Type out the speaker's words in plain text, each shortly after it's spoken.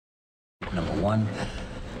1,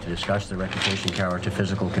 to discuss the reputation, character,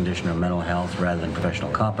 physical condition, or mental health rather than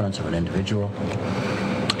professional competence of an individual.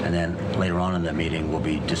 And then later on in the meeting, we'll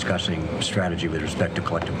be discussing strategy with respect to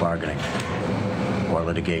collective bargaining or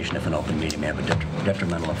litigation if an open meeting may have a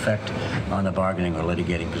detrimental effect on the bargaining or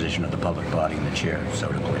litigating position of the public body and the chair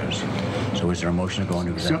so declares. So is there a motion to go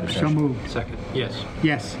into executive session? So moved. Second. Yes.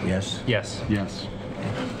 Yes. Yes? Yes. Yes.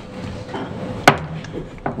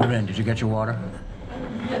 Whitman, did you get your water?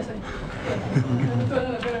 Yes, I did.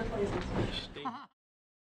 Better places.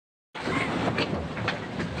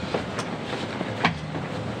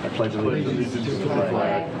 I pledge allegiance to the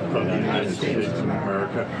flag of the United States of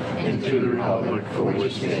America and to the republic for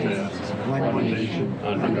which it stands, one nation,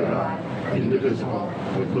 under God, indivisible,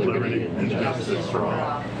 with liberty and justice for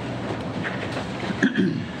all.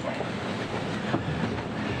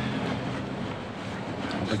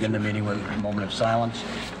 We'll begin the meeting with a moment of silence.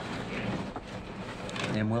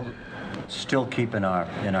 And we'll still keep in our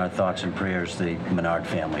thoughts and prayers the Menard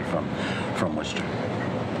family from Worcester.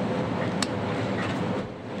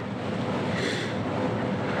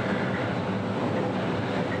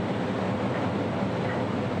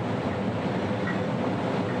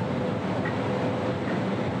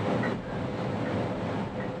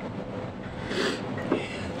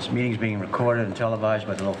 This meeting is being recorded and televised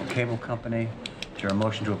by the local cable company. Is there a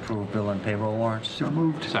motion to approve bill and payroll warrants? So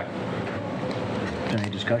moved. Second. Any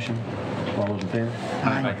discussion? All those in favor?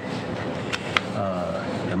 Aye.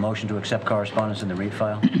 A motion to accept correspondence in the read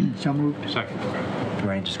file? So moved. Second. Is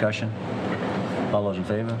there any discussion? All those in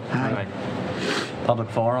favor? Aye. Public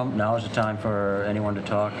forum, now is the time for anyone to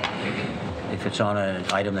talk if it's on an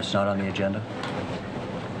item that's not on the agenda.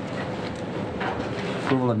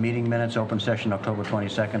 Approval of meeting minutes, open session October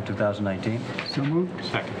 22nd, 2019. So moved.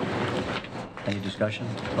 Second. Any discussion?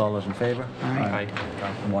 All those in favor? Aye.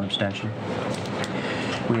 One abstention.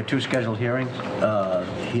 We have 2 scheduled hearings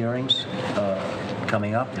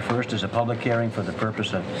coming up. The first is a public hearing for the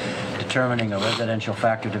purpose of determining a residential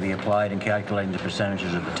factor to be applied and calculating the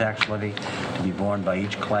percentages of the tax levy to be borne by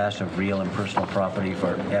each class of real and personal property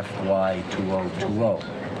for FY 2020.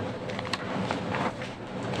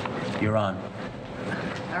 You're on.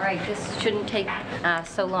 All right, this shouldn't take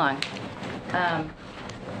so long.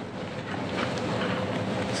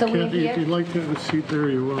 So we're Kathy, if you'd here. like to have a seat there,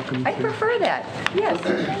 you're welcome I to. prefer that. Yes,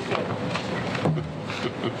 thank you.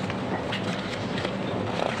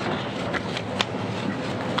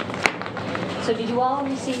 So did you all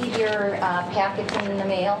receive your packets in the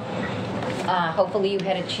mail? Hopefully you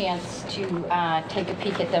had a chance to take a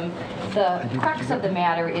peek at them. The crux of the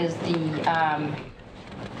matter is the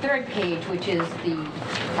 3rd page, which is the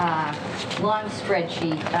long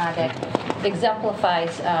spreadsheet that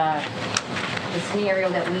exemplifies the scenario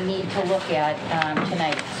that we need to look at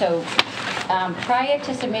tonight. So prior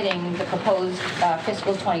to submitting the proposed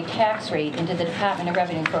fiscal 20 tax rate into the Department of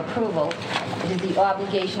Revenue for approval, it is the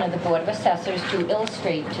obligation of the Board of Assessors to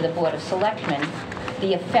illustrate to the Board of Selectmen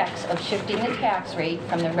the effects of shifting the tax rate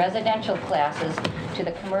from the residential classes to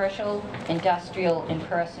the commercial, industrial, and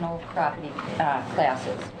personal property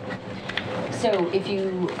classes. So if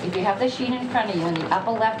you have the sheet in front of you, in the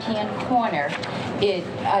upper left-hand corner, it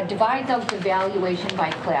divides out the valuation by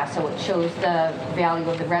class. So it shows the value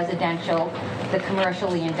of the residential, the commercial,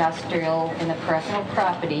 the industrial, and the personal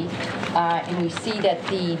property. And we see that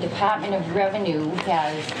the Department of Revenue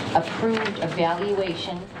has approved a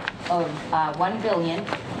valuation of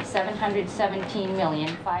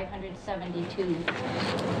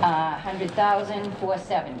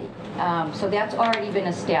 $1,717,572,470. So that's already been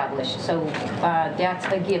established. So that's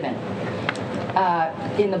a given.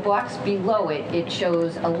 In the box below it, it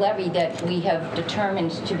shows a levy that we have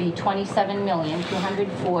determined to be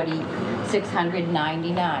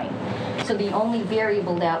 $27,240,699. So the only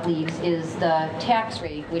variable that leaves is the tax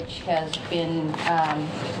rate, which has been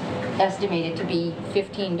estimated to be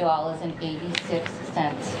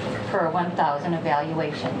 $15.86 per 1,000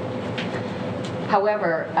 evaluation.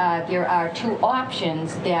 However, there are 2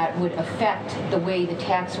 options that would affect the way the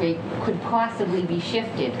tax rate could possibly be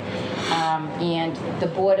shifted. And the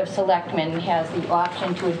Board of Selectmen has the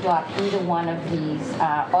option to adopt either one of these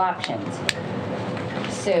options.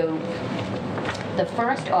 So the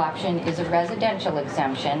first option is a residential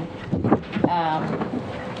exemption.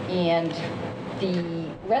 And the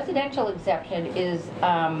residential exemption is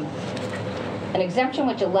an exemption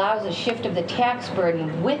which allows a shift of the tax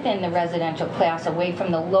burden within the residential class away from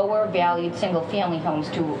the lower valued single-family homes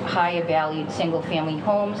to higher valued single-family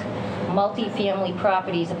homes, multi-family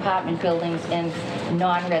properties, apartment buildings, and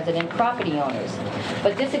non-resident property owners.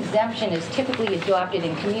 But this exemption is typically adopted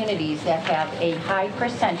in communities that have a high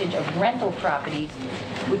percentage of rental properties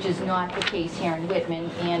which is not the case here in Whitman,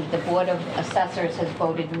 and the Board of Assessors has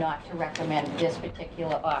voted not to recommend this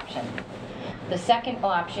particular option. The second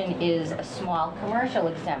option is a small commercial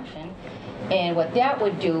exemption, and what that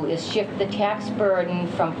would do is shift the tax burden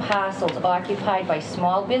from parcels occupied by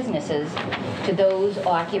small businesses to those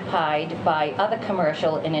occupied by other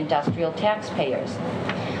commercial and industrial taxpayers.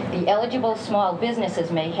 The eligible small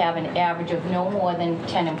businesses may have an average of no more than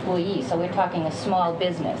 10 employees, so we're talking a small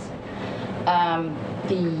business.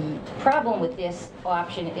 The problem with this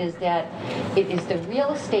option is that it is the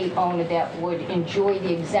real estate owner that would enjoy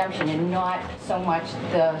the exemption and not so much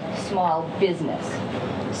the small business.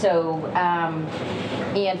 So,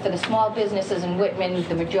 and for the small businesses in Whitman,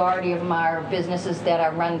 the majority of them are businesses that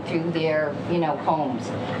are run through their, homes.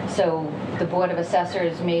 So the Board of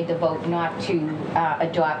Assessors made the vote not to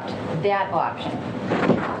adopt that option.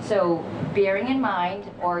 So bearing in mind,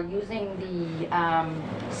 or using the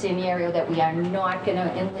scenario that we are not going to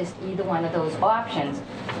enlist either one of those options,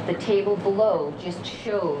 the table below just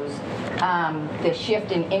shows the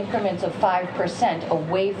shift in increments of 5%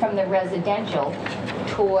 away from the residential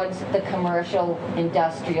towards the commercial,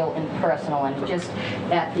 industrial, and personal. And just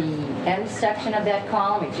at the end section of that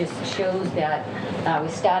column, it just shows that we're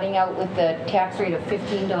starting out with the tax rate of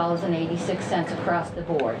 $15.86 across the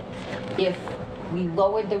board. If we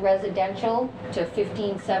lowered the residential to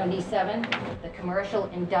 $15.77, the commercial,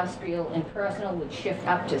 industrial, and personal would shift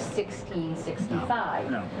up to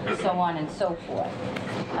 $16.65, so on and so forth.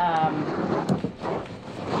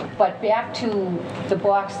 But back to the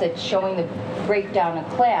box that's showing the breakdown of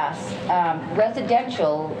class,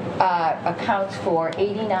 residential accounts for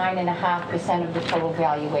 89.5% of the total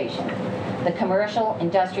valuation. The commercial,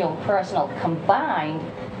 industrial, and personal combined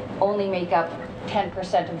only make up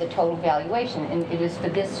 10% of the total valuation, and it is for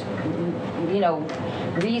this,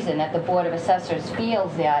 reason that the Board of Assessors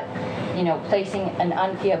feels that, placing an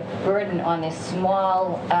unfair burden on this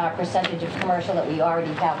small percentage of commercial that we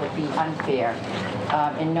already have would be unfair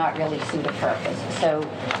and not really suit a purpose. So,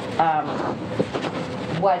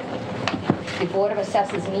 what the Board of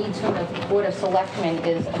Assessors needs from the Board of Selectmen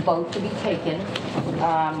is a vote to be taken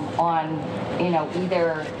on,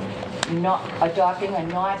 either not adopting or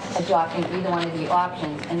not adopting either one of the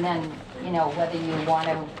options, and then, whether you want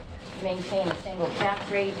to maintain a single tax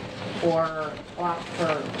rate or opt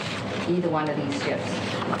for either one of these shifts.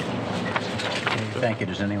 Thank you.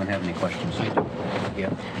 Does anyone have any questions?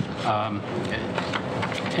 Yeah.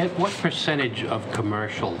 At what percentage of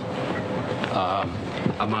commercial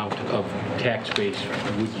amount of tax base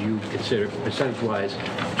would you consider, percentage-wise,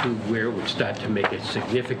 to where it would start to make a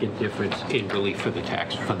significant difference in relief for the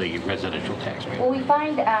residential tax rate? Well, we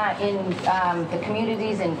find in the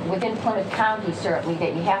communities and within Plymouth County, certainly,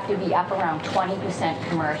 that you have to be up around 20%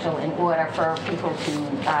 commercial in order for people to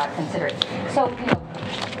consider it. So,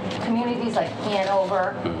 communities like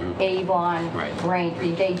Hanover, Avon,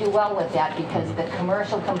 Braintree, they do well with that because the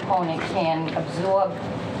commercial component can absorb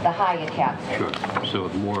the higher tax rate. Sure. So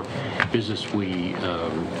the more business we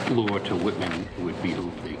lure to Whitman would be the...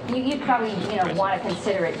 You'd probably, want to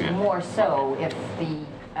consider it more so if the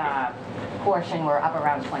portion were up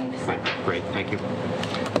around 20%. Right. Great. Thank you.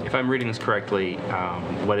 If I'm reading this correctly,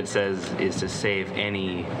 what it says is to save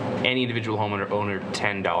any individual homeowner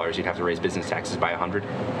 $10, you'd have to raise business taxes by 100.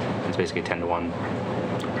 It's basically a 10-to-1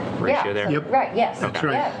 ratio there. Yep. Right. Yes. That's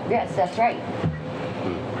right. Yeah, yes, that's right.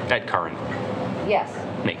 At current Yes.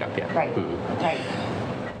 makeup, yeah. Right. Right.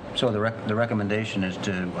 So the recommendation is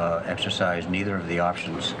to exercise neither of the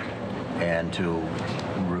options and to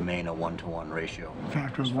remain a 1-to-1 ratio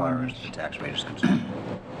Factor as of far one as is- the tax rate is concerned.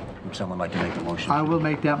 Would someone like to make the motion? I will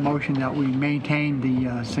make that motion that we maintain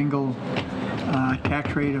the single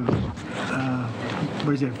tax rate of,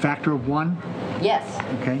 factor of 1? Yes.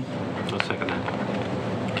 Okay. I'll second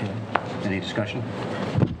that. Okay. Any discussion?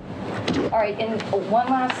 All right, and one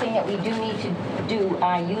last thing that we do need to do,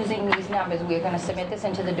 using these numbers, we're going to submit this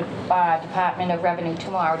into the Department of Revenue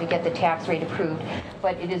tomorrow to get the tax rate approved,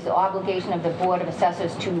 but it is the obligation of the Board of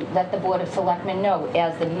Assessors to let the Board of Selectmen know,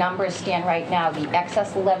 as the numbers stand right now, the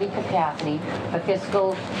excess levy capacity for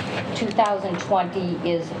fiscal 2020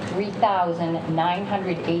 is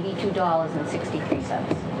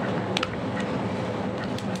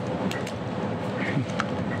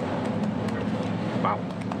 $3,982.63. Wow.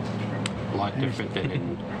 A lot different than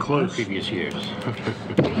in Close. previous years. Pretty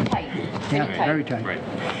tight. Yeah, Pretty tight. very tight. Right.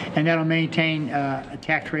 And that'll maintain a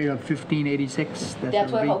tax rate of 1586? That's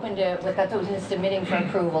what we're hoping to, that's what we're submitting for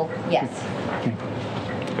approval, yes. Okay.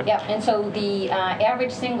 Yeah, and so the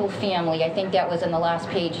average single family, I think that was in the last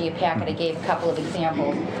page of your packet, I gave a couple of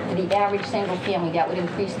examples. For the average single family, that would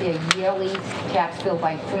increase their yearly tax bill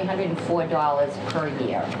by $304 per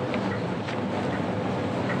year.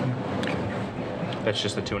 That's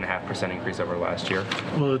just a 2.5% increase over last year.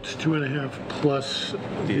 Well, it's 2.5 plus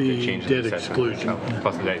the change in debt assessment. exclusion. Oh,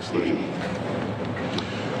 plus the debt exclusion.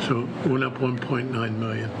 So it went up 1.9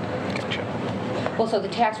 million. Gotcha. Well, so the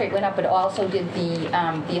tax rate went up, but also did the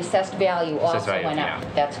assessed value also Assessed value, went up. yeah.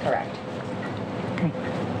 That's correct.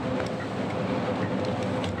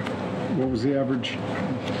 What was the average?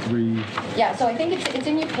 3. Yeah, so I think it's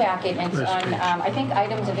in your packet, and it's Last on, page. I think,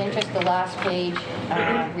 items of interest, the last page,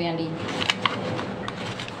 Randy.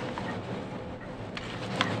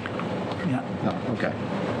 Yeah. Oh, okay.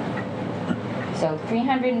 So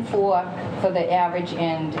 304 for the average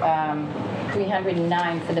and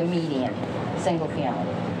 309 for the median, single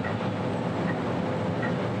family.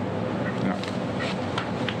 Yeah.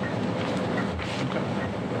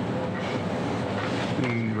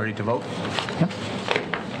 You ready to vote? Yep.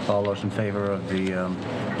 All those in favor of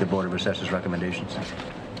the Board of Assessors recommendations?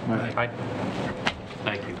 Aye.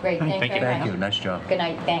 Thank you. Great, thanks Thank you. very Thank you, much. nice job. Good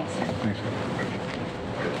night, thanks. Thanks.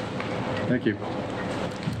 Thank you.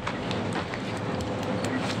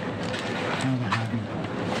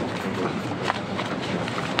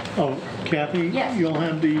 Oh, Kathy? Yes. You'll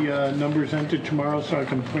have the numbers entered tomorrow so I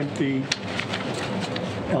can print the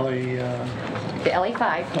LA, The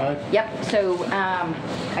LA5. 5? Yep, so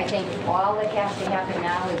I think all that has to happen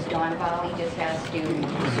now is Don Valley just has to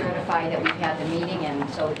certify that we've had the meeting, and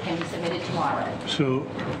so it can be submitted tomorrow. So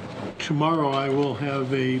tomorrow I will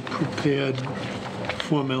have a prepared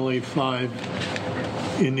Form LA5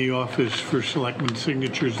 in the office for Selectmen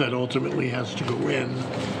signatures that ultimately has to go in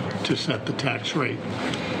to set the tax rate,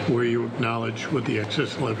 where you acknowledge what the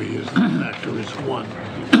excess levy is. The factor is 1.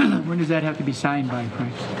 When does that have to be signed by,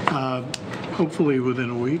 Frank? Hopefully within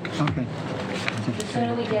a week. Okay. The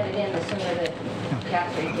sooner we get it in, the sooner the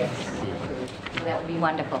tax rate gets approved. So that would be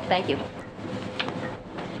wonderful. Thank you.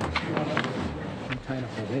 I'm tied up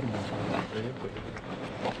already.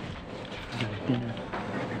 Dinner.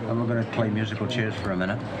 And we're going to play musical chairs for a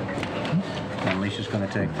minute. And Lisa's going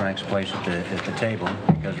to take Frank's place at the table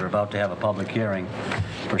because we're about to have a public hearing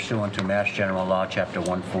pursuant to Mass General Law, Chapter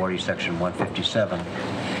 140, Section 157,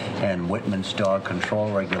 and Whitman's Dog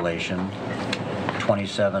Control Regulation,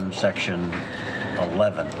 27, Section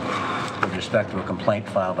 11, with respect to a complaint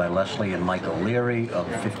filed by Leslie and Michael Leary of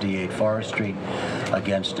 58 Forest Street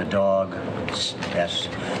against a dog as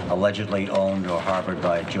allegedly owned or harbored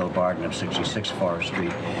by Joe Barton of 66 Forest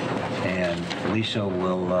Street. And Lisa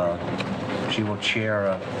will she will chair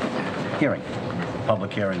a hearing,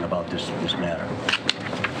 public hearing about this matter.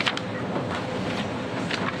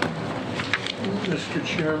 Mr.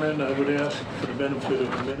 Chairman, I would ask for the benefit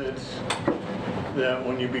of the minutes that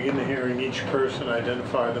when you begin the hearing, each person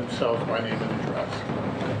identify themselves by name and address.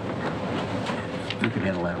 You can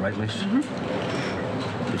handle that, right, Lisa?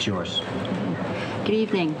 It's yours. Good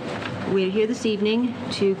evening. We're here this evening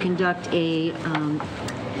to conduct a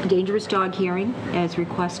dangerous dog hearing as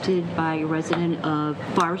requested by a resident of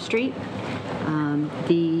Forest Street.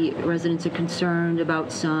 The residents are concerned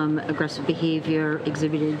about some aggressive behavior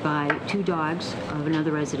exhibited by 2 dogs of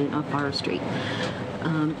another resident of Forest Street.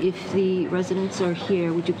 If the residents are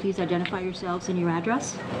here, would you please identify yourselves and your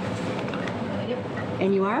address?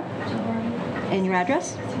 And you are? And your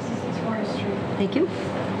address? 66 Forest Street. Thank you.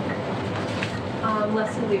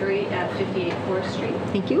 Leslie Leary at 58 Forest Street.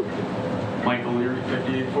 Thank you. Michael Leary,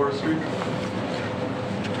 58 Forest Street.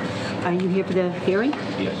 Are you here for the hearing?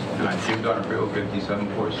 Yes. And I'm Jim Donofrio,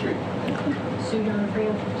 57 Forest Street. Sue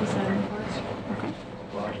Donofrio, 57 Forest Street. Okay.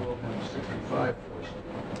 Roger Wilhelm, 65 Forest Street.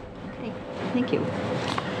 Okay, thank you.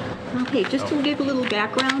 Okay, just to give a little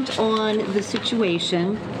background on the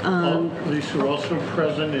situation. Lisa, also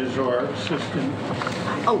present is our assistant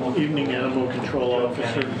evening animal control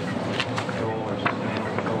officer.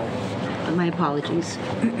 My apologies.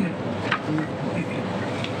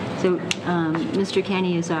 So, Mr.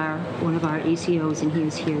 Kenny is one of our ACOs, and he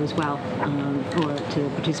is here as well to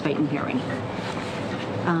participate in the hearing.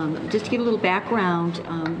 Just to give a little background,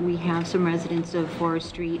 we have some residents of Forest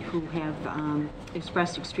Street who have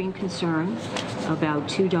expressed extreme concern about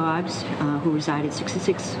 2 dogs who reside at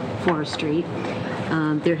 66 Forest Street.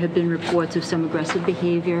 There have been reports of some aggressive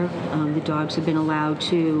behavior. The dogs have been allowed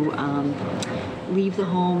to leave the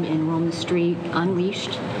home and roam the street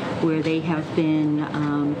unleashed, where they have been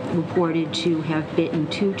reported to have bitten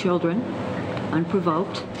 2 children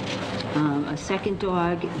unprovoked. A second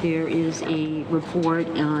dog, there is a report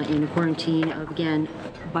in a quarantine of, again,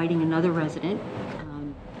 biting another resident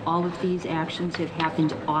all of these actions have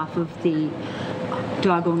happened off of the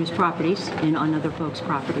dog owners' properties and on other folks'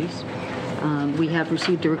 properties. We have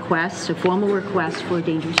received a formal request for a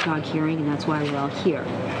dangerous dog hearing, and that's why we're all here.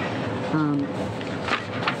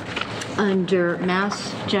 Under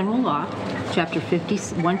Mass General Law, Chapter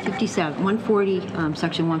 140,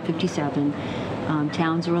 Section 157,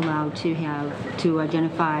 towns are allowed to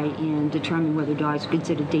identify and determine whether dogs are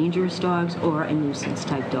considered dangerous dogs or a nuisance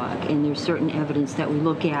type dog. And there's certain evidence that we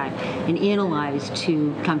look at and analyze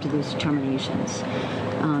to come to those determinations.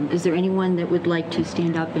 Is there anyone that would like to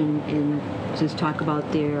stand up and just talk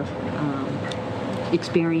about their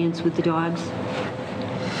experience with the dogs?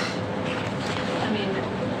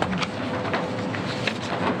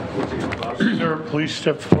 Sir, please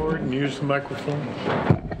step forward and use the microphone.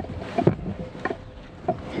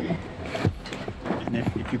 And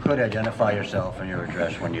if you could identify yourself and your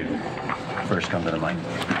address when you first come to the mic,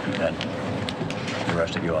 then the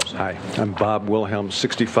rest of you also. Hi, I'm Bob Wilhelm,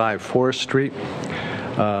 65 Forest Street.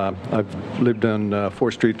 I've lived on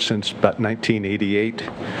 4th Street since about 1988,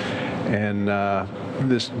 and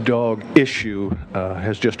this dog issue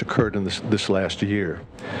has just occurred in this last year.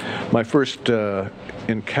 My first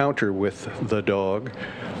encounter with the dog,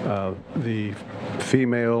 the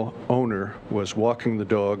female owner was walking the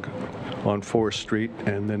dog on 4th Street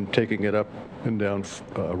and then taking it up and down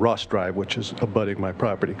Ross Drive, which is abutting my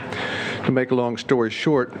property. To make a long story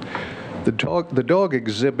short, the dog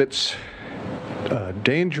exhibits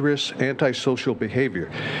dangerous antisocial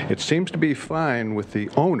behavior. It seems to be fine with the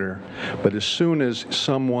owner, but as soon as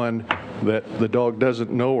someone that the dog doesn't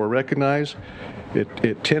know or recognize,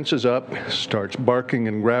 it tenses up, starts barking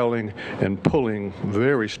and growling and pulling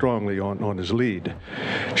very strongly on his lead.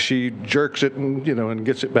 She jerks it and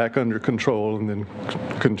gets it back under control and then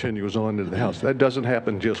continues on to the house. That doesn't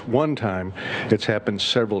happen just one time. It's happened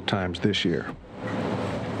several times this year.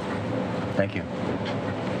 Thank you.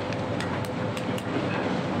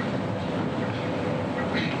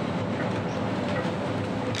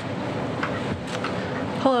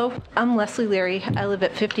 Hello, I'm Leslie Leary. I live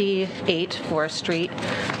at 58 Forest Street.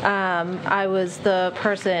 I was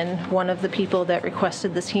one of the people that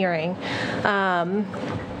requested this hearing.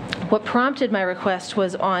 What prompted my request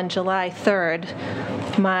was on July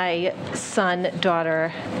 3rd, my son,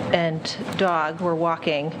 daughter, and dog were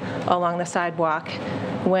walking along the sidewalk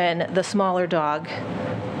when the smaller dog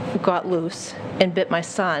got loose and bit my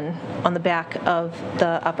son on the back of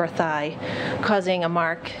the upper thigh, causing a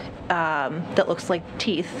mark that looks like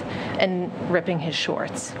teeth and ripping his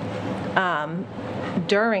shorts.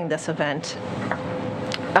 During this event,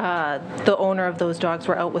 the owner of those dogs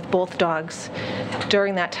were out with both dogs.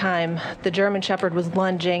 During that time, the German Shepherd was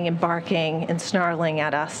lunging and barking and snarling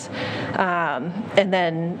at us. And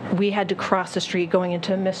then we had to cross the street going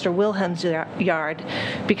into Mr. Wilhelm's yard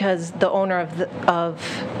because the owner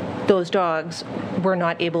of those dogs were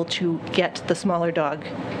not able to get the smaller dog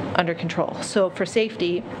under control. So for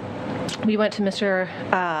safety, we went to Mr.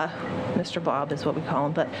 Bob is what we call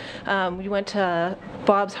him, but we went to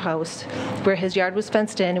Bob's house where his yard was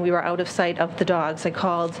fenced in and we were out of sight of the dogs. I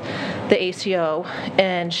called the ACO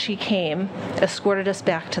and she came, escorted us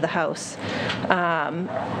back to the house.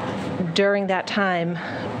 During that time,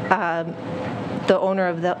 the owner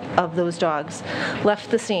of those dogs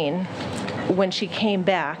left the scene. When she came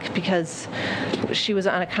back, because she was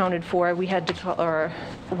unaccounted for, we had to call, or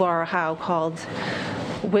Laura Howe called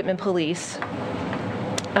Whitman police.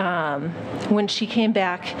 When she came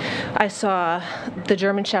back, I saw the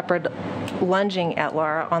German Shepherd lunging at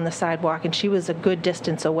Laura on the sidewalk, and she was a good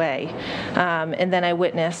distance away. And then I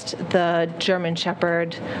witnessed the German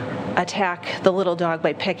Shepherd attack the little dog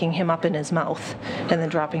by picking him up in his mouth and then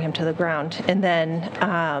dropping him to the ground. And then,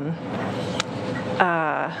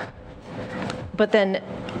 but then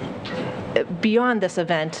beyond this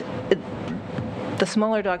event, the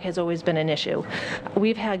smaller dog has always been an issue.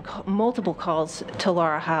 We've had multiple calls to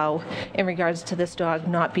Laura Howe in regards to this dog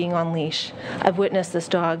not being on leash. I've witnessed this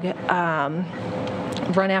dog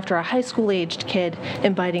run after a high school-aged kid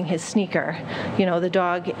and biting his sneaker. The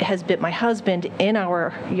dog has bit my husband in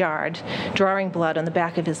our yard, drawing blood on the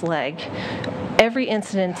back of his leg. Every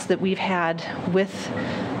incident that we've had with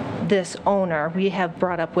this owner, we have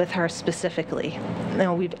brought up with her specifically.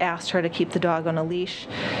 We've asked her to keep the dog on a leash.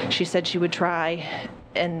 She said she would try,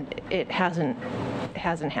 and it hasn't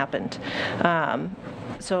happened.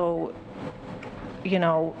 So,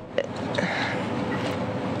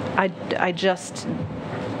 I just,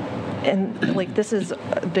 and like this has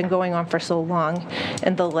been going on for so long,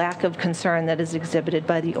 and the lack of concern that is exhibited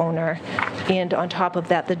by the owner, and on top of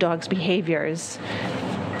that, the dog's behaviors.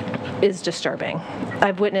 is disturbing.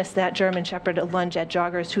 I've witnessed that German Shepherd lunge at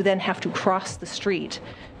joggers who then have to cross the street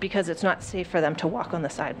because it's not safe for them to walk on the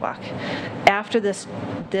sidewalk. After this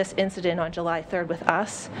incident on July 3rd with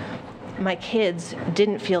us, my kids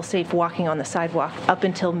didn't feel safe walking on the sidewalk up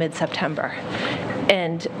until mid-September.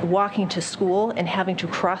 And walking to school and having to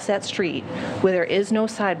cross that street where there is no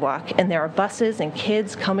sidewalk and there are buses and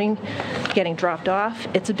kids coming, getting dropped off,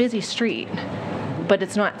 it's a busy street, but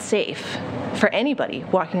it's not safe for anybody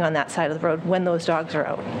walking on that side of the road when those dogs are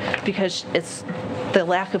out, because it's the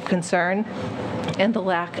lack of concern and the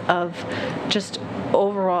lack of just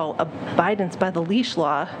overall abidance by the leash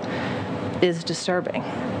law is disturbing.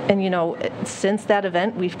 And, you know, since that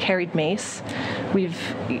event, we've carried mace.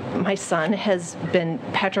 My son has been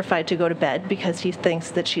petrified to go to bed because he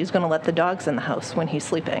thinks that she's going to let the dogs in the house when he's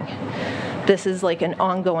sleeping. This is like an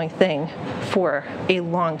ongoing thing for a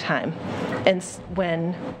long time. And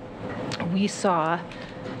when we saw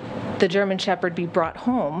the German Shepherd be brought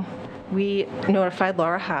home, we notified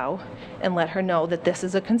Laura Howe and let her know that this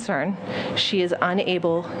is a concern. She is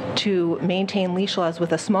unable to maintain leash laws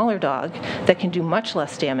with a smaller dog that can do much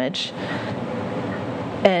less damage.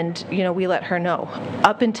 And, you know, we let her know.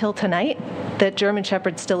 Up until tonight, that German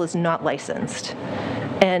Shepherd still is not licensed.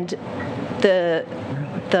 And the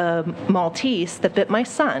Maltese that bit my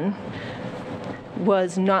son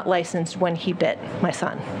was not licensed when he bit my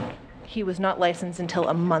son. He was not licensed until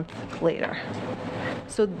a month later.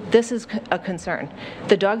 So this is a concern.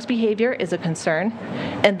 The dog's behavior is a concern,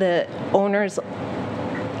 and the owner's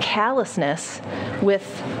callousness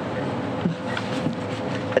with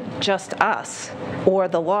just us or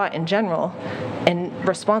the law in general and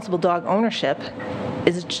responsible dog ownership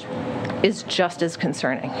is just as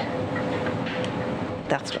concerning.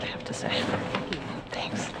 That's what I have to say.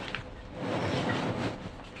 Thanks.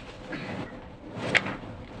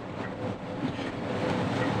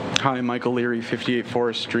 Hi, Michael Leary, 58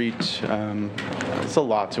 Forest Street. It's a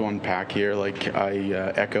lot to unpack here. Like, I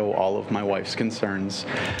echo all of my wife's concerns.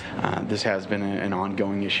 This has been an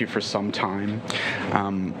ongoing issue for some time.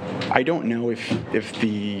 I don't know if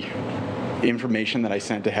the information that I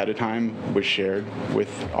sent ahead of time was shared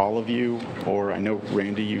with all of you, or I know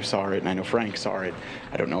Randy, you saw it, and I know Frank saw it.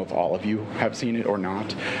 I don't know if all of you have seen it or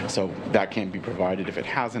not, so that can't be provided if it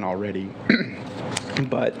hasn't already.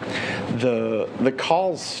 But the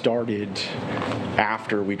calls started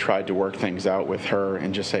after we tried to work things out with her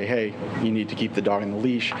and just say, hey, you need to keep the dog on the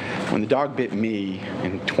leash. When the dog bit me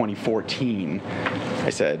in 2014, I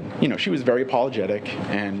said, you know, she was very apologetic,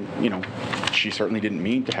 and, you know, she certainly didn't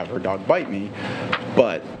mean to have her dog bite me,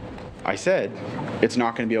 but I said, it's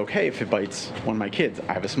not going to be okay if it bites one of my kids.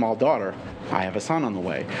 I have a small daughter. I have a son on the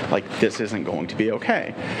way. Like, this isn't going to be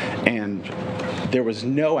okay. And there was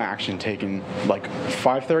no action taken. Like,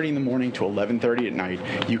 5:30 in the morning to 11:30 at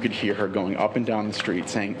night, you could hear her going up and down the street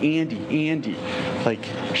saying, Andy, Andy. Like,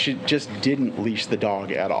 she just didn't leash the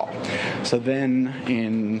dog at all. So then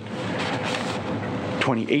in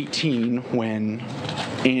 2018, when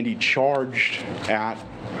Andy charged at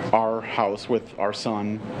our house with our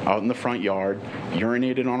son out in the front yard,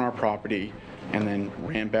 urinated on our property, and then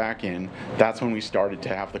ran back in, that's when we started to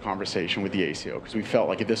have the conversation with the ACO, because we felt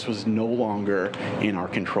like this was no longer in our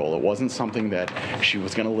control. It wasn't something that she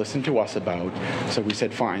was going to listen to us about. So we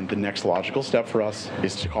said, fine, the next logical step for us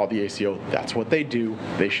is to call the ACO. That's what they do.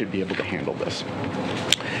 They should be able to handle this.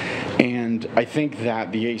 And I think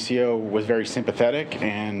that the ACO was very sympathetic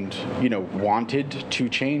and, you know, wanted to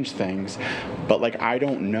change things, but, like, I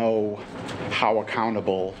don't know how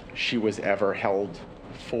accountable she was ever held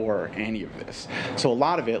for any of this. So a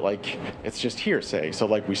lot of it, like, it's just hearsay. So,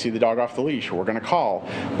 like, we see the dog off the leash, we're going to call.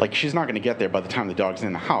 Like, she's not going to get there by the time the dog's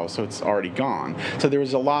in the house, so it's already gone. So there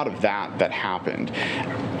was a lot of that happened.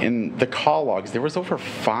 In the call logs, there was over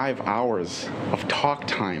 5 hours of talk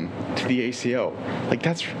time to the ACO. Like,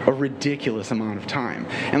 that's a ridiculous amount of time.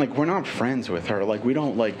 And, like, we're not friends with her. Like, we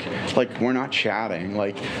don't, like we're not chatting.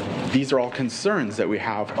 Like, these are all concerns that we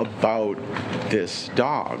have about this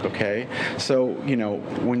dog, okay? So, you know,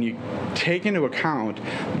 when you take into account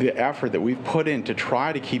the effort that we've put in to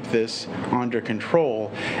try to keep this under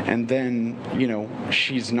control, and then, you know,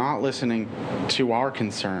 she's not listening to our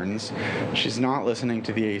concerns, she's not listening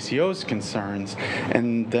to the ACO's concerns,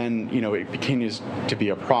 and then, you know, it continues to be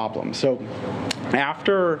a problem. So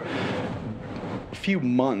after few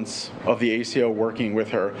months of the ACO working with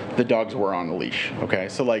her, the dogs were on a leash, okay?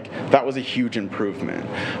 So like, that was a huge improvement,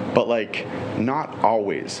 but like, not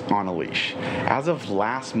always on a leash. As of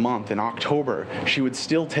last month in October, she would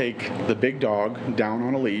still take the big dog down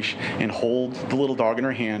on a leash and hold the little dog in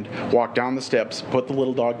her hand, walk down the steps, put the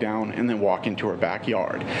little dog down, and then walk into her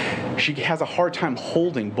backyard. She has a hard time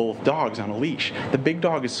holding both dogs on a leash. The big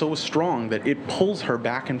dog is so strong that it pulls her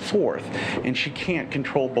back and forth, and she can't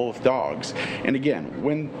control both dogs. And again,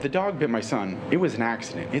 when the dog bit my son, it was an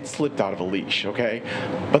accident. It slipped out of a leash, okay?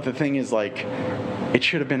 But the thing is, like, it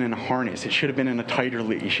should have been in a harness. It should have been in a tighter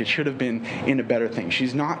leash. It should have been in a better thing.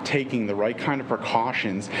 She's not taking the right kind of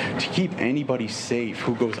precautions to keep anybody safe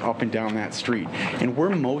who goes up and down that street. And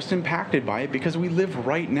we're most impacted by it because we live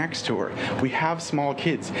right next to her. We have small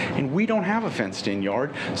kids, and we don't have a fenced-in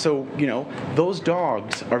yard. So, you know, those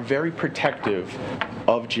dogs are very protective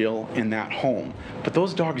of Jill in that home. But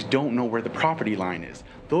those dogs don't know where the property line is.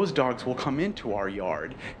 Those dogs will come into our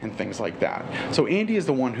yard and things like that. So Andy is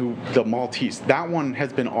the one who, the Maltese, that one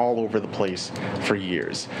has been all over the place for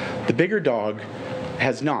years. The bigger dog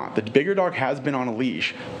has not. The bigger dog has been on a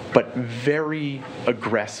leash, but very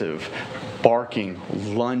aggressive, barking,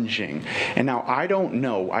 lunging. And now I don't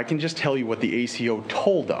know, I can just tell you what the ACO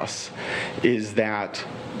told us is that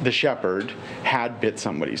the shepherd had bit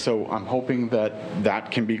somebody. So I'm hoping that that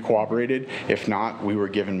can be corroborated. If not, we were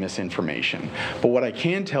given misinformation. But what I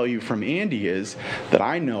can tell you from Andy is that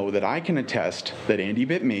I know that I can attest that Andy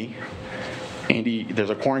bit me. Andy, there's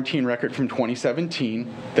a quarantine record from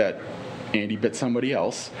 2017 that Andy bit somebody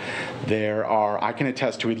else. There are, I can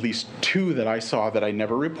attest to at least 2 that I saw that I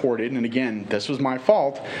never reported. And again, this was my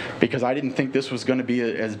fault because I didn't think this was going to be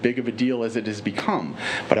as big of a deal as it has become.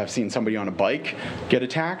 But I've seen somebody on a bike get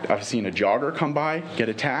attacked. I've seen a jogger come by, get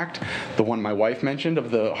attacked. The one my wife mentioned of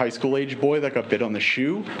the high school age boy that got bit on the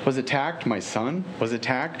shoe was attacked. My son was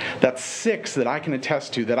attacked. That's 6 that I can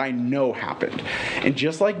attest to that I know happened. And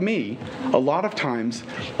just like me, a lot of times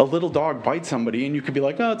a little dog bites somebody and you could be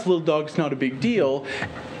like, oh, it's a little dog, it's not a big deal,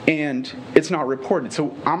 and it's not reported.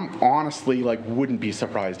 So I'm honestly like wouldn't be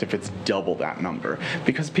surprised if it's double that number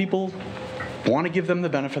because people want to give them the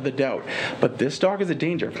benefit of the doubt. But this dog is a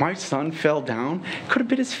danger. If my son fell down, it could have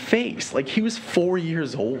bit his face. Like he was 4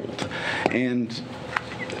 years old. And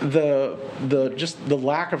just the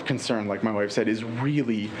lack of concern, like my wife said, is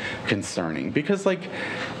really concerning because like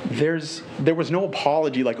there was no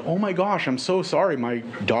apology like, oh my gosh, I'm so sorry my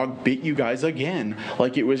dog bit you guys again.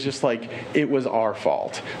 Like it was just like it was our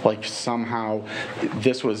fault. Like somehow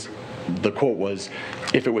this was, the quote was,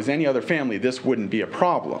 if it was any other family this wouldn't be a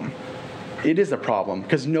problem. It is a problem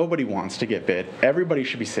because nobody wants to get bit. Everybody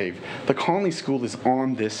should be safe. The Conley School is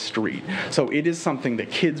on this street. So it is something that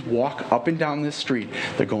kids walk up and down this street.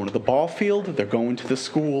 They're going to the ball field, they're going to the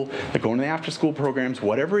school, they're going to the after-school programs,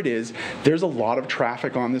 whatever it is. There's a lot of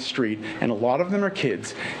traffic on this street, and a lot of them are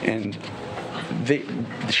kids, and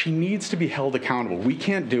she needs to be held accountable. We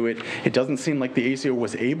can't do it. It doesn't seem like the ACO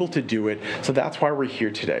was able to do it, so that's why we're here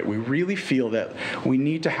today. We really feel that we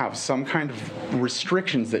need to have some kind of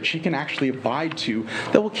restrictions that she can actually abide to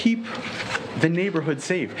that will keep the neighborhood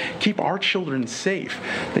safe, keep our children safe.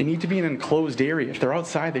 They need to be in an enclosed area. If they're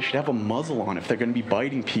outside, they should have a muzzle on if they're going to be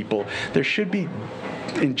biting people. There should be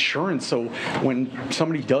insurance so when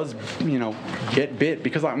somebody does, get bit,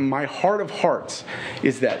 because my heart of hearts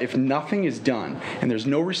is that if nothing is done and there's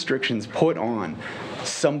no restrictions put on,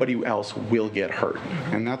 somebody else will get hurt.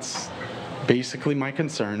 And that's basically my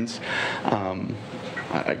concerns.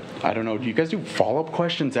 I don't know, do you guys do follow-up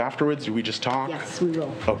questions afterwards? Do we just talk? Yes, we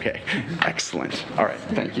will. Okay, excellent. All right,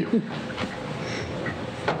 thank you.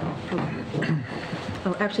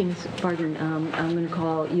 Oh, actually, Ms. Barden, I'm going to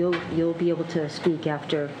call, you'll be able to speak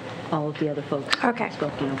after all of the other folks have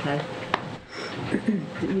spoken, okay?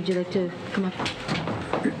 Would you like to come up?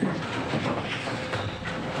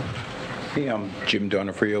 Hey, I'm Jim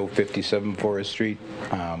Donofrio, 57 Forest Street.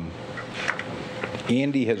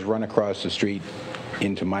 Andy has run across the street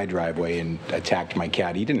into my driveway and attacked my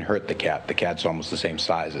cat. He didn't hurt the cat. The cat's almost the same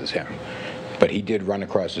size as him. But he did run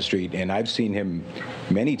across the street, and I've seen him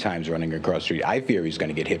many times running across the street. I fear he's going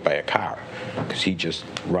to get hit by a car because he just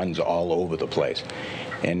runs all over the place.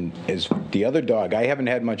 And as the other dog, I haven't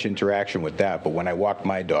had much interaction with that, but when I walk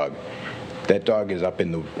my dog, that dog is up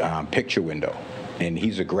in the picture window, and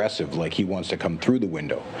he's aggressive, like he wants to come through the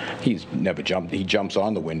window. He's never jumped. He jumps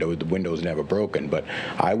on the window's never broken, but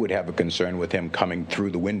I would have a concern with him coming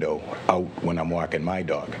through the window out when I'm walking my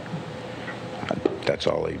dog. That's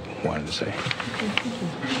all I wanted to say.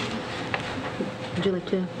 Would you like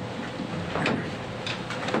to?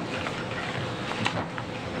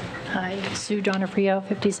 Hi, Hi, Sue Donofrio,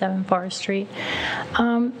 57 Forest Street.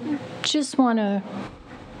 Just want to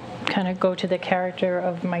kind of go to the character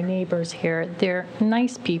of my neighbors here. They're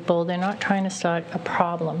nice people. They're not trying to start a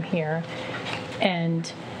problem here.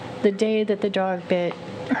 And the day that the dog bit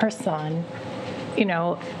her son, you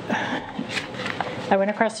know, I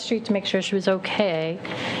went across the street to make sure she was okay.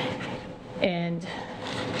 And,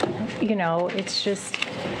 you know, it's just,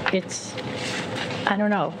 I don't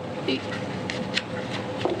know.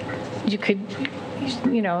 You could,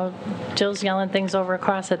 you know, Jill's yelling things over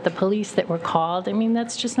across at the police that were called. I mean,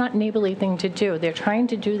 that's just not a neighborly thing to do. They're trying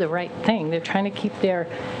to do the right thing. They're trying to keep their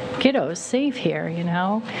kiddos safe here, you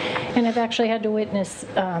know. And I've actually had to witness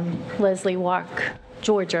Leslie walk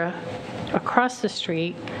Georgia across the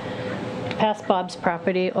street, past Bob's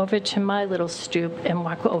property, over to my little stoop and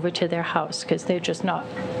walk over to their house because they're just not,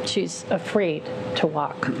 she's afraid to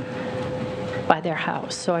walk by their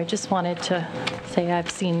house. So I just wanted to say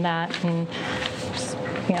I've seen that, and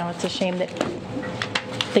you know, it's a shame that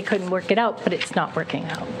they couldn't work it out, but it's not working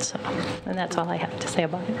out. So, and that's all I have to say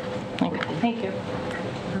about it. Okay, thank you.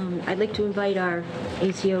 I'd like to invite our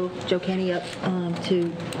ACO, Joe Kenny, up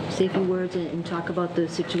to say a few words and talk about the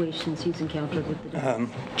situations he's encountered with the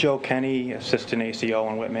dogs. Joe Kenny, Assistant ACO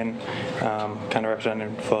in Whitman, kind of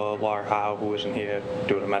representing for Laura Howe, who isn't here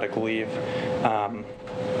due to medical leave.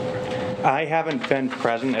 I haven't been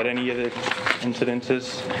present at any of the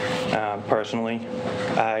incidences personally.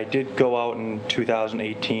 I did go out in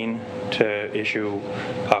 2018 to issue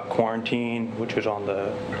a quarantine, which was on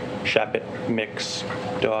the Shepherd mix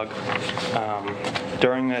dog.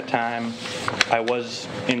 During that time, I was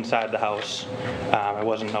inside the house. I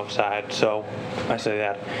wasn't outside, so I say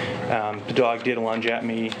that. The dog did lunge at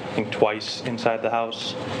me, I think twice inside the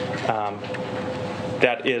house.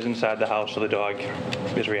 That is inside the house, so the dog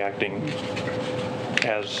is reacting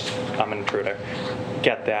as I'm an intruder.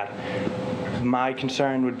 Get that. My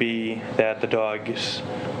concern would be that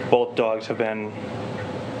both dogs have been,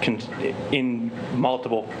 in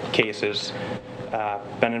multiple cases,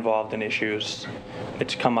 been involved in issues.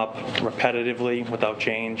 It's come up repetitively without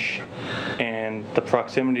change, and the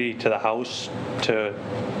proximity to the house to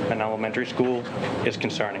an elementary school is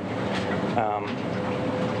concerning.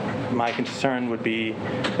 My concern would be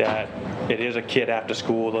that it is a kid after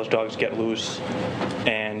school, those dogs get loose,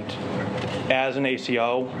 and as an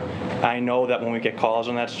ACO, I know that when we get calls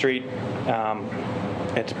on that street,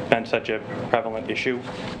 it's been such a prevalent issue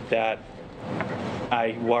that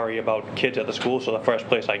I worry about kids at the school, so the first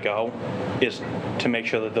place I go is to make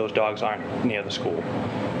sure that those dogs aren't near the school.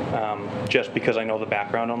 Just because I know the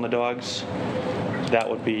background on the dogs, that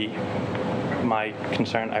would be my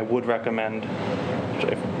concern. I would recommend,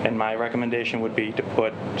 and my recommendation would be to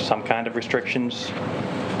put some kind of restrictions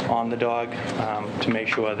on the dog to make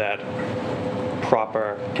sure that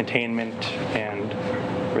proper containment and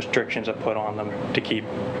restrictions are put on them to keep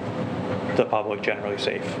the public generally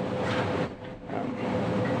safe.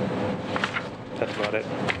 That's about it.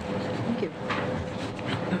 Thank you.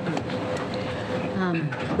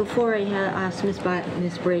 Before I ask Ms.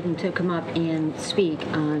 Braden to come up and speak,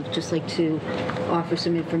 I'd just like to offer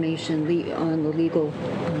some information on the legal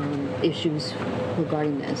issues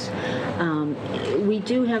regarding this. We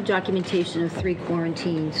do have documentation of 3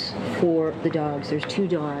 quarantines for the dogs. There's 2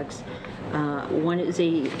 dogs. One is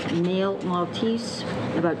a male Maltese,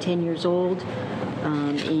 about 10 years old,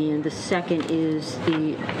 and the second is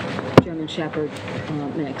the German Shepherd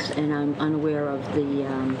mix, and I'm unaware of the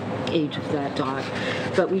age of that dog.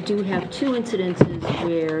 But we do have 2 incidences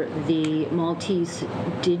where the Maltese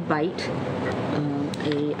did bite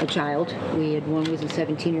a child. We had one was a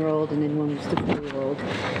 17-year-old and then one was the 4-year-old.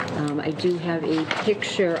 I do have a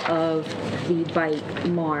picture of the bite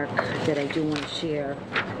mark that I do want to share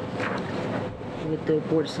with the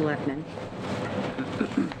Board of Selectmen.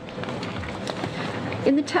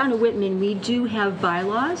 In the town of Whitman, we do have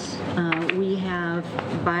bylaws. We have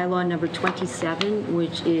bylaw number 27,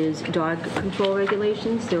 which is dog control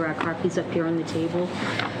regulations. There are copies up here on the table.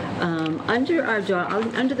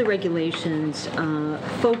 Under the regulations,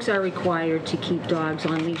 folks are required to keep dogs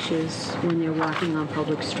on leashes when they're walking on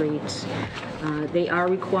public streets. They are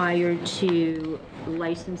required to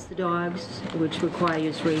license the dogs, which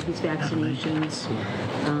requires rabies vaccinations.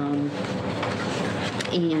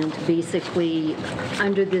 And basically,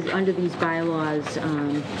 under these bylaws,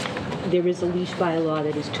 there is a leash bylaw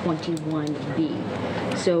that is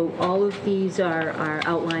 21B. So all of these are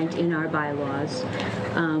outlined in our bylaws.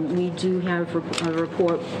 We do have a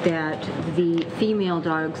report that the female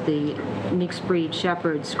dogs, the mixed breed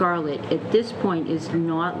Shepherd Scarlet, at this point is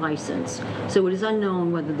not licensed. So it is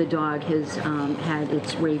unknown whether the dog has had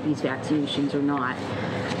its rabies vaccinations or not.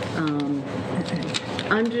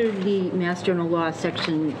 Under the Mass General Law,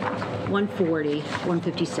 Section 140,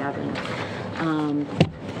 157,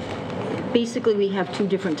 basically we have two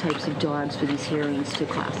different types of dogs for these hearings to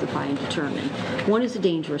classify and determine. One is a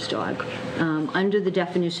dangerous dog. Under the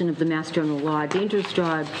definition of the Mass General Law, a dangerous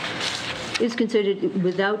dog is considered,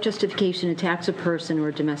 without justification, attacks a person or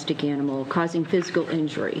a domestic animal, causing physical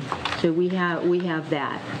injury. So we have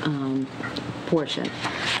that portion.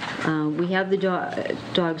 We have the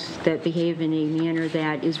dogs that behave in a manner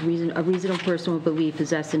that is a reasonable person would believe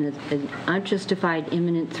possess an unjustified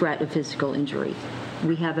imminent threat of physical injury.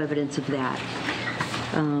 We have evidence of that.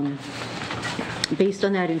 Based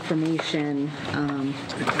on that information,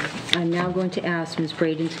 I'm now going to ask Ms.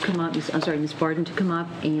 Braden to come up, Ms. Barden to come up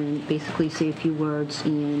and basically say a few words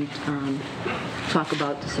and talk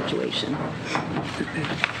about the situation.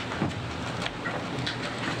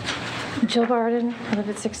 Jill Barden, I live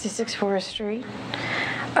at 66 Forest Street.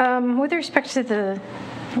 With respect to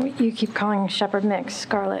what you keep calling Shepherd Mix,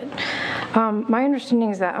 Scarlet, my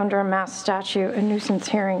understanding is that under a Mass statute, a nuisance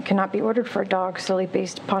hearing cannot be ordered for a dog solely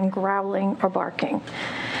based upon growling or barking.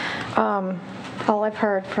 All I've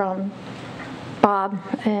heard from Bob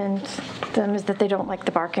and them is that they don't like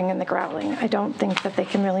the barking and the growling. I don't think that they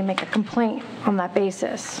can really make a complaint on that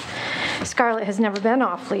basis. Scarlet has never been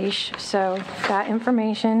off leash, so that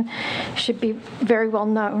information should be very well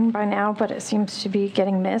known by now, but it seems to be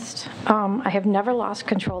getting missed. I have never lost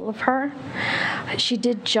control of her. She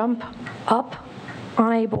did jump up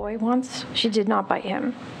on a boy once. She did not bite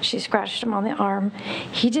him. She scratched him on the arm.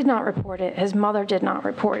 He did not report it. His mother did not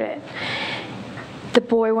report it. The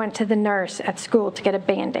boy went to the nurse at school to get a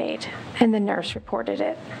Band-Aid, and the nurse reported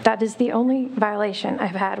it. That is the only violation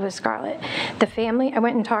I've had with Scarlet. The family, I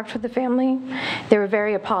went and talked with the family. They were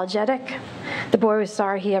very apologetic. The boy was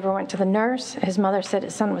sorry he ever went to the nurse. His mother said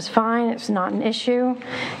his son was fine. It was not an issue.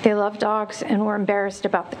 They love dogs and were embarrassed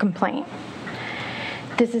about the complaint.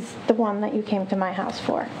 This is the one that you came to my house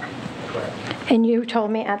for. And you told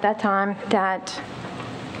me at that time that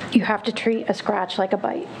you have to treat a scratch like a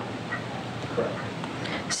bite.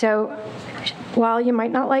 So while you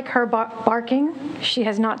might not like her barking, she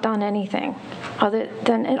has not done anything other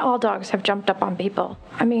than, and all dogs have jumped up on people.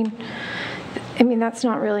 I mean, that's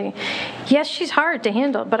not really, yes, she's hard to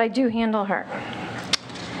handle, but I do handle her.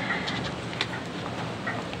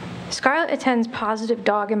 Scarlet attends Positive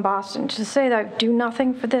Dog in Boston. To say that I do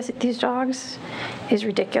nothing for these dogs is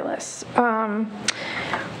ridiculous.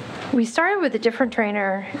 We started with a different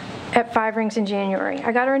trainer at 5 Rings in January.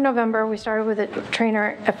 I got her in November. We started with a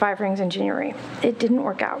trainer at 5 Rings in January. It didn't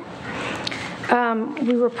work out.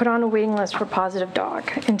 We were put on a waiting list for Positive Dog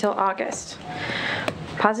until August.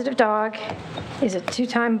 Positive Dog is a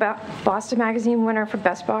 2-time Boston Magazine winner for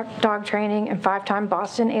Best Dog Training and 5-time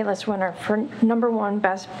Boston A-List winner for #1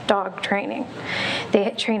 Best Dog Training.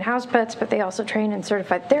 They train house pets, but they also train in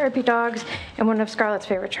certified therapy dogs, and one of Scarlett's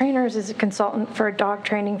favorite trainers is a consultant for dog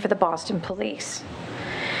training for the Boston Police.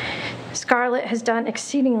 Scarlett has done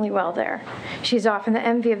exceedingly well there. She's often the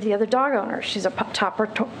envy of the other dog owners. She's a top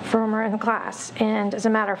performer in the class, and as a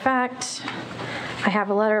matter of fact, I have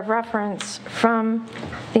a letter of reference from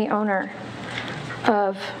the owner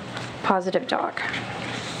of Positive Dog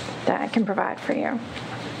that I can provide for you.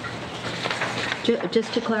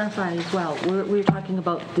 Just to clarify as well, we're talking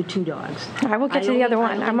about the 2 dogs. I will get to the other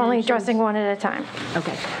one. I'm only addressing one at a time.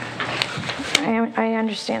 Okay. I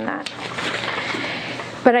understand that.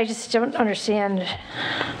 But I just don't understand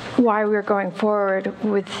why we're going forward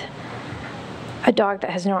with a dog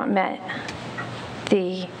that has not met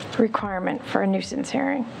the requirement for a nuisance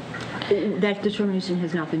hearing. That determination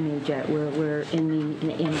has not been made yet. We're in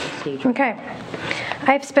the animal stage. Okay.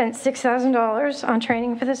 I've spent $6,000 on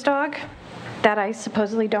training for this dog that I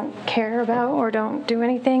supposedly don't care about or don't do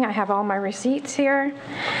anything. I have all my receipts here.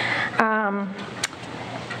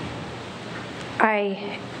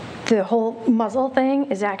 The whole muzzle thing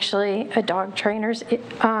is actually a dog trainer's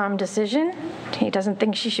decision. He doesn't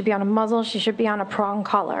think she should be on a muzzle. She should be on a prong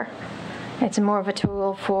collar. It's more of a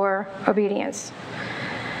tool for obedience.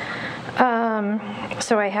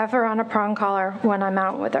 So I have her on a prong collar when I'm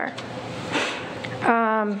out with her.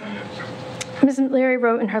 Ms. Leary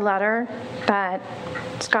wrote in her letter that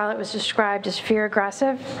Scarlett was described as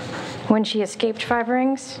fear-aggressive when she escaped 5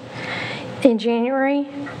 Rings. In January,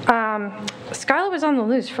 Scarlett was on the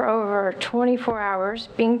loose for over 24 hours,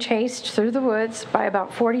 being chased through the woods by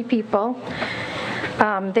about 40 people.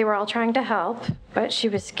 They were all trying to help, but she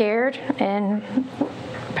was scared and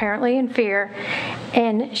apparently in fear,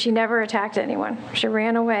 and she never attacked anyone. She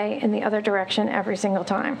ran away in the other direction every single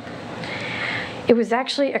time. It was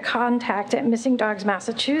actually a contact at Missing Dogs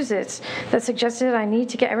Massachusetts that suggested I need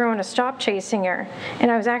to get everyone to stop chasing her.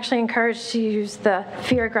 And I was actually encouraged to use the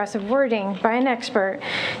fear-aggressive wording by an expert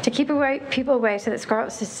to keep people away so that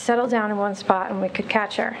Scarlett would settle down in one spot and we could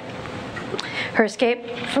catch her. Her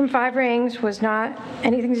escape from 5 Rings was not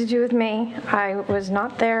anything to do with me. I was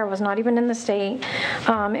not there. I was not even in the state.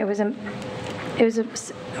 It was an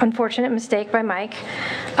unfortunate mistake by Mike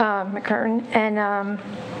McCurtain, and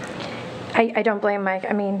I don't blame Mike.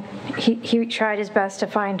 I mean, he tried his best to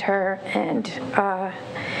find her, and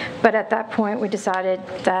but at that point we decided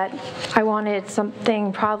that I wanted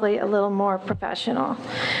something probably a little more professional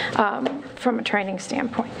from a training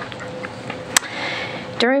standpoint.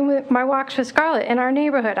 During my walks with Scarlett in our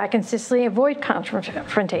neighborhood, I consistently avoid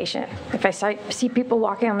confrontation. If I see people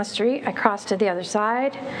walking on the street, I cross to the other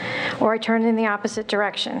side, or I turn in the opposite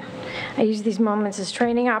direction. I use these moments as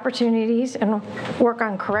training opportunities and work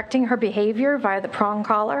on correcting her behavior via the prong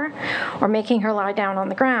collar or making her lie down on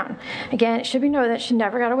the ground. Again, it should be noted that she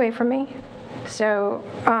never got away from me. So,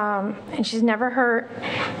 and she's never hurt,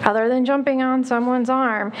 other than jumping on someone's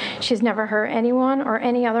arm, she's never hurt anyone or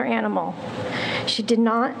any other animal. She did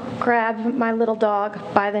not grab my little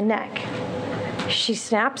dog by the neck. She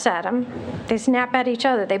snaps at him. They snap at each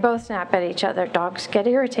other. They both snap at each other. Dogs get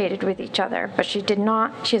irritated with each other, but she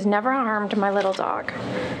has never harmed my little dog.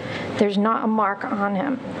 There's not a mark on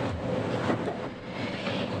him.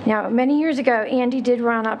 Now, many years ago, Andy did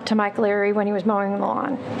run up to Mike Leary when he was mowing the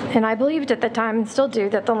lawn, and I believed at the time, and still do,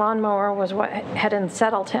 that the lawnmower was what had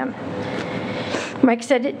unsettled him. Mike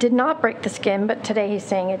said it did not break the skin, but today he's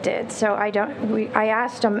saying it did. So I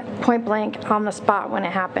asked him point blank on the spot when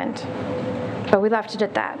it happened, but we left it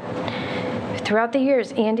at that. Throughout the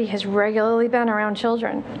years, Andy has regularly been around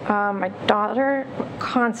children. My daughter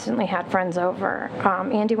constantly had friends over.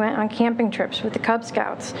 Andy went on camping trips with the Cub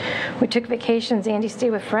Scouts. We took vacations. Andy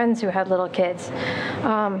stayed with friends who had little kids.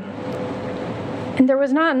 And there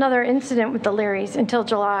was not another incident with the Learys until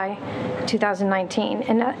July 2019.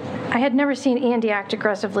 And I had never seen Andy act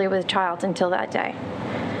aggressively with a child until that day.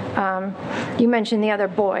 You mentioned the other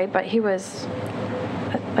boy, but he was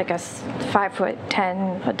like a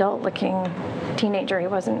 5'10" adult-looking teenager. He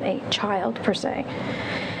wasn't a child per se.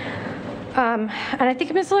 And I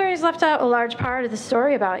think Ms. Leary's left out a large part of the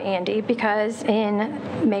story about Andy, because in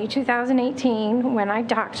May 2018, when I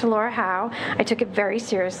talked to Laura Howe, I took it very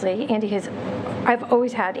seriously. I've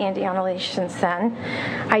always had Andy on a leash since then.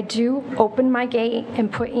 I do open my gate and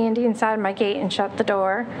put Andy inside my gate and shut the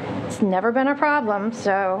door. It's never been a problem,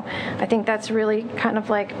 so I think that's really kind of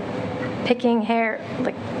like picking hair,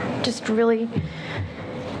 like just really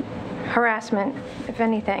harassment, if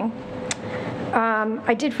anything.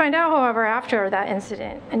 I did find out, however, after that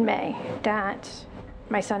incident in May, that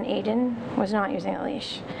my son Aiden was not using a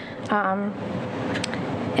leash,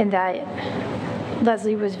 and that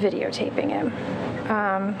Leslie was videotaping him.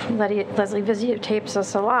 Leslie videotapes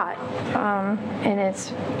us a lot, and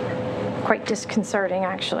it's quite disconcerting,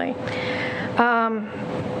 actually.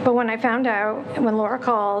 But when I found out, when Laura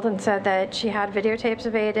called and said that she had videotapes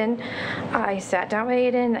of Aiden, I sat down with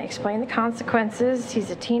Aiden, I explained the consequences. He's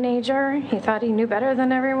a teenager. He thought he knew better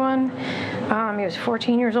than everyone. He was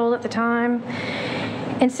 14 years old at the time.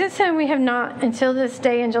 And since then, we have not, until this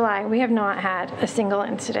day in July, we have not had a single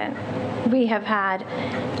incident. I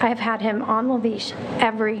have had him on the leash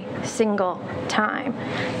every single time.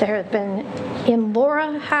 There have been, and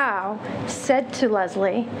Laura Howe said to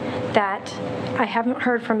Leslie that I haven't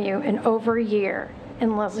heard from you in over a year.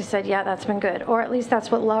 And Leslie said, yeah, that's been good. Or at least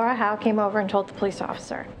that's what Laura Howe came over and told the police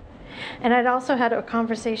officer. And I'd also had a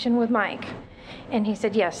conversation with Mike, and he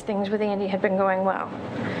said, yes, things with Andy had been going well.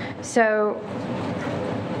 So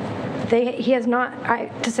he has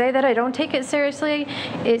not. To say that I don't take it seriously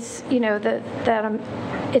is,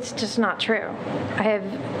 it's just not true. I've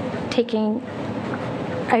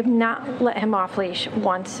not let him off leash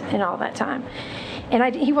once in all that time,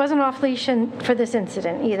 and he wasn't off leash for this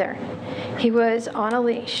incident either. He was on a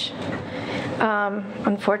leash.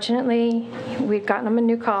 Unfortunately, we'd gotten him a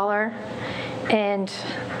new collar, and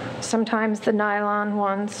sometimes the nylon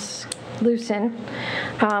ones loosen.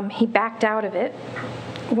 He backed out of it.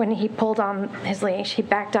 When he pulled on his leash, he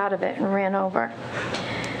backed out of it and ran over.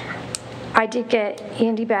 I did get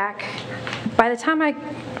Andy back. By the time I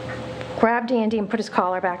grabbed Andy and put his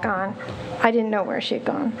collar back on, I didn't know where she had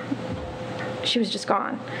gone. She was just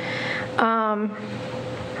gone.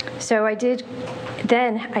 So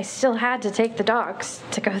then I still had to take the dogs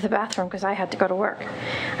to go to the bathroom because I had to go to work.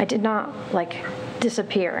 I did not,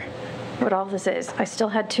 disappear. What all this is. I still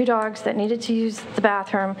had 2 dogs that needed to use the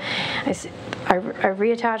bathroom. I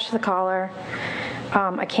reattached the collar.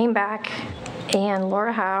 I came back, and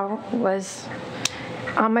Laura Howe was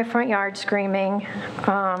on my front yard screaming.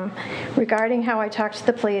 Regarding how I talked to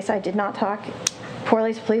the police, I did not talk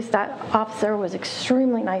poorly to police. That officer was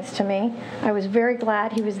extremely nice to me. I was very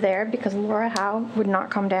glad he was there because Laura Howe would not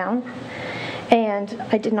come down. And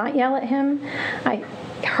I did not yell at him. I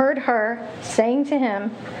heard her saying to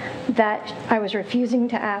him that I was refusing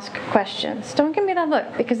to ask questions. Don't give me that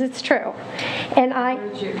look, because it's true. And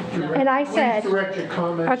I said,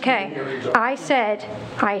 okay, I said,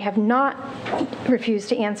 I have not refused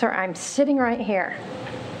to answer. I'm sitting right here.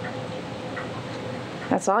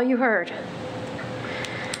 That's all you heard.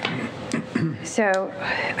 So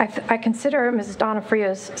I consider Mrs.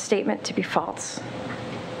 Donofrio's statement to be false.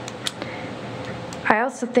 I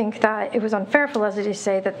also think that it was unfair for Leslie to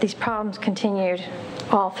say that these problems continued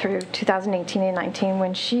all through 2018 and 19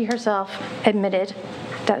 when she herself admitted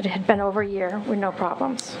that it had been over a year with no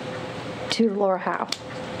problems to Laura Howe.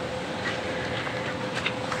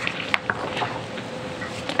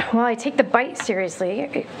 While I take the bite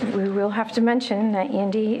seriously, we will have to mention that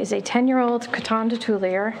Andy is a 10-year-old Coton de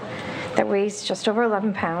Tuileries that weighs just over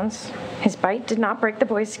 11 pounds. His bite did not break the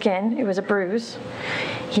boy's skin. It was a bruise.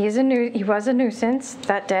 He was a nuisance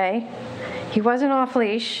that day. He wasn't off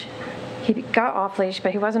leash. He got off leash,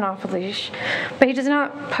 but he wasn't off leash. But he does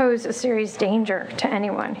not pose a serious danger to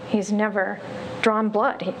anyone. He's never drawn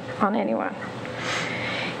blood on anyone.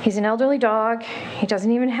 He's an elderly dog. He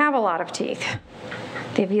doesn't even have a lot of teeth.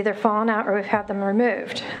 They've either fallen out or we've had them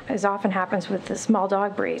removed, as often happens with the small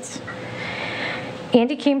dog breeds.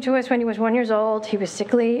 Andy came to us when he was 1 year old. He was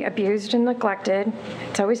sickly, abused, and neglected.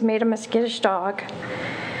 It's always made him a skittish dog.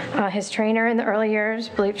 His trainer in the early years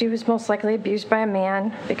believed he was most likely abused by a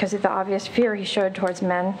man because of the obvious fear he showed towards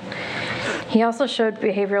men. He also showed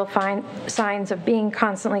behavioral signs of being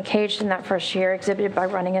constantly caged in that first year, exhibited by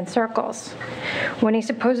running in circles. When he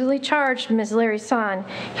supposedly charged Ms. Leary's son,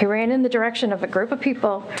 he ran in the direction of a group of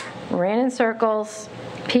people, ran in circles,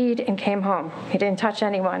 peed, and came home. He didn't touch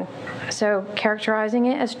anyone. So characterizing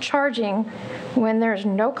it as charging when there's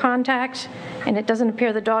no contact and it doesn't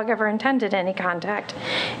appear the dog ever intended any contact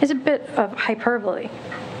is a bit of hyperbole.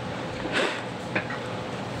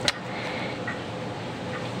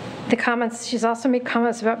 She's also made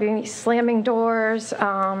comments about being slamming doors.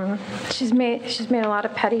 She's made a lot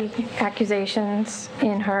of petty accusations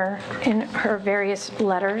in her various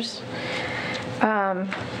letters.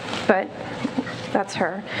 But that's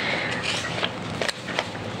her.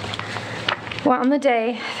 Well, on the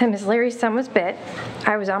day that Ms. Leary's son was bit,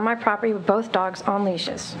 I was on my property with both dogs on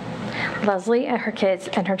leashes. Leslie and her kids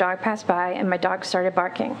and her dog passed by, and my dog started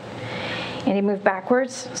barking. And he moved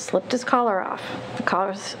backwards, slipped his collar off. The collar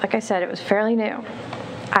was, like I said, it was fairly new.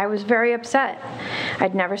 I was very upset.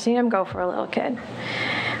 I'd never seen him go for a little kid.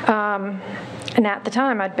 And at the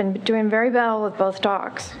time, I'd been doing very well with both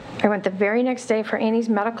dogs. I went the very next day for Annie's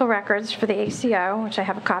medical records for the ACO, which I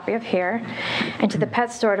have a copy of here, and to the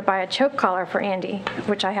pet store to buy a choke collar for Andy,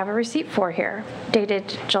 which I have a receipt for here,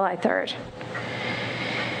 dated July 3rd.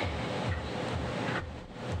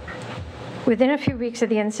 Within a few weeks of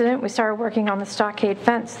the incident, we started working on the stockade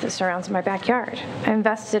fence that surrounds my backyard. I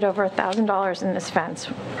invested over $1,000 in this fence.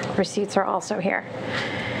 Receipts are also here.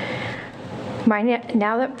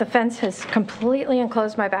 Now that the fence has completely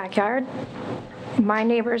enclosed my backyard, my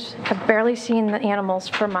neighbors have barely seen the animals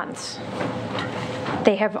for months.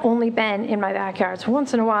 They have only been in my backyard. So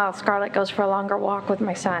once in a while, Scarlett goes for a longer walk with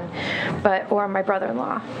my son, or my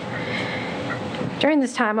brother-in-law. During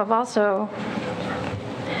this time, I've also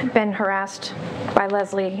been harassed by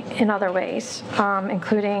Leslie in other ways,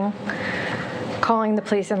 including calling the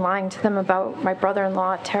police and lying to them about my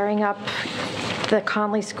brother-in-law tearing up the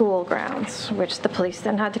Conley school grounds, which the police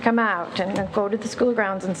then had to come out and go to the school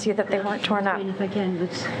grounds and see that they weren't torn up. If I can,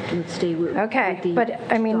 let's stay with okay, but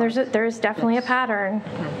I mean, there is definitely a pattern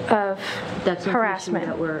of harassment.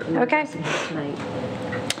 That we're okay. Tonight.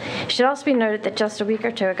 It should also be noted that just a week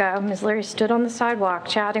or two ago, Ms. Leary stood on the sidewalk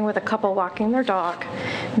chatting with a couple walking their dog.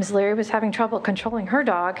 Ms. Leary was having trouble controlling her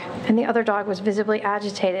dog, and the other dog was visibly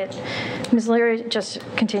agitated. Ms. Leary just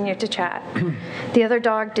continued to chat. The other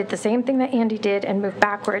dog did the same thing that Andy did and moved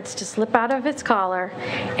backwards to slip out of its collar,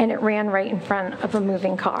 and it ran right in front of a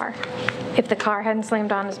moving car. If the car hadn't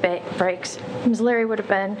slammed on its brakes, Ms. Leary would have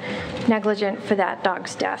been negligent for that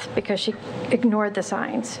dog's death because she ignored the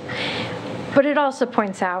signs. But it also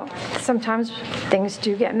points out that sometimes things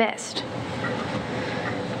do get missed.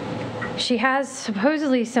 She has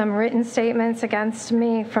supposedly some written statements against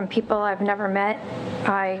me from people I've never met.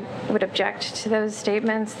 I would object to those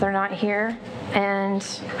statements. They're not here, and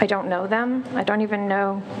I don't know them. I don't even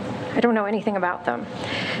know I don't know anything about them.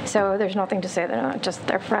 So there's nothing to say they're not just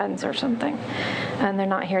their friends or something. And they're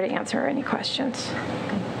not here to answer any questions.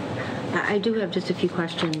 I do have just a few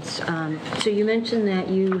questions. So you mentioned that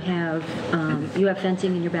you have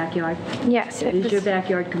fencing in your backyard? Yes. Is your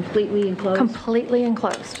backyard completely enclosed? Completely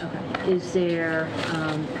enclosed. Okay. Is there,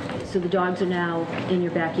 so the dogs are now in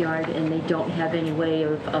your backyard and they don't have any way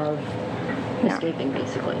of escaping,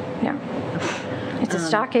 basically? No. It's a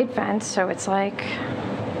stockade fence, so it's like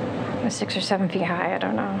 6 or 7 feet high, I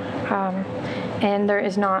don't know. And there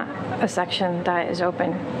is not a section that is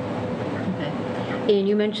open. And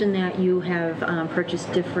you mentioned that you have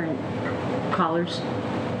purchased different collars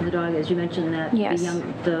for the dog. As you mentioned that yes.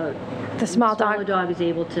 the smaller dog is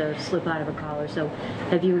able to slip out of a collar. So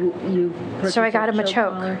have you purchased So I got him a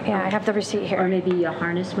choke. Collar? Yeah, I have the receipt here. Or maybe a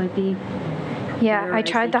harness might be. Yeah, I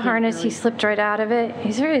tried the harness. Really... He slipped right out of it.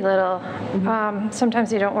 He's very little. Mm-hmm.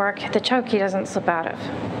 Sometimes they don't work. The choke he doesn't slip out of.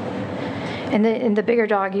 And the bigger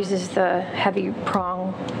dog uses the heavy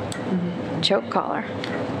prong choke collar.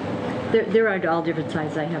 There are all different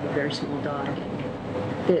sizes. I have a very small dog.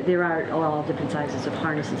 There are all different sizes of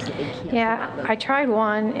harnesses that they can't. Yeah, I tried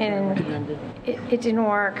one and it didn't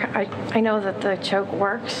work. I know that the choke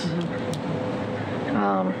works.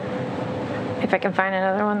 If I can find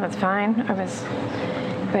another one, that's fine.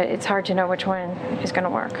 But it's hard to know which one is going to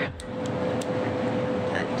work.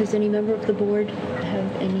 Does any member of the board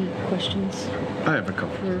have any questions? I have a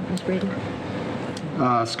couple. For Ms. Brady?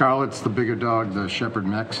 Scarlett's the bigger dog, the Shepherd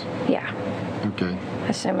mix? Yeah. Okay.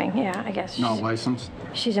 Assuming, yeah, I guess. Not licensed?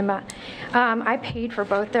 She's about. I paid for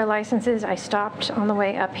both their licenses. I stopped on the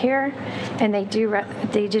way up here, and they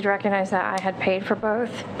did recognize that I had paid for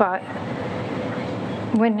both, but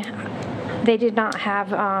when they did not have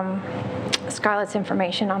Scarlett's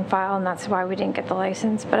information on file, and that's why we didn't get the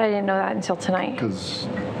license, but I didn't know that until tonight.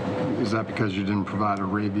 Is that because you didn't provide a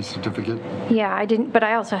rabies certificate? Yeah, I didn't, but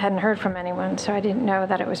I also hadn't heard from anyone, so I didn't know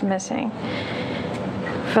that it was missing.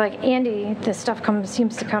 For like Andy, the stuff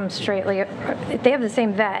seems to come straightly. They have the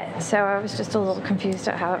same vet, so I was just a little confused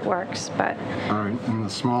at how it works, but. All right, and the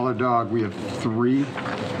smaller dog, we have 3,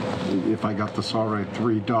 if I got this all right,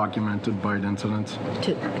 3 documented bite incidents?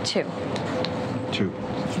 2. 2.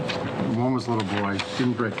 One was a little boy,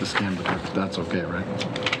 didn't break the skin, but that's okay, right?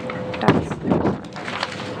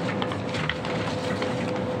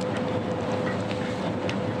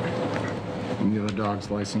 And the other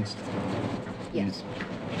dog's licensed? Yes.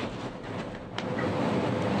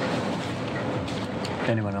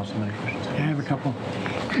 Anyone else have any questions? I have a couple.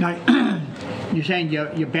 Now, you're saying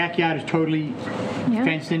your backyard is totally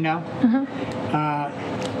fenced in now?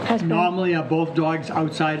 Normally, are both dogs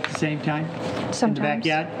outside at the same time? Sometimes. In the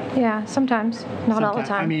backyard? Yeah, sometimes. Not all the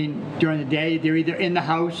time. I mean, during the day, they're either in the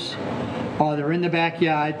house or they're in the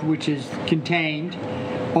backyard, which is contained,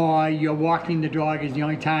 or you're walking the dog is the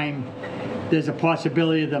only time there's a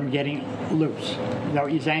possibility of them getting loose. Is that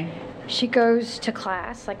what you're saying? She goes to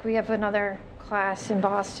class. Like, we have another class in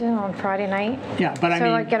Boston on Friday night. Yeah, but I mean...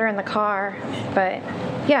 So I get her in the car. But,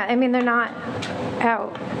 yeah, I mean, they're not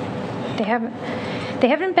out. They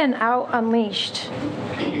haven't been out unleashed.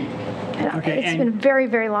 Okay, it's been a very,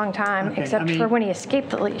 very long time, okay, except for when he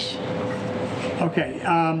escaped the leash. Okay,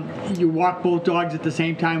 you walk both dogs at the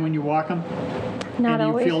same time when you walk them? Not and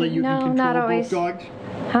always. You feel that you can control both dogs?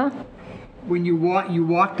 Huh? When you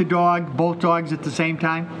walk the dog, both dogs at the same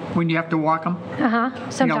time? When you have to walk them?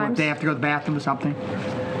 Sometimes. You know, if they have to go to the bathroom or something?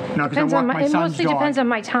 You know, 'cause I walk my it son's mostly dog. depends on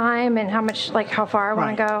my time and how far I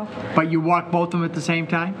want to go. But you walk both of them at the same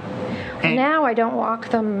time? And now I don't walk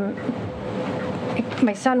them.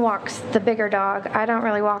 My son walks the bigger dog. I don't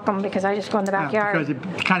really walk them because I just go in the backyard. Because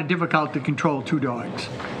it's kind of difficult to control 2 dogs.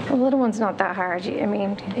 The little one's not that hard. I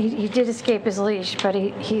mean, he did escape his leash, but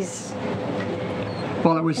he's...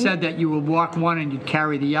 Well, it was said that you would walk one and you'd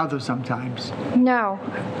carry the other sometimes. No,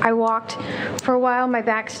 I walked. For a while, my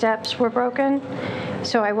back steps were broken,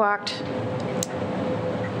 so I walked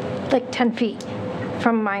like 10 feet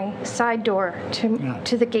from my side door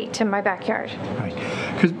to the gate to my backyard. Right.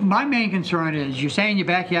 Because my main concern is, you're saying your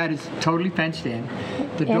backyard is totally fenced in.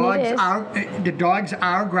 The dogs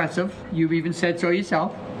are aggressive. You've even said so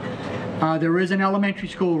yourself. There is an elementary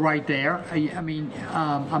school right there. I mean,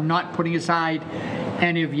 I'm not putting aside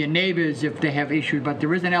any of your neighbors if they have issues, but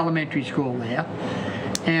there is an elementary school there.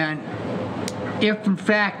 And if, in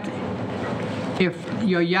fact, if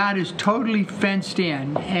your yard is totally fenced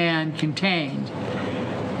in and contained,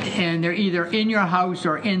 and they're either in your house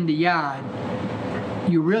or in the yard,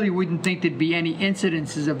 you really wouldn't think there'd be any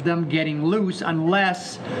incidences of them getting loose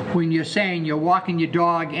unless when you're saying you're walking your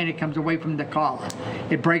dog and it comes away from the collar.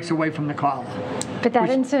 It breaks away from the collar. But that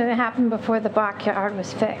incident happened before the backyard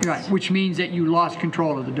was fixed. Right, which means that you lost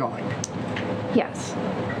control of the dog. Yes.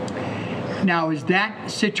 Now, has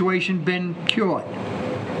that situation been cured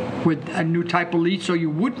with a new type of leash, so you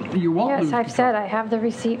won't lose Yes, I've control? said I have the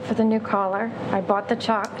receipt for the new collar. I bought the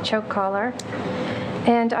choke collar,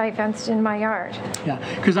 and I fenced in my yard. Yeah,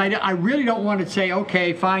 because I really don't want to say,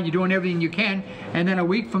 okay, fine, you're doing everything you can, and then a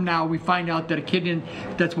week from now we find out that a kid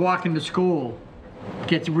that's walking to school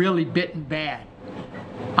gets really bitten bad.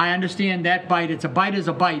 I understand that bite. It's a bite is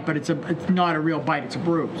a bite, but it's not a real bite. It's a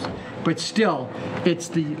bruise. But still, it's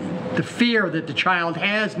the fear that the child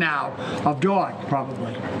has now of dog,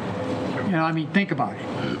 probably. You know, I mean, think about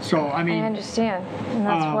it. So, I mean, I understand, and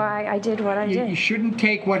that's why I did what I did. You shouldn't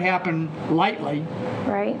take what happened lightly.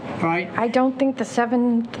 Right. Right. I don't think the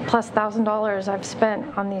 $7,000+ I've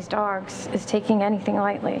spent on these dogs is taking anything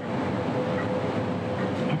lightly.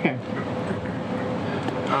 Okay.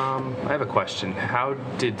 I have a question. How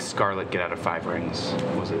did Scarlett get out of 5 rings?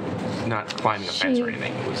 Was it not climbing a fence or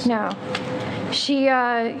anything? It was... No. She,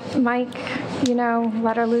 Mike, you know,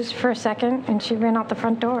 let her loose for a second, and she ran out the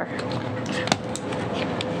front door.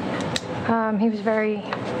 He was very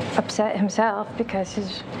upset himself because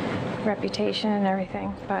his reputation and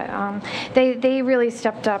everything. But they really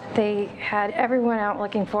stepped up. They had everyone out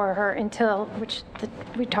looking for her until,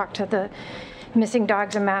 we talked to the Missing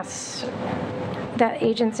Dogs en Masse, that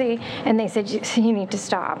agency, and they said you need to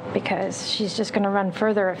stop because she's just going to run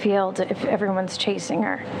further afield if everyone's chasing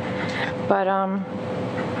her. But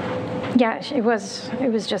yeah, it was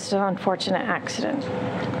just an unfortunate accident.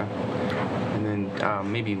 Okay. And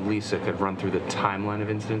then maybe Lisa could run through the timeline of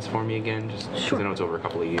incidents for me again, just because I know it's over a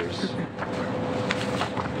couple of years.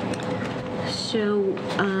 So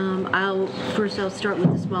I'll start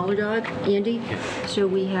with the smaller dog, Andy. So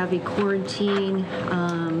we have a quarantine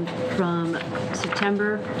from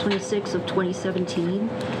September 26th of 2017.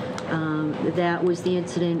 That was the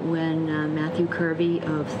incident when Matthew Kirby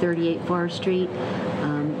of 38 Forest Street,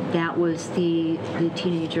 that was the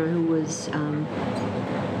teenager who was,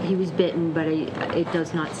 he was bitten, but it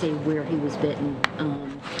does not say where he was bitten.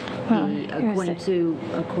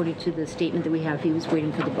 According to the statement that we have, he was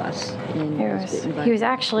waiting for the bus. And He was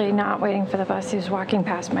actually not waiting for the bus. He was walking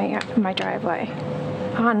past my driveway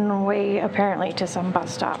on the way apparently to some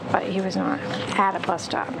bus stop, but he was not at a bus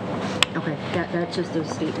stop. Okay, that's just a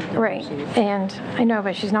statement. Right, and I know,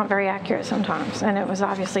 but she's not very accurate sometimes, and it was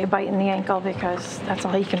obviously a bite in the ankle because that's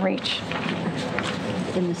all he can reach.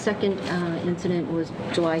 And the second incident was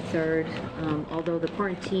July 3rd, although the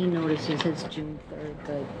quarantine notices says June 3rd,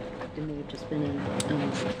 but there may have just been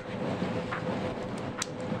a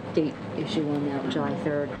date issue on that, July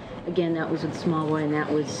 3rd. Again, that was a small one, and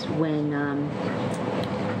that was when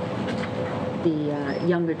the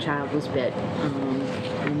younger child was bit,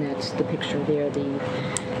 and that's the picture there, the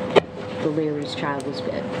Larry's child was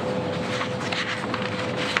bit.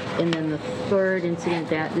 And then the third incident,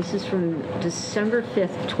 this is from December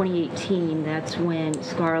 5th, 2018. That's when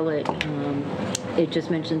Scarlett, it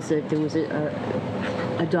just mentions that there was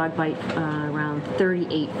a dog bite around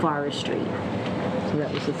 38 Forest Street. So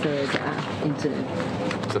that was the third incident.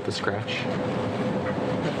 Was that the scratch?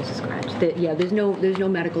 That was a scratch. There's no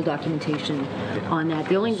medical documentation on that.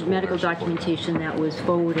 The only medical documentation that was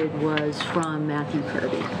forwarded was from Matthew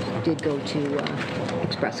Kirby. It did go to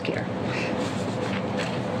Express Care.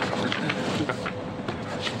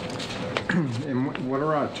 And what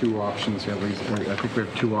are our two options, at least? I think we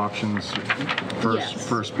have two options.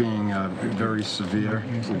 First being very severe,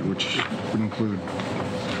 which would include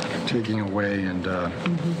taking away and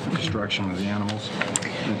destruction of the animals.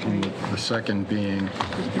 And the second being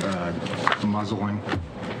muzzling.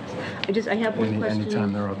 I have one question.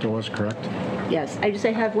 Anytime they're outdoors, correct? Yes.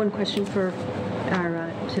 I have one question for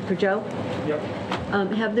Joe. Yep.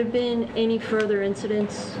 Have there been any further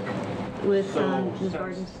incidents with Ms.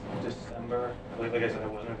 Gardens? December, like I said, I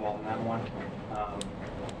wasn't involved in that one.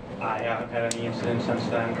 I haven't had any incidents since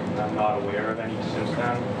then. I'm not aware of any since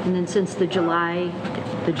then. And then since the July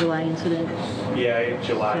incident? Yeah,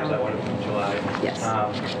 July, is that what it was? July? Yes.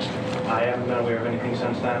 I haven't been aware of anything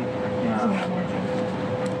since then.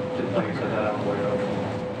 Like I said, that I'm aware of.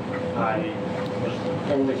 I was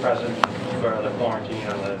only present for the quarantine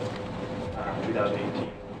on the 2018,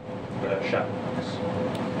 the Shepherds.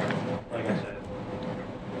 Like I said,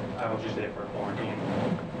 I was just there for quarantine.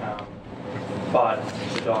 But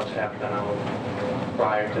the dogs have been out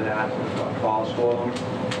prior to that. We've got calls for them,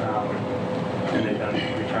 and they've been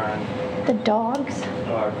returned. The dogs?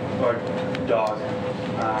 Or dog.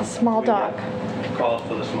 The small dog. Calls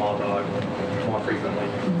for the small dog more frequently.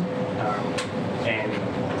 And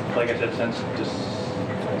like I said, since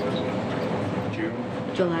June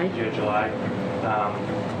July? July.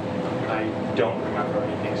 I don't remember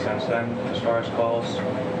anything since then as far as calls,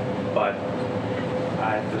 but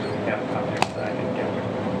I physically have copies that I can get.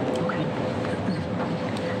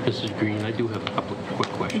 Mrs. Green, I do have a couple of quick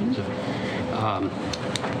questions.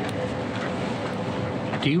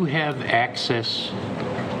 Do you have access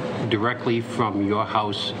directly from your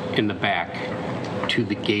house in the back to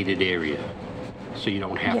the gated area, so you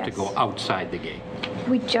don't have to Yes. go outside the gate?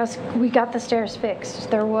 We got the stairs fixed.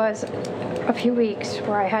 There was a few weeks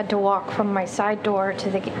where I had to walk from my side door to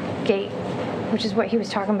the gate, which is what he was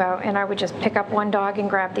talking about, and I would just pick up one dog and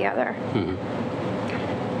grab the other.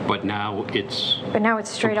 But now it's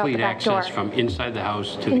straight out the back door. complete access from inside the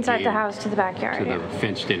house to the Inside gate, the house to the backyard, to yeah. the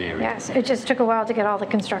fenced-in area. Yes, it just took a while to get all the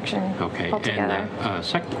construction Okay. all together. And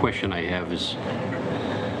second question I have is,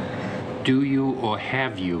 do you or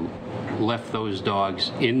have you left those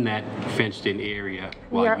dogs in that fenced-in area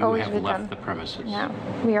We are while you always have with left them. the premises? No,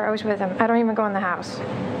 we are always with them. I don't even go in the house.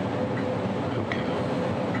 Okay.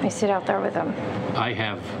 I sit out there with them. I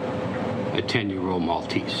have a 10-year-old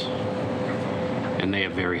Maltese, and they are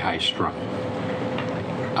very high-strung.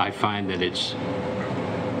 I find that it's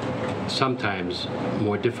sometimes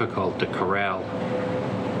more difficult to corral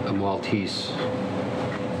a Maltese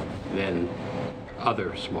than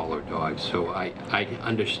other smaller dogs. So I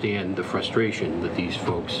understand the frustration that these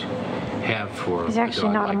folks have for He's a actually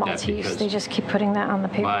dog not a like that, Maltese. because They just keep putting that on the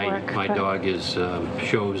paperwork. my but- dog is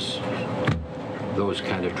shows those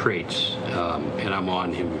kind of traits, and I'm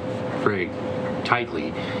on him very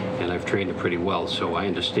tightly, and I've trained him pretty well, so I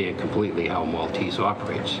understand completely how a Maltese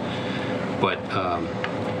operates. But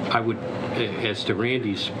I would, as to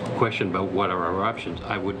Randy's question about what are our options,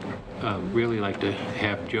 I would really like to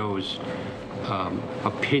have Joe's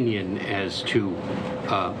opinion as to,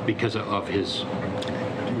 because of his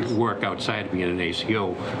work outside of being an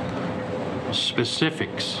ACO,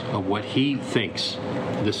 specifics of what he thinks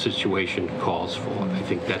the situation calls for. I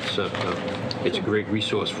think that's it's a great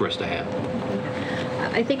resource for us to have.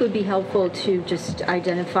 I think it would be helpful to just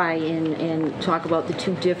identify and talk about the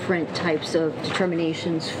two different types of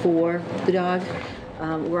determinations for the dog.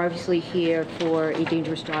 We're obviously here for a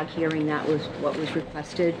dangerous dog hearing. That was what was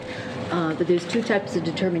requested. But there's two types of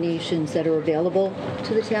determinations that are available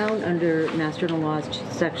to the town under Mass General Laws,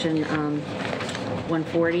 Section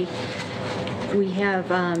 140. We have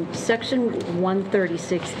Section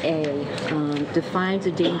 136A defines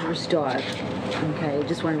a dangerous dog. Okay, I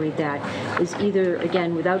just want to read that. Is either,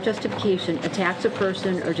 again, without justification, attacks a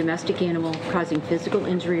person or domestic animal causing physical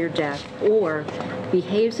injury or death, or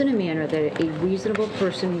behaves in a manner that a reasonable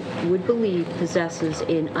person would believe possesses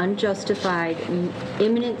an unjustified,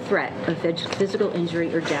 imminent threat of physical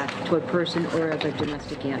injury or death to a person or other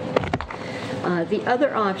domestic animal. The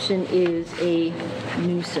other option is a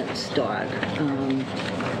nuisance dog.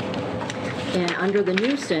 And under the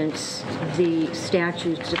nuisance, the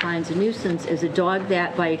statute defines a nuisance as a dog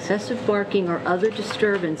that, by excessive barking or other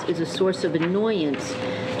disturbance, is a source of annoyance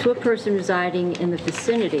to a person residing in the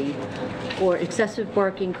vicinity, or excessive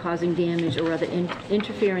barking causing damage or other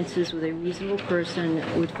interferences with a reasonable person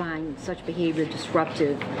would find such behavior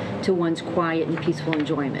disruptive to one's quiet and peaceful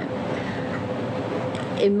enjoyment.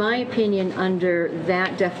 In my opinion, under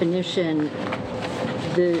that definition,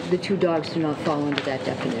 the two dogs do not fall under that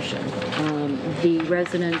definition. The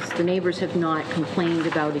residents, the neighbors have not complained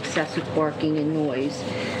about excessive barking and noise.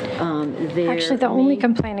 Actually, the only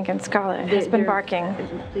complaint against Scarlett has been barking.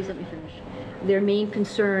 Please let me finish. Their main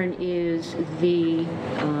concern is the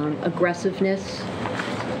aggressiveness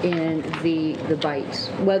and the bites.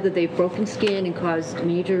 Whether they've broken skin and caused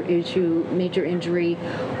major injury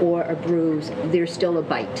or a bruise, there's still a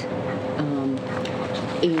bite.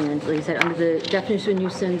 And like I said, under the definition of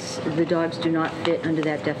nuisance, the dogs do not fit under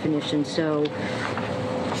that definition. So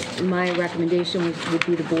my recommendation would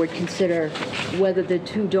be the board consider whether the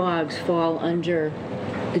two dogs fall under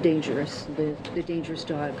the dangerous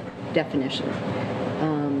dog definition.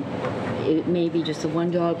 It may be just the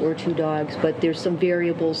one dog or two dogs, but there's some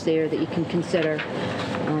variables there that you can consider.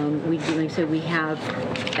 Like I said, we have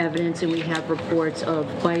evidence and we have reports of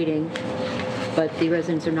biting, but the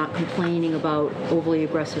residents are not complaining about overly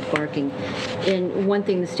aggressive barking. And one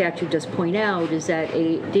thing the statute does point out is that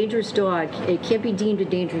a dangerous dog, it can't be deemed a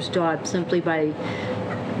dangerous dog simply by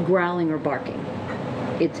growling or barking.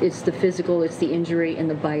 It's the physical, it's the injury, and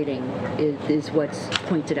the biting is what's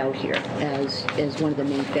pointed out here as one of the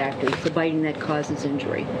main factors, the biting that causes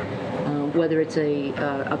injury. Whether it's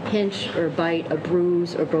a pinch or a bite, a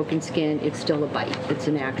bruise or broken skin, it's still a bite. It's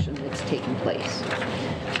an action that's taking place.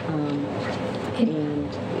 And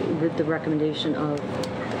with the recommendation of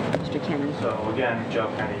Mr. Kenny. So again, Joe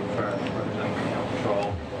Kenny for representing Animal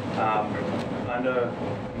Control. Under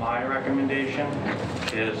my recommendation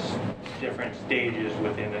is different stages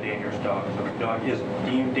within the dangerous dog. So if the dog is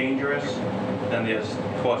deemed dangerous, then there's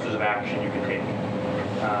courses of action you can take.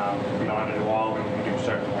 You don't have to do all of them, you can do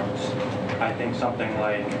certain ones. I think something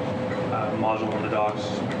like muzzle when the dog's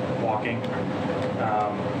walking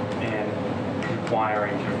and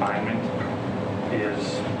requiring confinement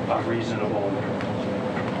is a reasonable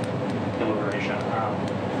deliberation.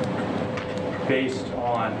 Based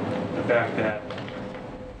on the fact that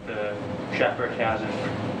the shepherd hasn't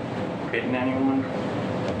bitten anyone,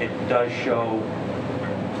 it does show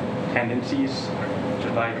tendencies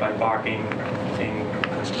to bite by barking and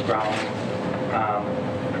growling.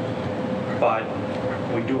 But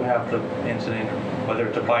we do have the incident, whether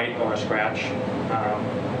it's a bite or a scratch,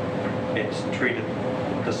 it's treated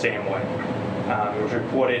the same way. It was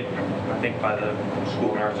reported, I think, by the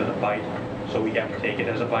school nurse as a bite, so we have to take it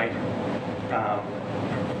as a bite.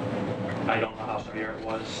 I don't know how severe it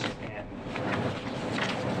was, and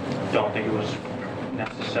don't think it was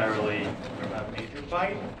necessarily a major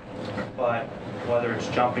bite, but whether it's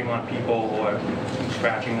jumping on people or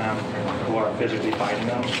scratching them or physically biting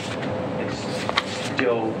them, it's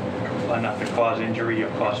still enough to cause injury or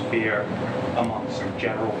cause fear amongst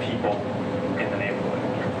general people in the neighborhood.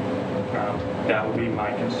 That would be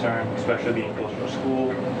my concern, especially being close to a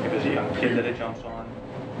school, if it's a young kid that it jumps on,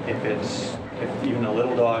 if even a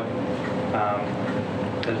little dog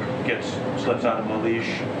slips out of a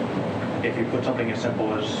leash. If you put something as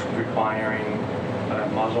simple as requiring a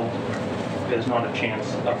muzzle, there's not a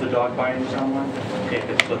chance of the dog biting someone if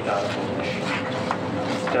it slipped out of a leash.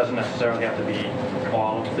 It doesn't necessarily have to be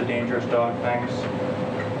all of the dangerous dog things,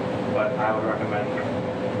 but I would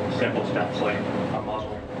recommend simple steps like a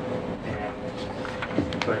muzzle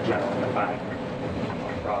and put general confinement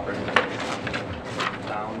on property.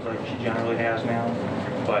 Sounds like she generally has now,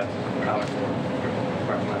 but I would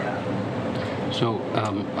recommend that. So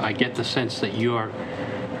I get the sense that you're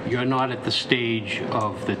not at the stage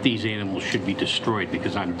of that these animals should be destroyed,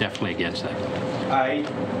 because I'm definitely against that. I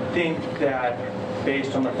think that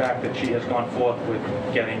based on the fact that she has gone forth with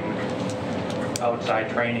getting outside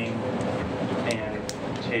training and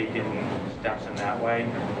taken steps in that way,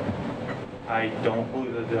 I don't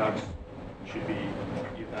believe the dogs should be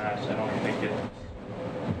euthanized. I don't think it's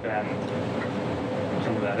been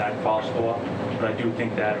something that calls for, but I do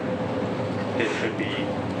think that there should be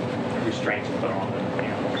restraints put on the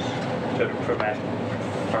animals to prevent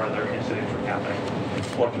further incidents from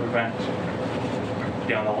happening, or to prevent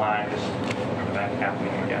down the line this event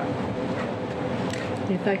happening again.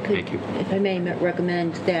 If I could, if I may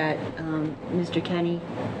recommend that Mr. Kenny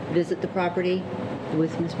visit the property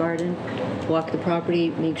with Ms. Barden, walk the property,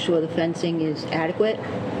 make sure the fencing is adequate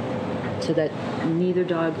so that neither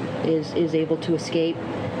dog is able to escape.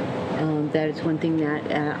 That is one thing that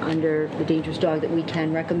under the dangerous dog that we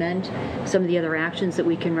can recommend. Some of the other actions that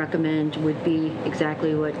we can recommend would be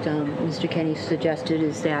exactly what Mr. Kenny suggested,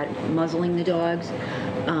 is that muzzling the dogs,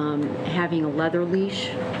 having a leather leash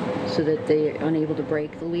so that they are unable to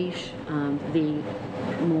break the leash, the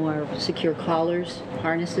more secure collars,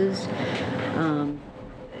 harnesses,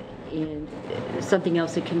 and something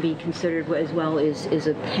else that can be considered as well is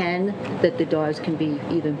a pen that the dogs can be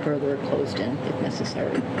even further closed in if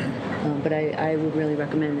necessary. But I would really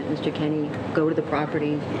recommend that Mr. Kenny go to the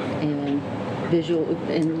property and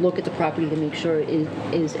look at the property to make sure it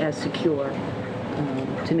is as secure,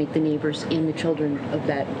 to make the neighbors and the children of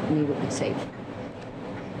that neighborhood safe.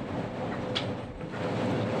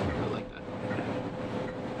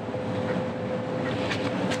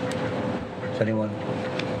 Does anyone?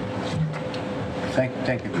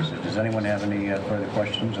 Thank you, Lisa. Does anyone have any further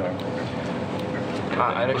questions? Or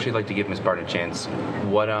I'd actually like to give Ms. Barton a chance.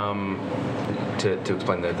 What to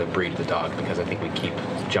explain the breed of the dog, because I think we keep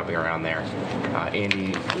jumping around there.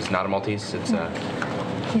 Andy is not a Maltese. It's a.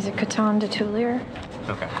 He's a Coton de Tulier.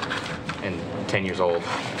 Okay. And 10 years old,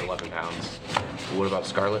 11 pounds. What about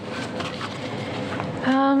Scarlet?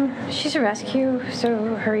 She's a rescue,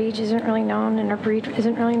 so her age isn't really known and her breed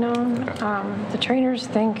isn't really known. The trainers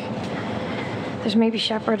think there's maybe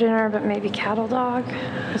shepherd in her, but maybe cattle dog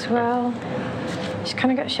as well. She's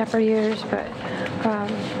kind of got shepherd ears, but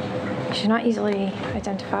she's not easily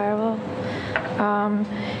identifiable.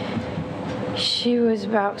 She was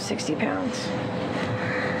about 60 pounds.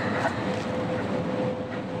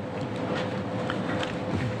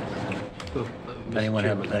 anyone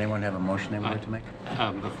have a motion they would like to make?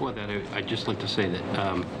 Before that, I'd just like to say that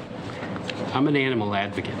I'm an animal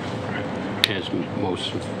advocate, as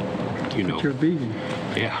most of you know. But you're vegan.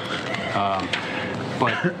 Yeah.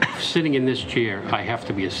 But sitting in this chair, I have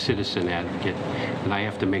to be a citizen advocate, and I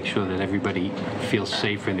have to make sure that everybody feels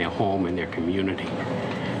safe in their home and their community.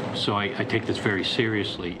 So I take this very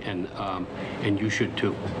seriously, and you should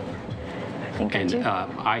too. And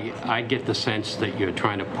I get the sense that you're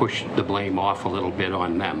trying to push the blame off a little bit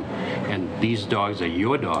on them. And these dogs are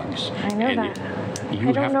your dogs. I know and that.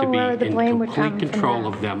 You have to be in complete control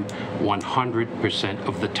of them 100%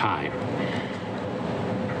 of the time.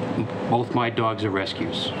 Both my dogs are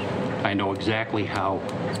rescues. I know exactly how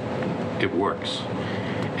it works.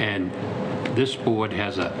 And this board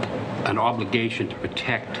has an obligation to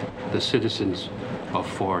protect the citizens of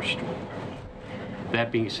Forestry.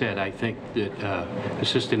 That being said, I think that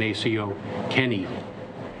Assistant ACO Kenny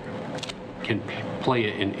can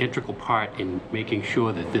play an integral part in making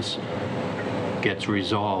sure that this gets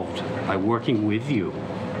resolved by working with you,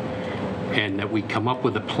 and that we come up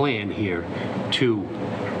with a plan here to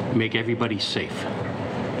make everybody safe.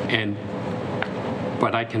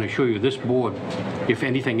 But I can assure you, this board, if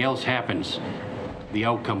anything else happens, the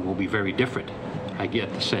outcome will be very different. I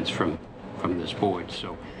get the sense from this board.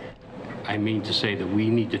 So I mean to say that we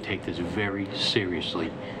need to take this very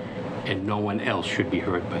seriously, and no one else should be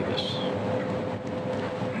hurt by this.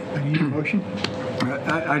 I need a motion.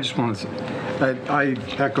 I just want to say, I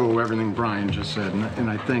echo everything Brian just said, and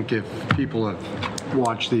I think if people have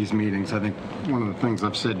watched these meetings, I think one of the things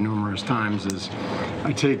I've said numerous times is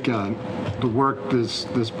I take the work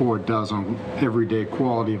this board does on everyday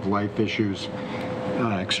quality of life issues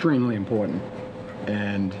extremely important.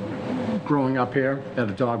 And growing up here, had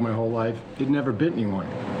a dog my whole life, it never bit anyone.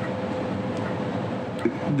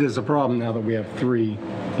 There's a problem now that we have 3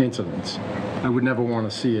 incidents. I would never want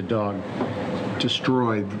to see a dog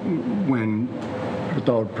destroyed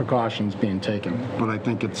without precautions being taken. But I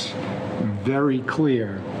think it's very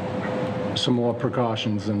clear some more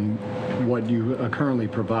precautions than what you are currently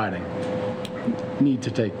providing need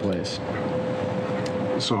to take place.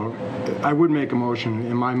 So I would make a motion,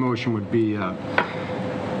 and my motion would be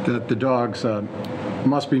that the dogs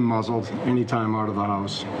must be muzzled anytime out of the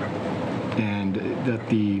house, and that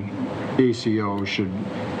the ACO should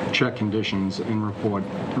check conditions and report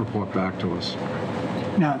back to us.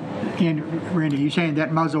 Now, and Randy, you're saying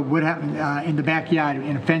that muzzle would happen in the backyard,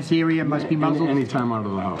 in a fenced area, must be muzzled? Anytime out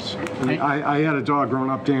of the house. I had a dog growing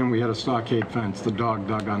up, Dan, we had a stockade fence. The dog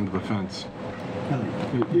dug under the fence.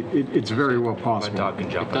 It's very well possible. My dog can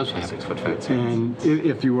jump up a 6-foot fence. And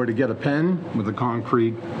if you were to get a pen with a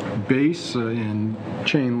concrete base and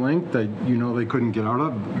chain link that you know they couldn't get out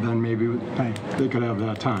of, then maybe they could have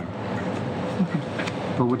that time.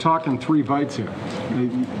 But we're talking 3 bites here.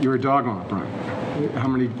 You're a dog owner, Brian. How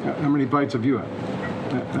many bites have you had?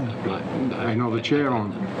 I know the chair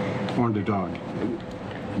owned a dog.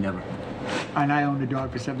 Never. And I owned a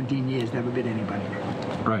dog for 17 years, never bit anybody.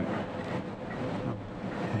 Right.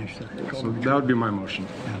 So that would be my motion.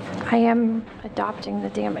 I am adopting the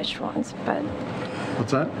damaged ones, but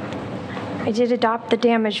What's that? I did adopt the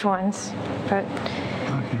damaged ones, but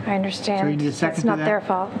I understand So you need a second it's to not that? their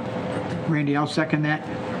fault. Randy, I'll second that.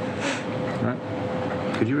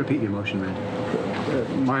 Could you repeat your motion, Randy?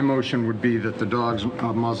 My motion would be that the dogs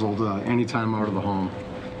are muzzled anytime out of the home,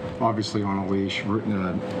 obviously on a leash,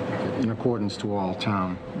 in accordance to all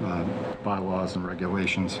town bylaws and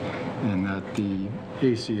regulations, and that the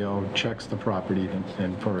ACO checks the property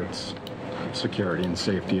and for its security and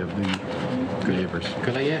safety of the neighbors.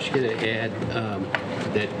 Could I ask you to add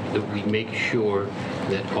that we make sure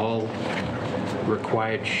that all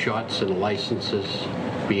required shots and licenses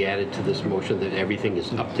be added to this motion, that everything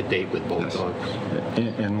is up to date with both dogs?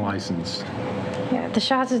 And licensed. Yeah, the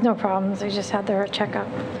shots is no problems. They just had their checkup.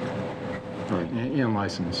 Right, and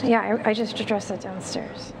licensed. Yeah, I just addressed that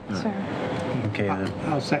downstairs. So. Okay, then.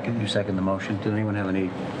 I'll second it. You second the motion. Does anyone have any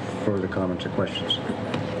further comments or questions?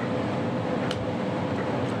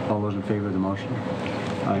 All those in favor of the motion?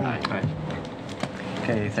 Aye.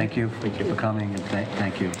 Okay, thank you. Thank you for coming, and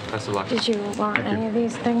thank you. Best of luck. Did you want Thank you. any of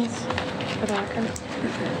these things for the record?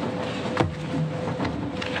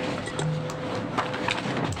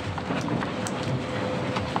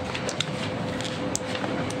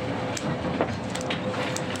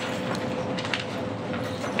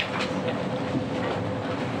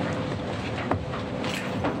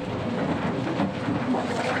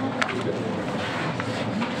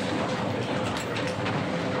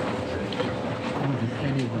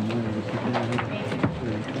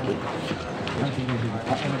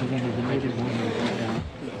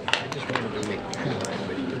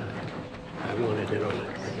 I wanted it on it.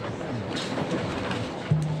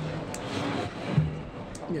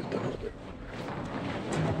 You have to hold it.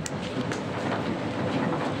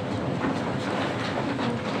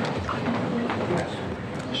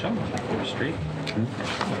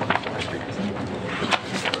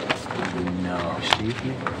 used to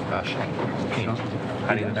be? Sean?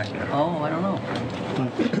 Hiding in the back there. Oh, I don't know.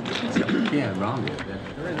 Yeah, wrong.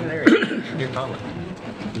 There he is. You're Conley.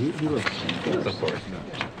 He looks. Yes, of course.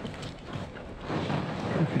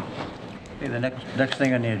 Okay, the next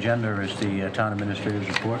thing on the agenda is the town administrator's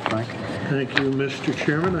report. Frank? Thank you, Mr.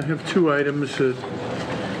 Chairman. I have two items that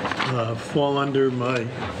fall under my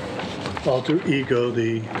alter ego,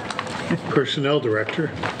 the personnel director.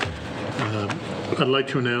 I'd like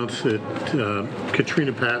to announce that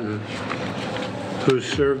Katrina Patton, who's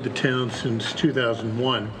served the town since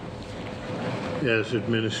 2001 as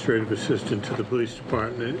administrative assistant to the police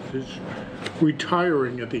department, is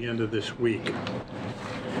retiring at the end of this week.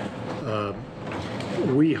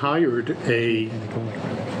 We hired a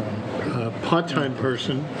part-time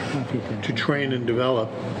person to train and develop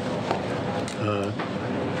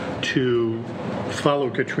to follow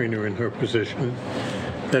Katrina in her position.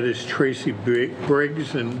 That is Tracy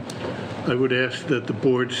Briggs, and I would ask that the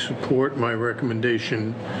board support my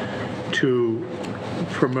recommendation to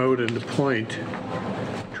promote and appoint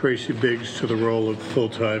Tracy Briggs to the role of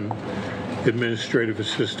full-time administrative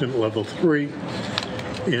assistant level 3,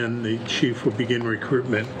 and the chief will begin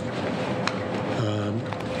recruitment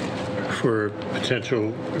for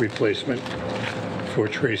potential replacement for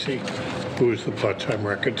Tracy, who is the part-time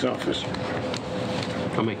records officer.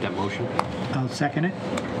 I'll make that motion. I'll second it.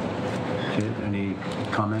 Okay, any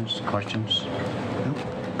comments, questions? No?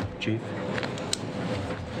 Chief?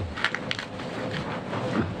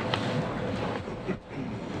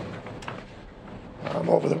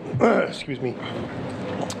 Over the,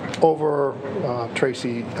 over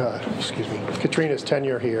Katrina's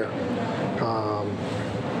tenure here.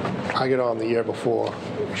 I got on the year before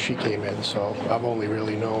she came in, so I've only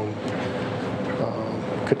really known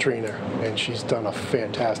Katrina, and she's done a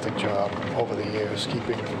fantastic job over the years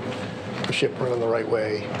keeping the ship running the right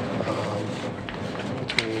way,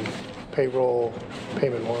 between payroll,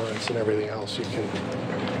 payment warrants, and everything else you can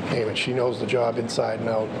name it. She knows the job inside and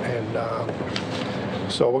out, and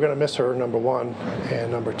so we're going to miss her, number one. And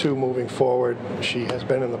number two, moving forward, she has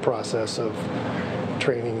been in the process of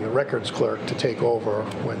training the records clerk to take over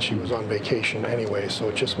when she was on vacation anyway, so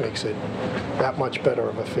it just makes it that much better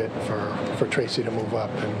of a fit for Tracy to move up,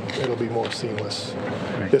 and it'll be more seamless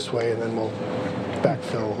this way, and then we'll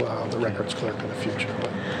backfill the records clerk in the future.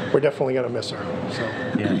 But we're definitely going to miss her. So.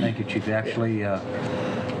 Yeah, thank you, Chief. Actually,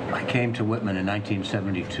 I came to Whitman in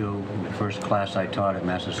 1972. The first class I taught at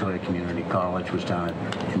Massasoit Community College was down at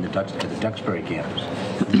the Duxbury campus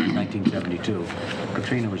in 1972.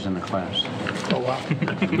 Katrina was in the class. Oh, wow.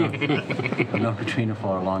 I've known Katrina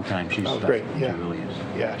for a long time. She's special. Great. Yeah. She really is.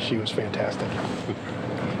 Yeah, she was fantastic.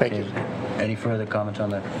 Thank you. Any further comments on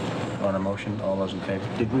that, on a motion? All those in favor?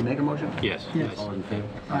 Did we make a motion? Yes. Yes. All those in favor?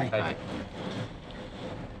 Aye.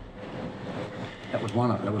 That was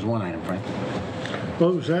one item, Frank. Well,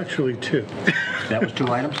 it was actually two. That was two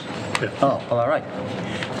items? Yeah. Oh, well, all right.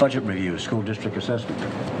 Budget review, school district assessment.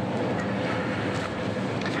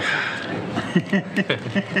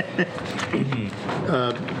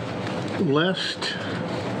 Last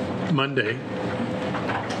Monday,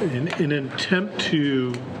 in an attempt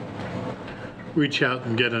to reach out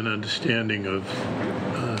and get an understanding of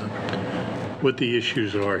what the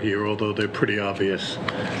issues are here, although they're pretty obvious,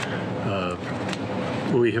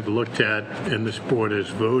 we have looked at, and this board has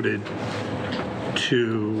voted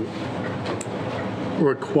to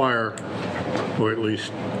require, or at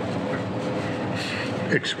least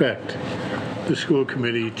expect, the school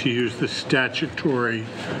committee to use the statutory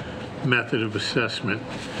method of assessment.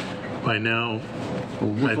 By now,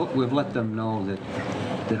 we've let them know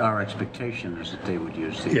that our expectation is that they would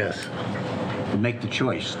use the make the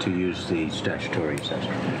choice to use the statutory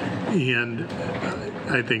assessment. And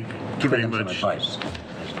I think pretty much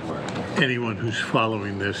anyone who's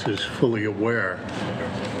following this is fully aware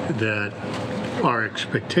that our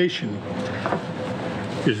expectation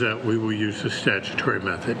is that we will use the statutory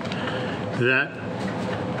method. That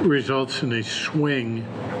results in a swing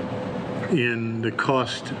in the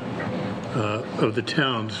cost of the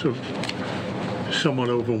towns of somewhat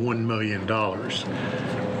over $1 million,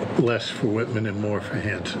 less for Whitman and more for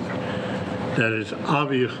Hanson. That is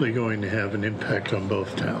obviously going to have an impact on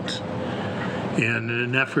both towns. And in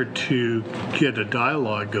an effort to get a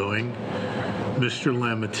dialogue going, Mr.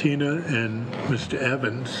 Lamatina and Mr.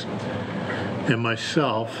 Evans and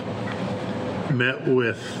myself met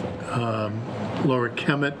with Laura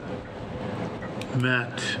Kemet,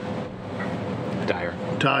 Matt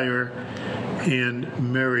Dyer, and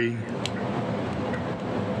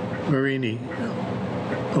Marini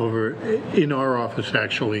over in our office,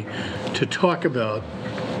 actually, to talk about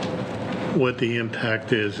what the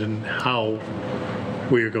impact is and how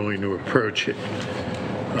we are going to approach it.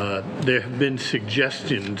 There have been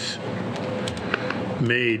suggestions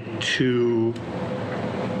made to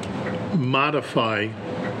modify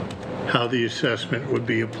how the assessment would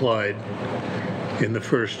be applied in the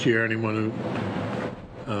first year. Anyone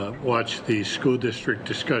who watched the school district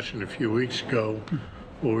discussion a few weeks ago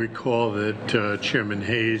will recall that Chairman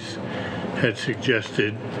Hayes had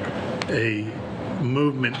suggested a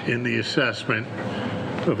movement in the assessment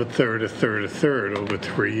of a third, a third, a third over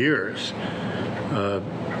 3 years.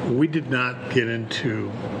 We did not get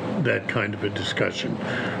into that kind of a discussion.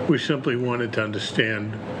 We simply wanted to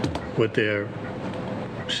understand what their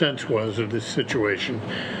sense was of this situation.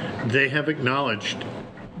 They have acknowledged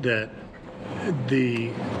that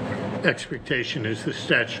the expectation is the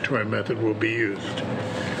statutory method will be used.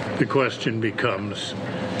 The question becomes,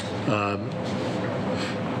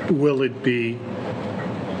 will it be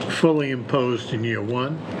fully imposed in year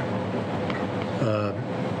one?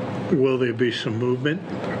 Will there be some movement?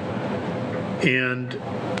 And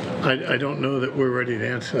I don't know that we're ready to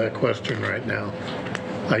answer that question right now.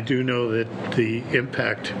 I do know that the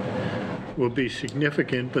impact will be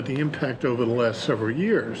significant, but the impact over the last several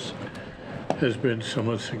years has been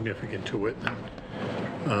somewhat significant to Whitman.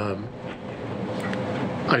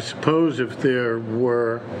 I suppose if there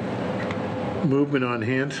were movement on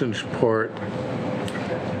Hanson's part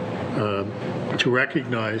to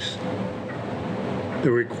recognize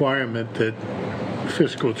the requirement that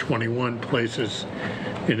fiscal 21 places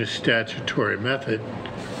in a statutory method,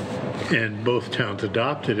 and both towns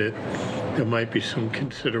adopted it, there might be some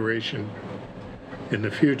consideration in the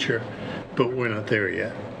future, but we're not there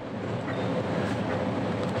yet.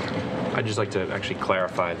 I'd just like to actually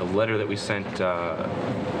clarify the letter that we sent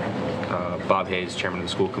Bob Hayes, chairman of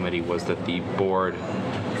the school committee, was that the board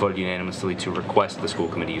voted unanimously to request the school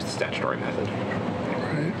committee use the statutory method.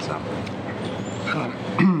 Right. So.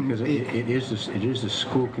 Because it is the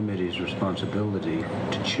school committee's responsibility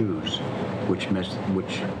to choose which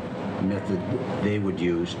method they would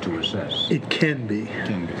use to assess. It can be.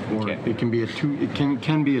 Or it can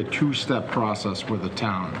be a two-step process where the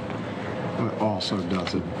town also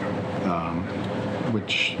does it,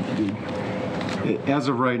 which as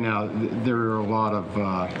of right now there are a lot of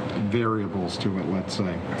variables to it, let's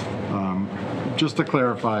say. Just to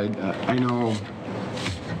clarify, I know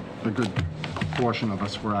a good portion of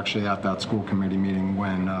us were actually at that school committee meeting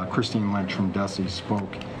when Christine Lynch from DESE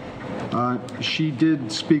spoke. She did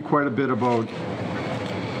speak quite a bit about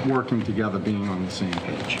working together, being on the same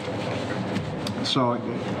page. So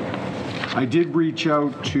I did reach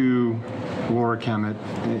out to Laura Kemet,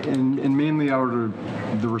 and mainly out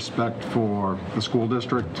of the respect for the school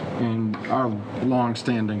district and our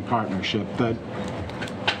long-standing partnership. That,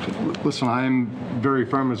 listen, I am very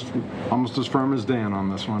firm, almost as firm as Dan on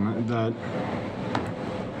this one, that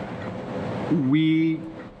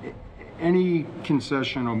any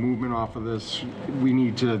concession or movement off of this, we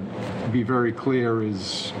need to be very clear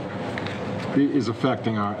is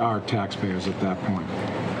affecting our taxpayers at that point.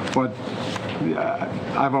 But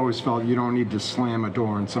I've always felt you don't need to slam a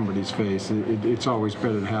door in somebody's face. It's always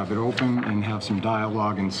better to have it open and have some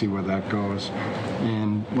dialogue and see where that goes.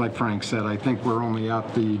 And like Frank said, I think we're only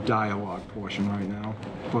at the dialogue portion right now.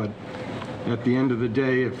 But at the end of the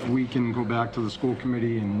day, if we can go back to the school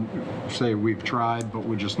committee and say we've tried, but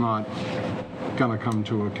we're just not going to come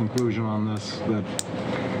to a conclusion on this that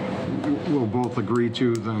we'll both agree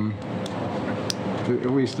to, then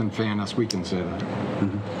at least in fairness, we can say that.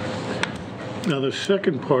 Mm-hmm. Now, the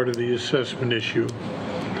second part of the assessment issue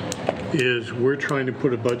is we're trying to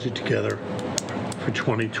put a budget together for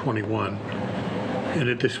 2021. And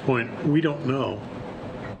at this point, we don't know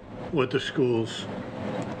what the school's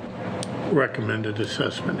recommended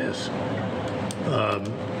assessment is.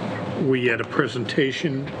 We had a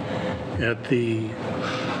presentation at the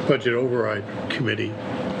Budget Override Committee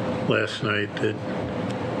last night that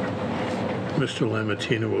Mr.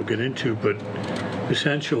 Lamattina will get into, but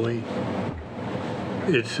essentially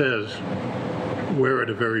it says we're at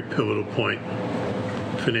a very pivotal point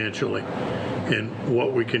financially, and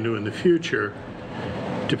what we can do in the future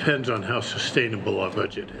depends on how sustainable our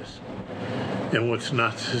budget is. And what's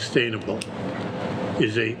not sustainable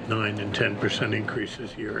is 8, 9, and 10%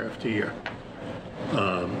 increases year after year.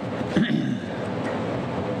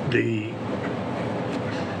 The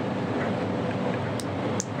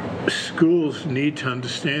schools need to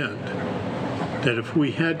understand that if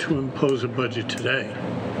we had to impose a budget today,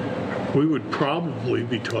 we would probably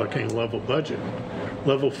be talking level budget,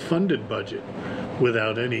 level funded budget,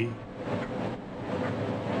 without any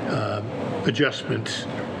adjustments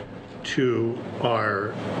to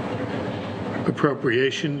our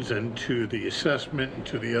appropriations and to the assessment and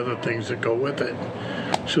to the other things that go with it.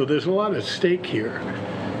 So there's a lot at stake here,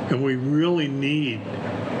 and we really need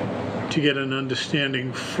to get an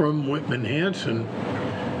understanding from Whitman Hanson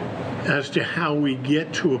as to how we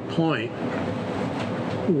get to a point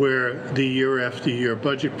where the year after year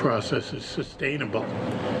budget process is sustainable,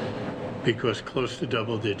 because close to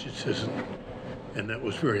double digits isn't. And that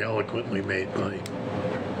was very eloquently made by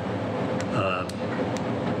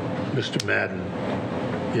Mr. Madden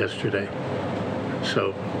yesterday.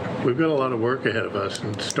 So we've got a lot of work ahead of us,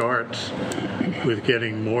 and it starts with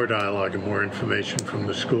getting more dialogue and more information from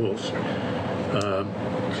the schools. Do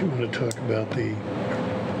you want to talk about the...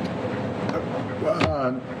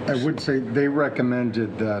 I would say they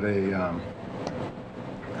recommended that a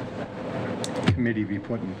committee be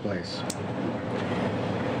put in place.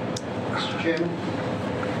 Mr. Chairman?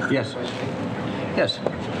 Yes. Yes.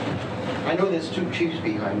 I know there's two chiefs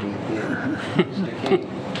behind me here, Mr. King.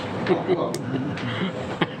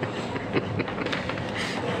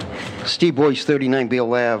 Steve Boyce, 39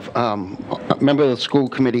 Beale Ave. Member of the school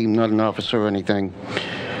committee, not an officer or anything.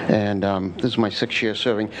 And this is my 6th year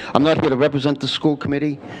serving. I'm not here to represent the school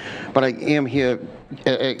committee, but I am here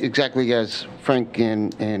exactly as Frank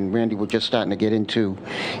and Randy were just starting to get into,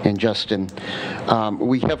 and Justin.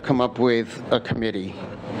 We have come up with a committee,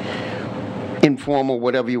 informal,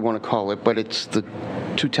 whatever you want to call it, but it's the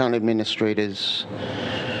 2 town administrators,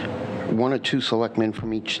 1 or 2 selectmen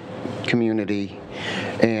from each community,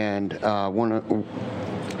 and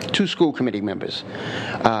 2 school committee members,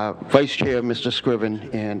 Vice Chair Mr. Scriven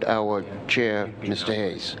and our Chair Mr.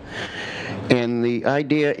 Hayes. And the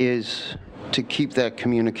idea is to keep that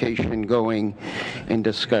communication going and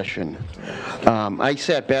discussion. I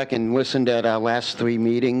sat back and listened at our last 3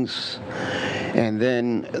 meetings, and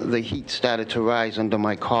then the heat started to rise under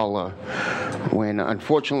my collar when,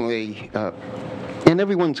 unfortunately, and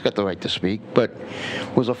everyone's got the right to speak, but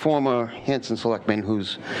was a former Hanson selectman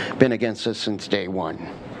who's been against us since day one.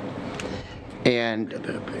 And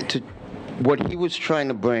what he was trying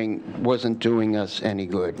to bring wasn't doing us any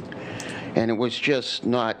good. And it was just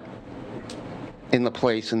not in the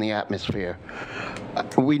place, in the atmosphere.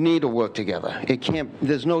 We need to work together. It can't,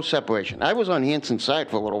 there's no separation. I was on Hanson's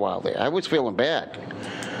side for a little while there. I was feeling bad.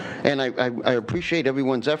 And I appreciate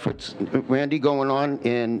everyone's efforts, Randy, going on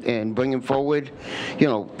and bringing forward, you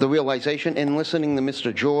know, the realization, and listening to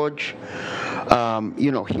Mr. George.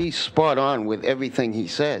 You know, he's spot on with everything he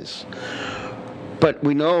says. But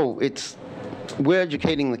we know we're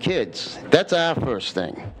educating the kids. That's our first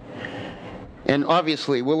thing. And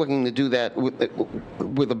obviously, we're looking to do that with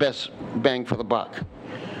the best bang for the buck.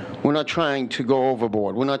 We're not trying to go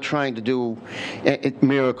overboard. We're not trying to do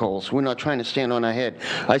miracles. We're not trying to stand on our head.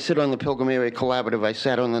 I sit on the Pilgrim Area Collaborative. I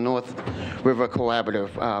sat on the North River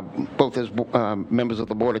Collaborative, both as members of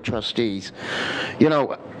the Board of Trustees. You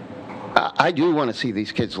know, I do want to see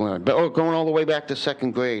these kids learn, but going all the way back to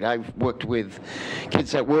 2nd grade, I've worked with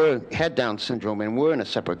kids that had Down syndrome and were in a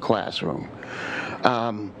separate classroom.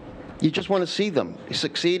 You just want to see them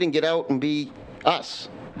succeed and get out and be us.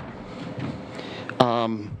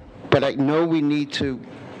 But I know we need to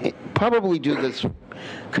probably do this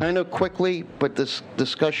kind of quickly, but this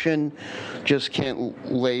discussion just can't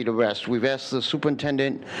lay to rest. We've asked the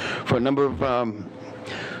superintendent for a number of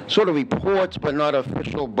sort of reports, but not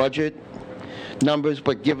official budget numbers,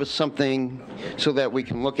 but give us something so that we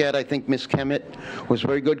can look at. I think Ms. Kemet was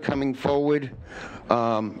very good coming forward,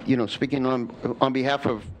 you know, speaking on behalf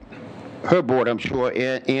of her board, I'm sure,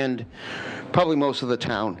 and probably most of the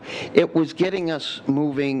town. It was getting us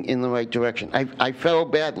moving in the right direction. I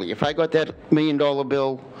felt badly. If I got that $1 million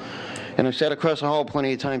bill, and I've sat across the hall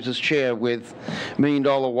plenty of times as chair with $1 million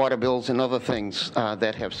water bills and other things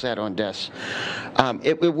that have sat on desks,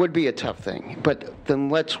 it would be a tough thing. But then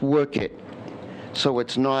let's work it so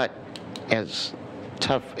it's not as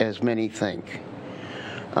tough as many think.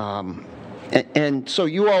 And so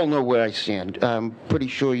you all know where I stand. I'm pretty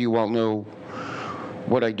sure you all know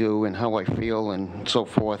what I do and how I feel and so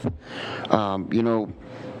forth. You know,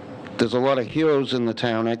 there's a lot of heroes in the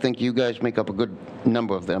town. I think you guys make up a good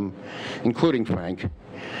number of them, including Frank.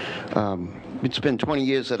 It's been 20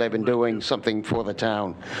 years that I've been doing something for the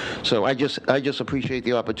town. So I just appreciate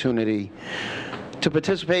the opportunity to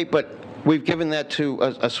participate, but we've given that to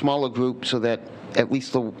a smaller group so that at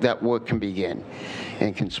least that work can begin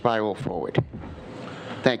and can spiral forward.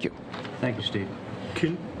 Thank you. Thank you, Steve.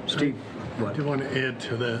 Steve, what? Do you want to add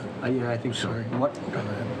to that? Yeah, I think so. Sorry.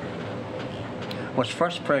 What's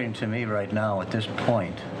frustrating to me right now at this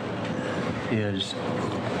point is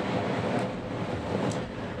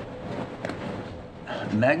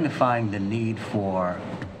magnifying the need for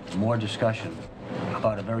more discussion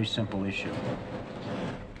about a very simple issue.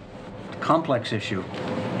 The complex issue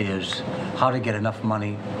is how to get enough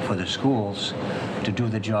money for the schools to do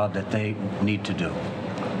the job that they need to do.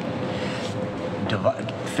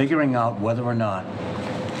 Figuring out whether or not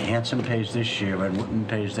Hanson pays this year and Whitman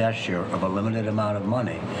pays that year of a limited amount of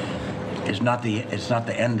money is not the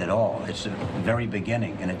end at all. It's the very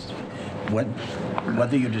beginning, and it's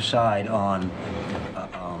whether you decide on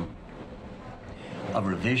a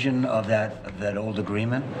revision of that old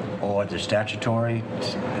agreement or the statutory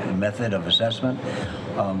method of assessment.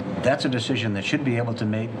 That's a decision that should be able to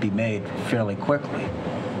be made fairly quickly.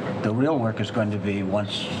 The real work is going to be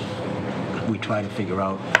once we try to figure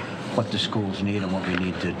out what the schools need and what we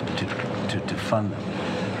need to fund them.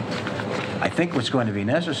 I think what's going to be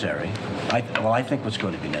necessary, I think what's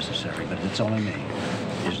going to be necessary, but it's only me,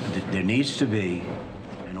 is that there needs to be,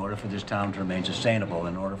 in order for this town to remain sustainable,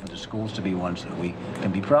 in order for the schools to be ones that we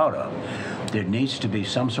can be proud of, there needs to be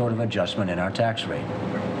some sort of adjustment in our tax rate.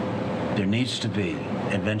 There needs to be,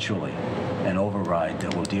 eventually, an override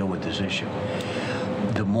that will deal with this issue.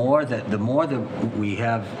 The more that we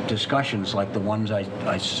have discussions like the ones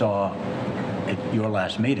I saw at your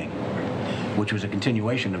last meeting, which was a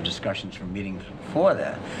continuation of discussions from meetings before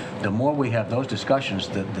that, the more we have those discussions,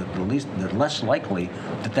 the less likely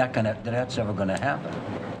that's ever going to happen.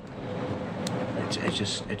 It's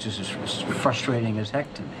just as frustrating as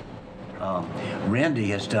heck to me. Randy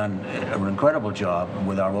has done an incredible job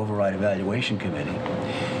with our override evaluation committee,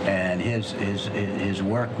 and his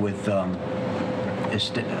work with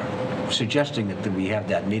is suggesting that we have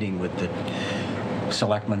that meeting with the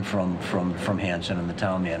selectmen from Hanson and the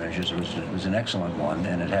town managers was an excellent one,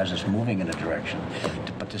 and it has us moving in a direction.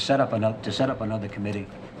 But to set up another committee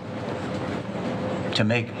to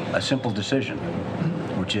make a simple decision,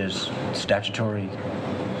 which is statutory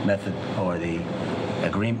method or the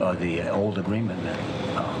agreement or the old agreement method,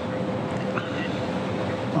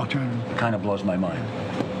 alternative, kind of blows my mind,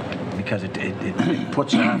 because it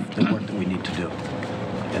puts off the work that we need to do.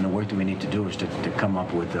 And the work that we need to do is to come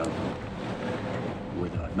up with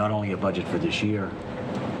not only a budget for this year,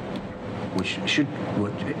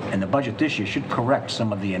 and the budget this year should correct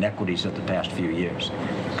some of the inequities of the past few years,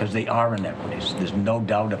 because they are inequities. There's no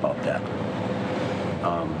doubt about that.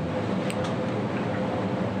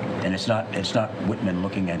 And it's not Whitman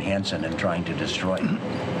looking at Hanson and trying to destroy it.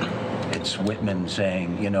 It's Whitman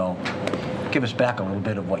saying, give us back a little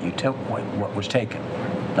bit of what you took, what was taken,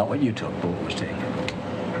 not what you took, but what was taken.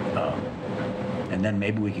 And then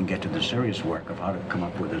maybe we can get to the serious work of how to come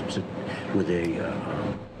up with a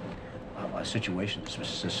situation that's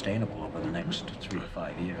sustainable over the next 3 to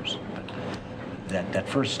 5 years. But that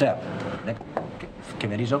first step, that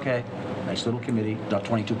committee's okay, nice little committee, not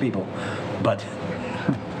 22 people, but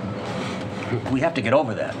we have to get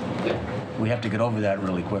over that. We have to get over that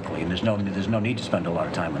really quickly, and there's no need to spend a lot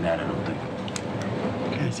of time on that, I don't think.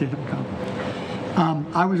 Can I say something?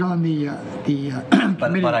 I was on the committee.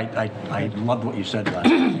 But I loved what you said last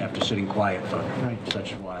night after sitting quiet for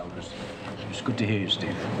such a while. It's good to hear you,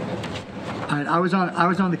 Steve. I was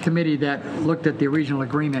on the committee that looked at the original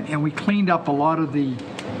agreement, and we cleaned up a lot of the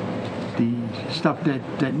stuff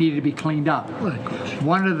that needed to be cleaned up.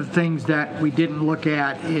 One of the things that we didn't look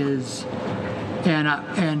at is, and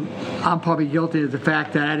I'm probably guilty of the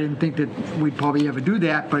fact that I didn't think that we'd probably ever do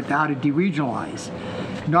that, but how to deregionalize.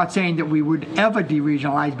 Not saying that we would ever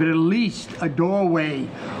deregionalize, but at least a doorway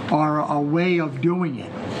or a way of doing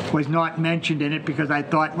it was not mentioned in it, because I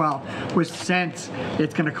thought, well, with sense,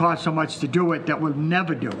 it's going to cost so much to do it that we'll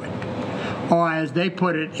never do it. Or as they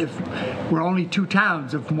put it, if we're only 2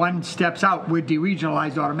 towns, if one steps out, we're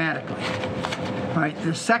deregionalized automatically. Right?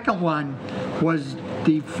 The second one was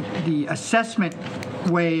the assessment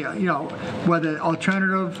way, whether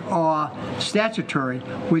alternative or statutory,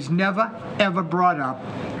 was never, ever brought up.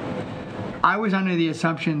 I was under the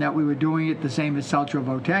assumption that we were doing it the same as Celtro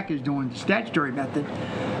Votech is doing the statutory method,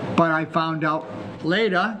 but I found out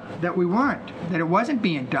later that we weren't, that it wasn't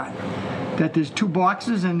being done. That there's 2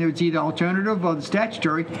 boxes and there's either alternative or the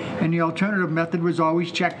statutory, and the alternative method was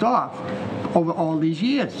always checked off over all these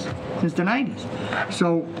years, since the 90s.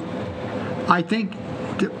 So I think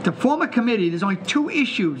the former committee, there's only 2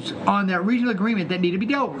 issues on that regional agreement that need to be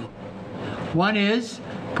dealt with. One is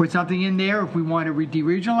put something in there if we want to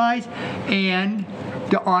deregionalize, and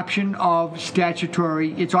the option of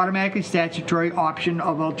statutory, it's automatically statutory option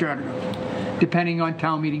of alternative, depending on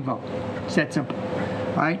town meeting vote. It's that simple,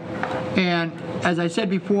 right? And as I said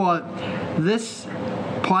before, this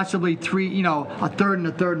possibly 3, a third and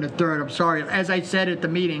a third and a third, I'm sorry. As I said at the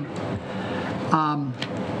meeting,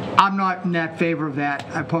 I'm not in that favor of that.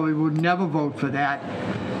 I probably would never vote for that.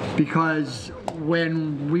 because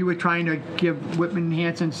when we were trying to give Whitman and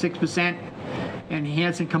Hanson 6% and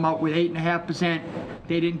Hanson come out with 8.5%,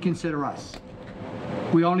 they didn't consider us.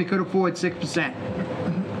 We only could afford 6%.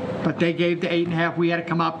 But they gave the 8.5, we had to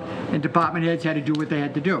come up, and department heads had to do what they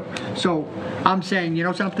had to do. So I'm saying, you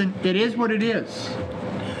know something, it is what it is.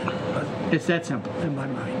 It's that simple in my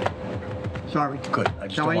mind. Sorry. Good. I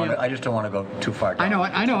just don't want to go too far down.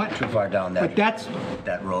 I know it. Too far down that. But that's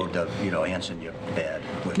that road of, Hanson, you're bad.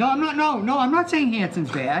 No, I'm not. No, I'm not saying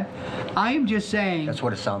Hanson's bad. I am just saying that's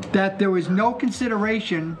what it sounded. That there was no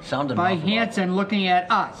consideration by Hanson looking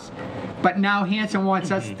at us, but now Hanson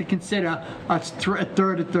wants us to consider a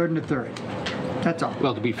third. That's all.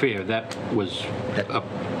 Well, to be fair, that was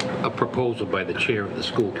a proposal by the chair of the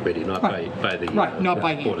school committee, not by the not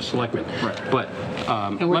by Board of Selectmen. Right. But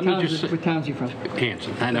and what town's he from?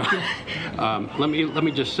 Hanson, I know. Let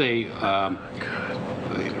me just say,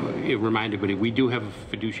 remind everybody, we do have a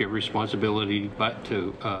fiduciary responsibility, but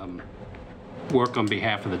to work on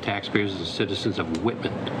behalf of the taxpayers and citizens of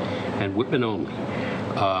Whitman, and Whitman only.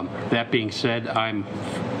 That being said,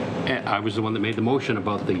 I was the one that made the motion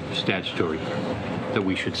about the statutory, that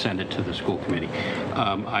we should send it to the school committee.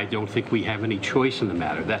 I don't think we have any choice in the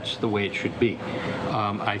matter. That's the way it should be.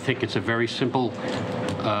 I think it's a very simple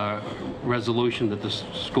resolution that the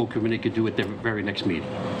school committee could do at their very next meeting.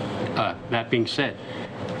 That being said,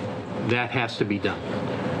 that has to be done.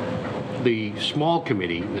 The small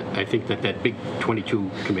committee, I think that big 22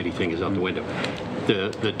 committee thing is out the window.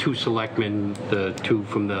 The 2 selectmen, the 2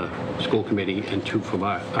 from the school committee and 2 from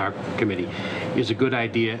our committee is a good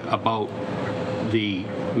idea about the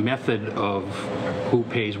method of who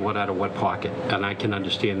pays what out of what pocket, and I can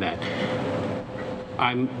understand that.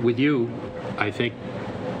 I'm with you. I think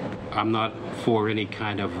I'm not for any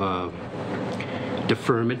kind of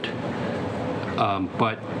deferment,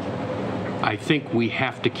 but I think we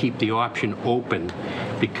have to keep the option open,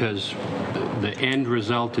 because the end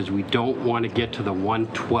result is we don't want to get to the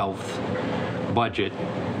 1/12 budget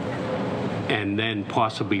and then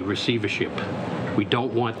possibly receivership. We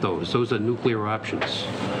don't want those. Those are nuclear options.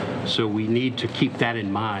 So we need to keep that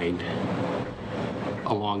in mind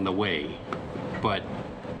along the way. But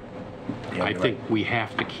I think we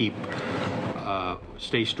have to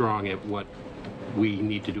stay strong at what we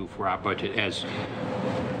need to do for our budget, as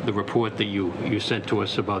the report that you sent to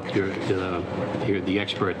us about the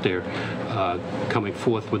expert there coming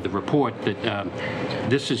forth with the report, that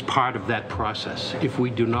this is part of that process. If we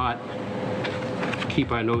do not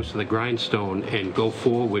keep our nose to the grindstone and go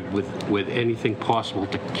forward with anything possible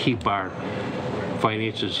to keep our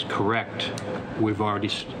finances correct, we've already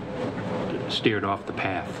steered off the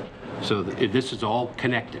path. So this is all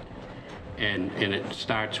connected, and it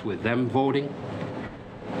starts with them voting,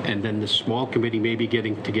 and then the small committee maybe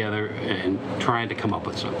getting together and trying to come up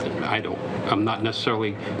with something. I'm not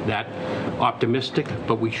necessarily that optimistic,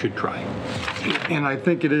 but we should try. And I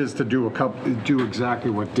think it is to do exactly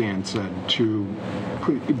what Dan said, to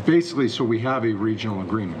basically so we have a regional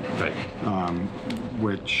agreement, right?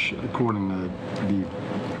 Which, according to the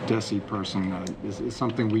DESI person, is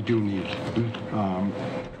something we do need.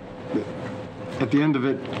 At the end of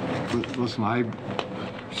it, listen, I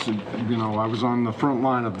was on the front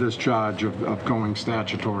line of this charge of going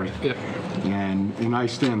statutory, and I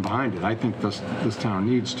stand behind it. I think this town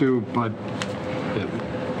needs to, but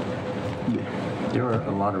there are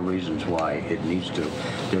a lot of reasons why it needs to.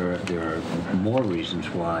 There are more reasons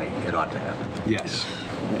why it ought to happen. Yes,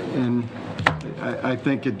 and I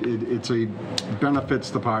think it benefits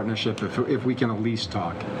the partnership if we can at least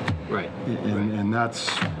talk. Right. And that's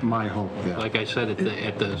my hope there. Like I said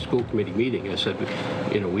at the school committee meeting, I said,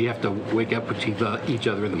 we have to wake up with each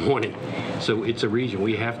other in the morning. So it's a reason.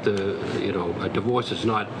 We have to, a divorce is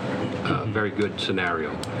not a very good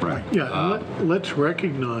scenario. Right. Yeah, let's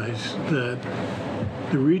recognize that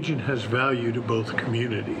the region has value to both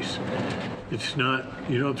communities. It's not,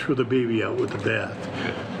 you don't throw the baby out with the bath.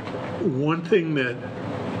 One thing that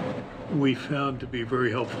we found to be very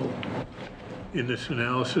helpful in this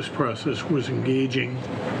analysis process was engaging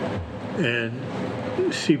an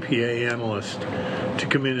CPA analyst to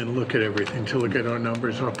come in and look at everything, to look at our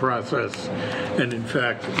numbers, our process. And in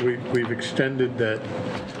fact, we've extended that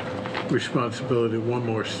responsibility one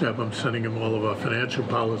more step. I'm sending him all of our financial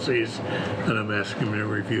policies, and I'm asking him to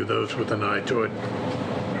review those with an eye toward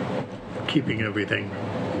keeping everything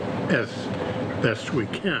as best we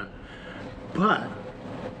can. But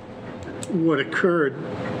what occurred,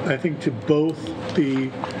 I think, to both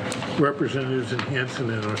the representatives in Hanson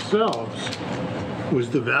and ourselves was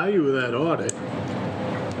the value of that audit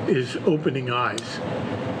is opening eyes.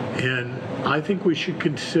 And I think we should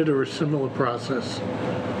consider a similar process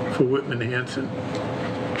for Whitman Hanson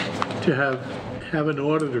to have an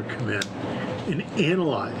auditor come in and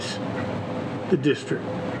analyze the district,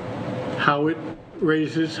 how it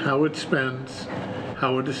raises, how it spends,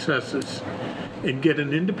 how it assesses, and get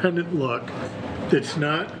an independent look that's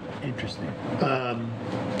not interesting.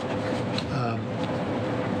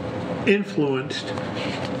 Influenced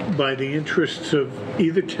by the interests of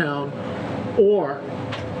either town or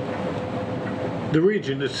the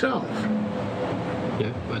region itself.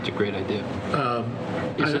 Yeah, that's a great idea. I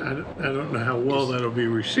don't know how well that'll be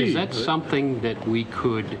received. Is that something that we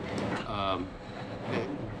could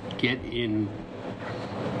get in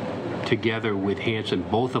together with Hanson?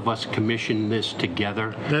 Both of us commission this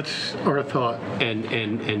together? That's our thought. And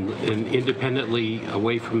independently,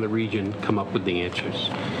 away from the region, come up with the answers.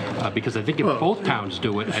 Because I think if both towns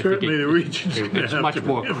do it, I think the region's it's much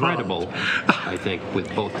more credible, I think,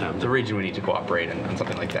 with both towns. The region would need to cooperate on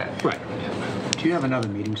something like that. Right. Do you have another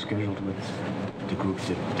meeting scheduled with the group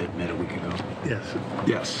that met a week ago? Yes.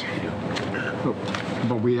 Yes.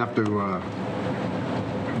 But we have to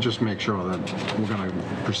just make sure that we're going to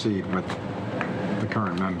proceed with the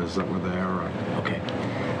current members that were there. Okay.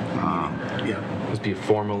 Yeah. This be a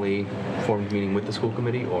formally formed meeting with the school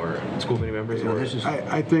committee or school committee members? Or?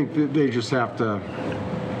 I think that they just have to,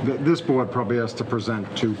 this board probably has to present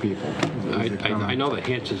 2 people. I know that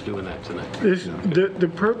Hanson's doing that tonight.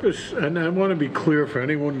 The purpose, and I want to be clear for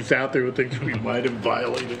anyone who's out there who thinks we might have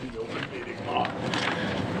violated the open meeting law.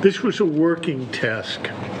 This was a working task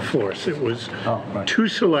force. It was 2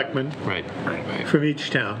 selectmen from each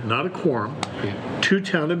town, not a quorum, 2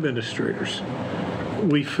 town administrators.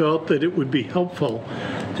 We felt that it would be helpful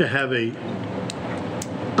to have a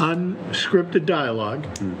unscripted dialogue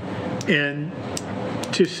and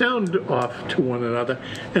to sound off to one another,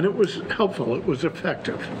 and it was helpful, it was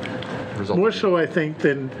effective. More so, I think,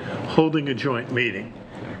 than holding a joint meeting.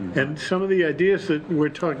 And some of the ideas that we're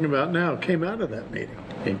talking about now came out of that meeting.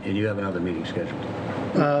 And you have another meeting scheduled?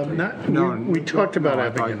 We talked about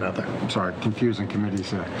having another. I'm sorry, confusing committees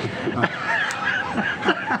here.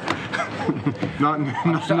 Not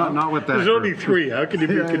with that. There's only 3. How can you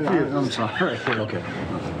be confused? I'm sorry. Okay.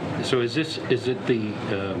 So is it the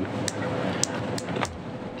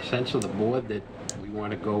sense of the board that we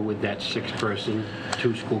want to go with that 6-person,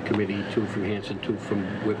 2 school committee, 2 from Hanson, 2 from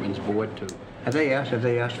Whitman's board to? Have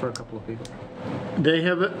they asked for a couple of people? They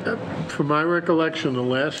have, from my recollection, the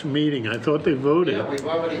last meeting, I thought they voted We've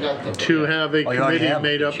already got the... to have a committee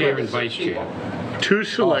made up Chair and of vice chair. 2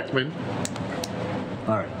 selectmen,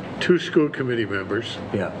 All right. 2 school committee members.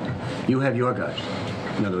 Yeah. You have your guys.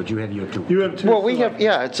 In other words, you have your 2. You have 2. Well, we have,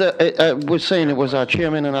 we're saying it was our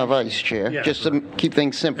chairman and our vice chair, just to keep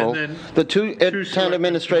things simple. And then The 2 town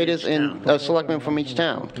administrators and a selectman from each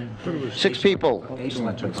town. 6 people. 8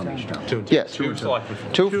 selectmen from each town. Yes. 2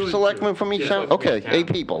 selectmen. 2 selectmen from each town? Okay,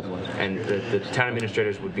 8 people. And the town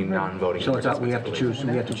administrators would be non-voting. So it's we have to choose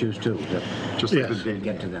 2. Just Yes.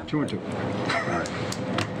 Get to them. 2 and 2. All right.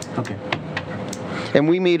 Okay. And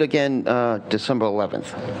we meet again December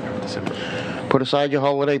 11th. December. Put aside your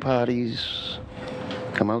holiday parties,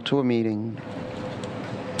 come out to a meeting.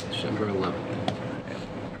 December 11th.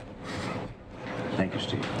 Thank you,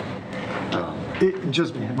 Steve.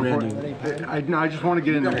 Just before, I just want to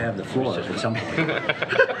get in You're going to there. have the floor at some point.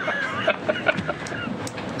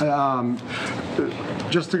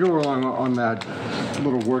 Just to go along on that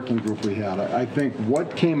little working group we had, I think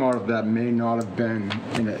what came out of that may not have been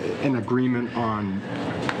in agreement on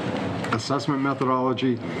assessment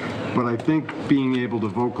methodology, but I think being able to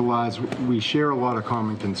vocalize, we share a lot of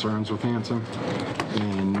common concerns with Hanson,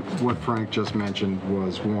 and what Frank just mentioned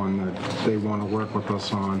was one that they want to work with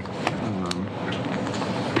us on.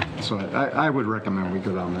 So I would recommend we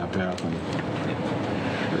go down that path, and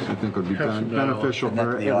I think it would be beneficial And for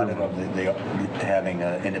that's the audit everyone. of having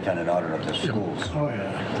an independent audit of the schools. Oh,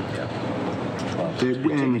 yeah. Well,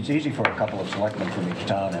 it's easy for a couple of selectmen from each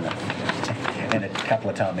town and a couple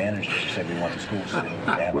of town managers to say we want the schools to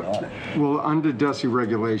have an audit. Well, under DESI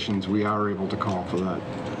regulations, we are able to call for that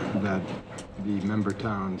the member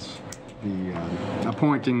towns, the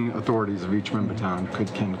appointing authorities of each member town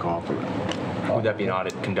can call for that. Would that be an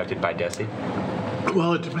audit conducted by DESI?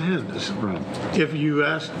 Well, it depends. Right. If you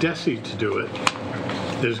ask DESI to do it,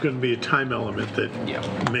 there's going to be a time element that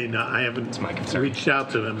may not, I haven't reached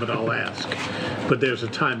out to them, but I'll ask. But there's a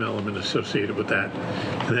time element associated with that.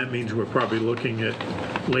 And that means we're probably looking at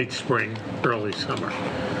late spring, early summer,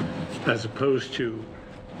 as opposed to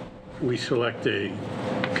we select a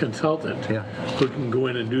consultant who can go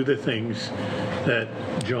in and do the things that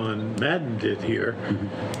John Madden did here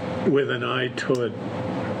with an eye toward,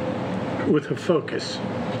 with a focus.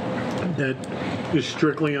 that is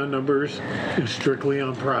strictly on numbers and strictly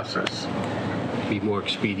on process. Be more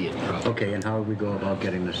expedient, probably. Okay, and how do we go about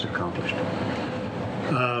getting this accomplished?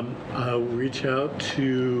 I'll reach out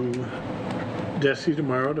to DESI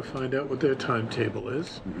tomorrow to find out what their timetable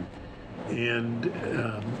is. And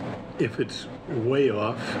if it's way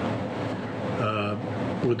off,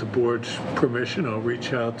 with the board's permission, I'll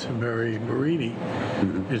reach out to Mary Marini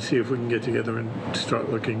and see if we can get together and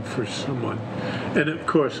start looking for someone. And of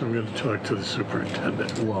course, I'm going to talk to the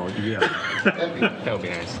superintendent. Well, yeah. That would be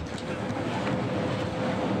nice.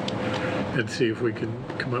 And see if we can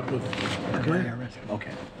come up with a plan.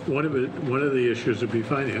 Okay. One of the issues would be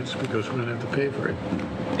finance, because we're going to have to pay for it.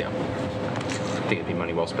 Yeah. I think it'd be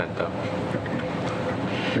money well spent, though.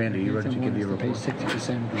 Randy, you ready to give your report?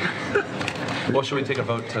 60%. Well, should we take a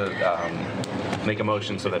vote to make a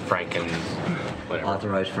motion so that Frank can whatever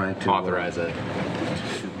Authorize Frank to authorize it?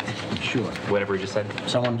 Sure. Whatever he just said.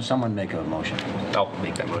 Someone make a motion. I'll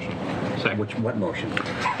make that motion. What motion?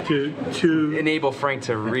 To enable Frank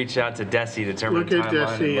to reach out to DESI to determine look at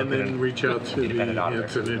timeline DESI and look then reach out to the independent auditor.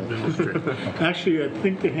 Hanson administrator. Actually, I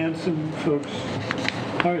think the Hanson folks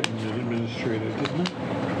hired an administrator, didn't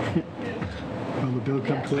they? Will the bill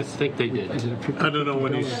come to I us? think they did. Is it a I don't know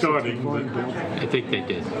when he's starting, but I think they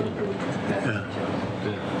did.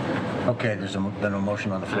 Okay, there's been a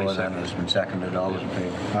motion on the floor then, it's been seconded, all those in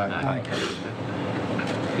favor? Aye.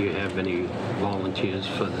 Do you have any volunteers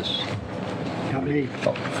for this? Not me.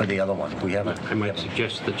 Oh, for the other one, we haven't. I might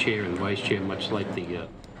suggest the chair and vice chair, much like the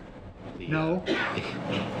No,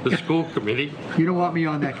 school committee. you don't want me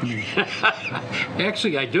on that committee.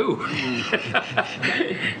 Actually, I do.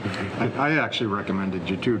 I actually recommended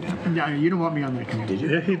you too, Dan. No, you don't want me on that committee.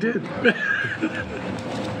 yeah, he did.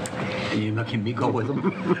 You making me go with them?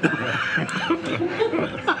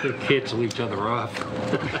 They cancel each other off.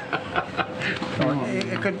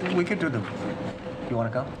 We could do the, you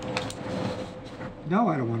want to go? No,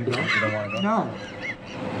 I don't want to go. You don't want to go? No.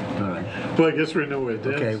 All right. Well, I guess we know where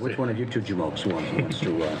Dan Okay, which one of you two jamokes wants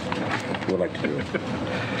to, would like to do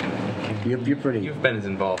it? You're pretty... You've been as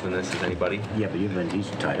involved in this as anybody. Yeah, but he's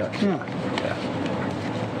tied up. Yeah.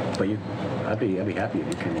 But I'd be happy if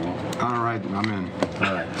you came along. All right, I'm in.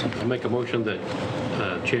 All right. I'll make a motion that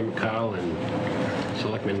Chairman Kyle and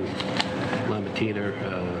Selectman Lambertina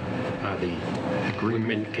are the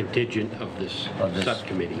Whitman contingent of this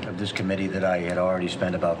subcommittee. Of this committee that I had already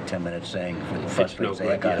spent about 10 minutes saying for the frustrating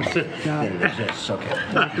no good, that it exists. Okay.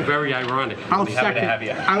 Very ironic. I'll be happy to have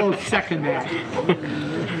you. I will second that.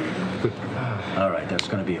 All right, that's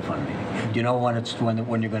going to be a fun meeting. Do you know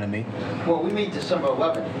when you're going to meet? Well, we meet December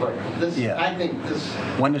 11th, but this, Yeah. I think this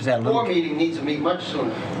When does that board meeting needs to meet much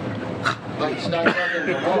sooner. Like, start talking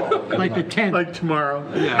tomorrow. Like the 10th. Like tomorrow.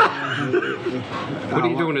 Yeah. What are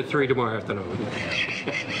you doing at 3 tomorrow afternoon?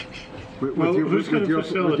 Well, who's going to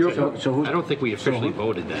facilitate? So who's, I don't think we officially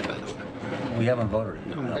voted that, by the way. we haven't voted.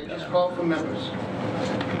 I just called for members.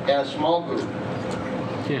 And a small group.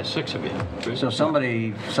 Yeah, 6 of you. So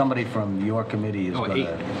somebody from your committee is Oh, going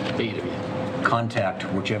to 8 of you. contact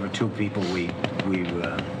whichever 2 people we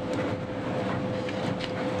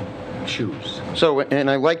choose. So, and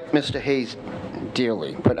I like Mr. Hayes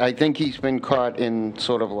dearly, but I think he's been caught in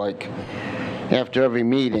sort of like, after every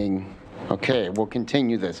meeting, okay, we'll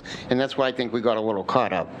continue this. And that's why I think we got a little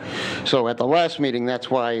caught up. So at the last meeting, that's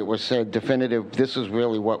why it was said definitive, this is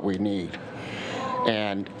really what we need.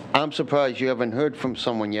 And I'm surprised you haven't heard from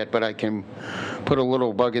someone yet, but I can put a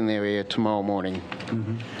little bug in their ear tomorrow morning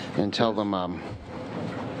and tell them,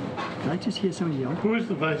 Did I just hear someone yell? Who is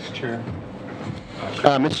the vice chair?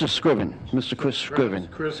 Mr. Scriven, Mr. Chris Scriven.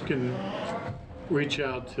 Chris can reach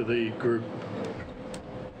out to the group,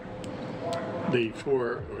 the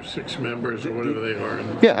 4 or 6 members or whatever they are.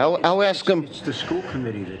 Yeah, I'll ask him. It's the school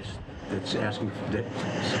committee that's asking for that.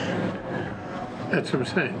 That's what I'm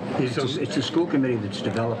saying. It's the school committee that's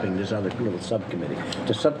developing this other little subcommittee.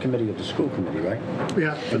 The subcommittee of the school committee, right?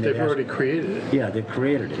 Yeah, but they've already created it. Yeah, they've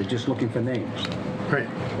created it. They're just looking for names. Right.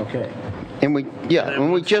 Okay. And we, yeah, and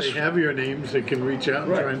we once just... they have your names, they can reach out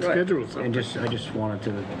and try and schedule something. And I just wanted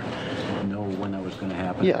to know when that was going to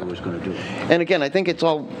happen, Yeah. who was going to do it. And again, I think it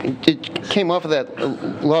came off of that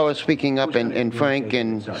Laura speaking up and Frank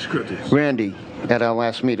and Randy at our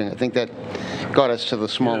last meeting. I think that got us to the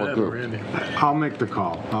smaller group. I'll make the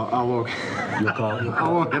call. I'll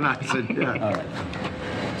organize it, yeah. All right.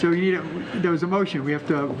 So there was a motion. We have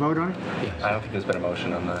to vote on it? I don't think there's been a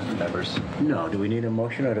motion on the members. No, do we need a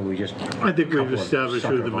motion or do we just... I think we've established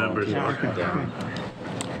who the members are. Okay.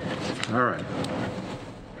 All right.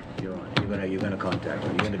 You're on. You're going to contact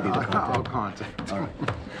them. You're going to be the contact. I'll contact. All right.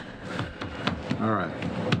 All right.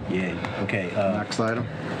 Yay. Okay. Next item.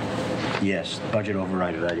 Yes, Budget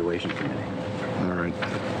Override Evaluation Committee. All right.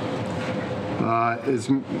 As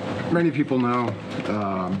many people know,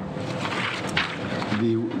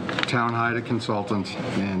 the town hired a consultant,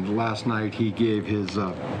 and last night he gave his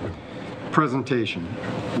presentation.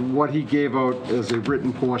 What he gave out as a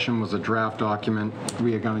written portion was a draft document.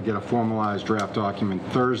 We are going to get a formalized draft document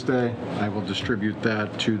Thursday. I will distribute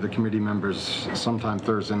that to the committee members sometime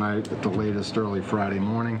Thursday night, at the latest early Friday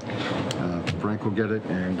morning. Frank will get it,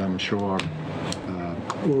 and I'm sure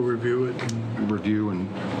we'll review it. Review and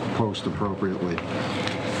post appropriately.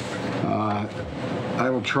 I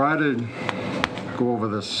will try to go over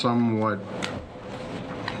this somewhat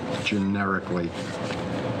generically.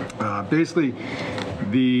 Basically,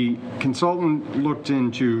 the consultant looked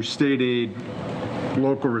into state aid,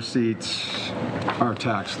 local receipts, our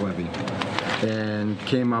tax levy, and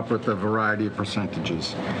came up with a variety of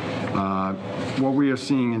percentages. What we are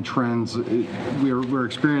seeing in trends, we're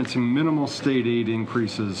experiencing minimal state aid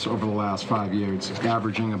increases over the last 5 years,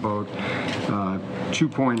 averaging about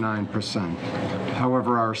 2.9%.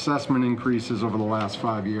 However, our assessment increases over the last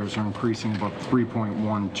 5 years are increasing about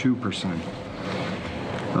 3.12%.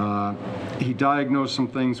 He diagnosed some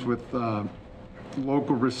things with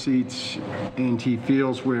local receipts, and he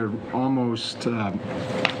feels we're almost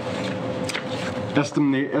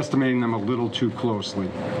estimating them a little too closely,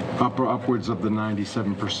 upwards of the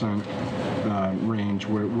 97% range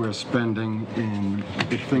we're spending, and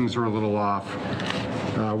if things are a little off,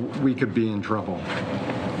 we could be in trouble.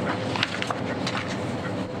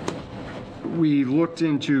 We looked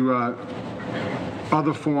into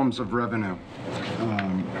other forms of revenue,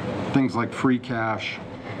 things like free cash,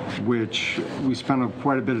 which we spent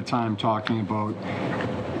quite a bit of time talking about.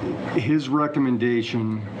 His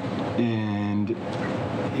recommendation, and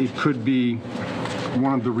it could be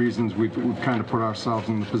one of the reasons we've kind of put ourselves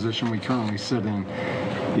in the position we currently sit in,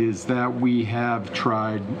 is that we've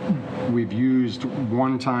used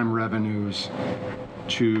one-time revenues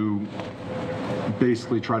to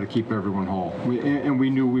basically try to keep everyone whole. And we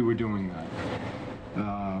knew we were doing that.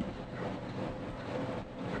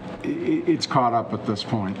 It's caught up at this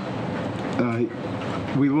point.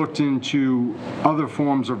 We looked into other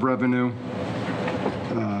forms of revenue,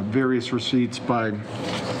 various receipts by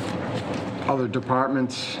other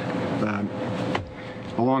departments.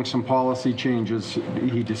 Along some policy changes,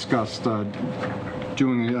 he discussed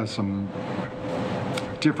doing some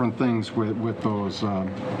different things with those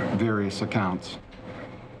various accounts.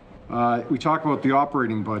 We talked about the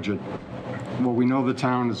operating budget. Well, we know the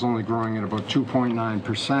town is only growing at about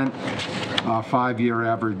 2.9%. 5-year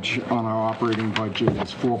average on our operating budget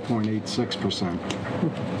is 4.86%.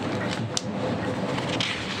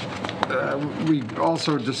 We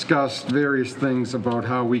also discussed various things about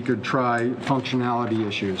how we could try functionality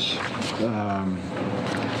issues,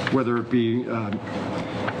 whether it be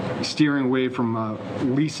steering away from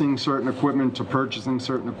leasing certain equipment to purchasing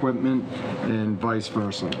certain equipment, and vice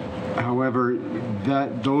versa. However,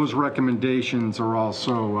 those recommendations are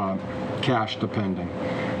also cash dependent,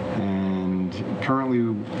 and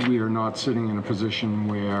currently we are not sitting in a position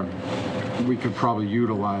where we could probably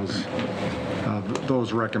utilize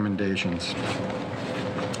those recommendations.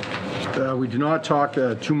 We do not talk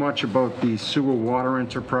too much about the sewer water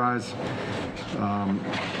enterprise.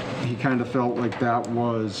 He kind of felt like that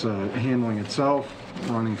was handling itself,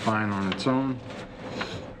 running fine on its own.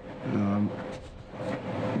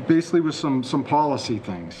 Basically with some policy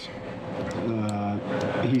things.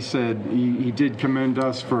 He said he did commend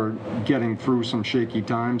us for getting through some shaky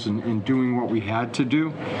times and doing what we had to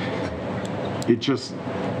do. It just,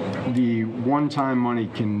 the one-time money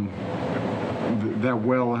that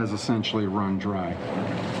well has essentially run dry,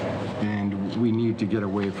 and we need to get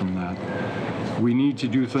away from that. We need to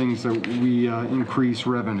do things that we increase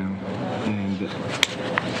revenue, and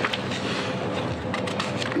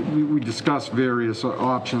we discussed various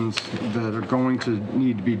options that are going to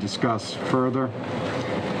need to be discussed further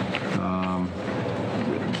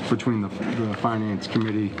between the Finance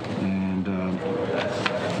Committee and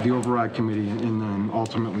the Override Committee, and then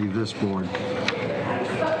ultimately this board.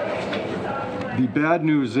 The bad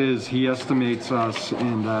news is he estimates us,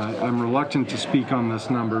 and I'm reluctant to speak on this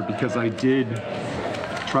number because I did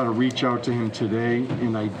try to reach out to him today,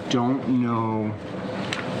 and I don't know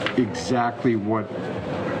exactly what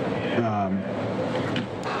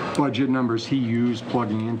budget numbers he used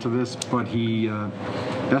plugging into this, but he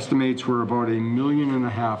estimates we're about $1.5 million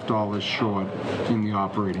short in the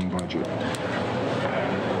operating budget.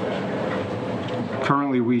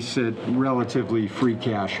 Currently, we sit relatively free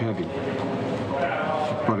cash heavy.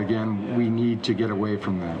 But again, we need to get away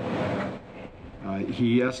from that.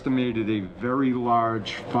 He estimated a very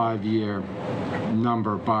large 5-year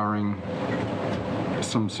number barring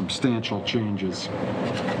some substantial changes,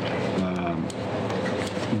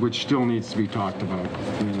 which still needs to be talked about.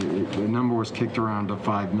 The number was kicked around to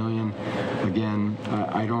 5 million. Again,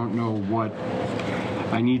 I don't know what,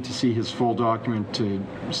 I need to see his full document to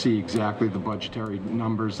see exactly the budgetary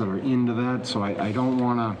numbers that are into that, so I don't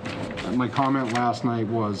want to, my comment last night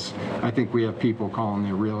was, I think we have people calling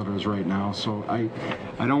their realtors right now, so I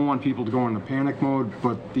don't want people to go into panic mode,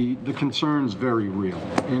 but the concern's very real,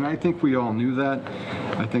 and I think we all knew that.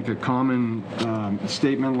 I think a common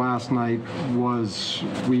statement last night was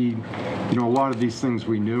a lot of these things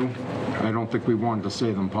we knew. I don't think we wanted to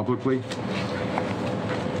say them publicly.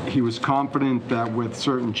 He was confident that with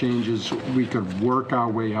certain changes, we could work our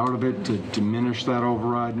way out of it to diminish that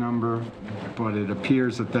override number, but it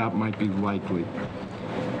appears that that might be likely.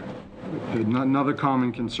 Another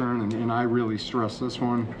common concern, and I really stress this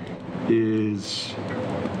one, is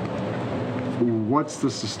what's the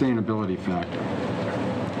sustainability factor?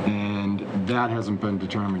 And that hasn't been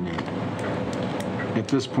determined yet. At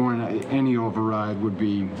this point, any override would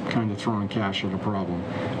be kind of throwing cash at a problem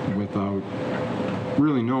without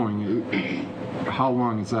really knowing how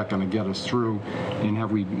long is that going to get us through, and have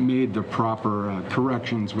we made the proper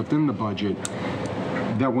corrections within the budget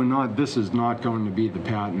that we're not, this is not going to be the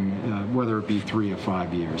pattern, whether it be 3 or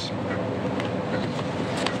 5 years.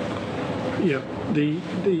 Yeah, the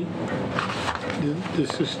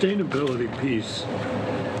sustainability piece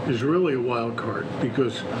is really a wild card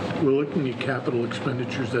because we're looking at capital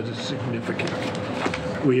expenditures that is significant.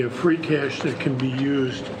 We have free cash that can be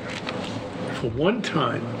used for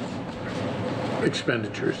one-time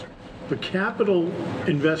expenditures, but capital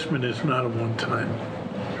investment is not a one-time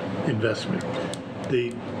investment.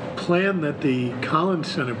 The plan that the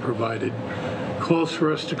Collins Center provided calls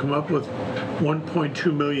for us to come up with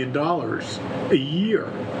 $1.2 million a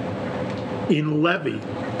year in levy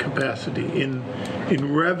capacity, in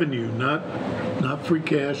revenue, not free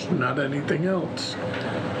cash, not anything else,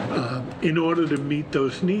 in order to meet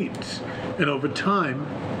those needs. And over time,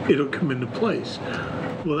 it'll come into place.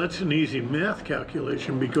 Well, that's an easy math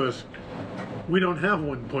calculation because we don't have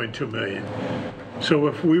 1.2 million. So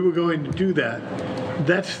if we were going to do that,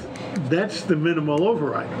 that's the minimal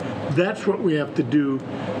override. That's what we have to do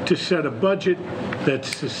to set a budget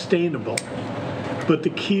that's sustainable. But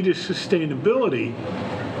the key to sustainability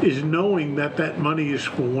is knowing that that money is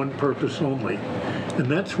for one purpose only. And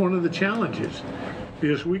that's one of the challenges,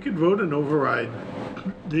 because we could vote an override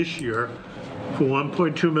this year for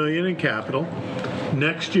 1.2 million in capital.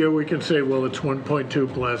 Next year we can say, well, it's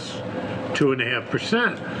 1.2 plus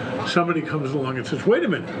 2.5%. Somebody comes along and says, wait a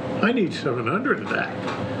minute, I need 700 of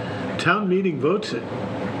that. Town meeting votes it.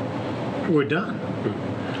 We're done.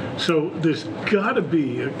 So there's got to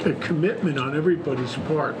be a commitment on everybody's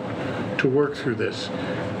part to work through this.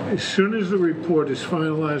 As soon as the report is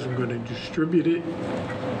finalized, I'm going to distribute it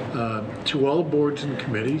to all the boards and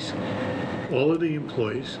committees, all of the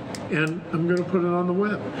employees, and I'm going to put it on the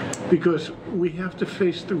web, because we have to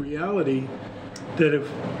face the reality that if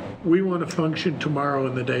we want to function tomorrow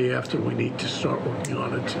and the day after, we need to start working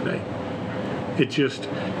on it today. It just,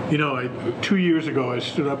 2 years ago I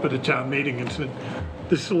stood up at a town meeting and said,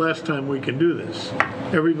 this is the last time we can do this.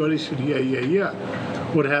 Everybody said, yeah.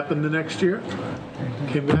 What happened the next year?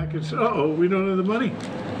 Came back and said, uh-oh, we don't have the money.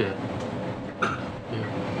 Yeah.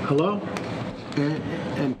 Hello?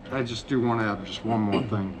 And I just do want to add just one more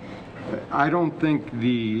thing. I don't think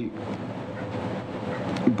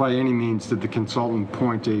by any means did the consultant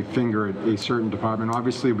point a finger at a certain department.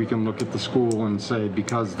 Obviously, we can look at the school and say,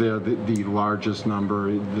 because they're the largest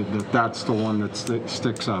number, that's the one that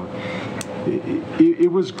sticks out.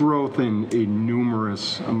 It was growth in a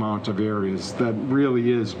numerous amount of areas that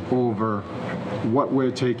really is over what we're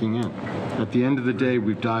taking in. At the end of the day,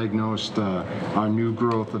 we've diagnosed our new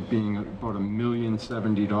growth of being about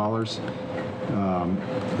 $1,070,000,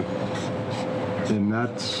 and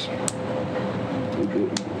that's.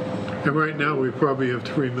 And right now, we probably have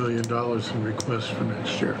 $3 million in requests for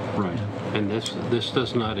next year. Right. And this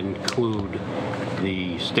does not include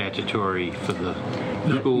the statutory for the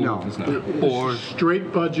school? No. Or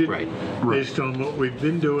straight budget, right, based on what we've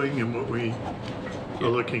been doing and what we are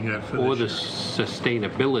looking at for or this the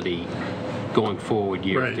sustainability going forward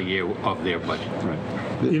year Right. after year of their budget. Right.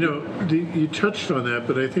 You touched on that,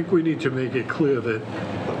 but I think we need to make it clear that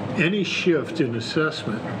any shift in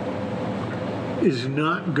assessment is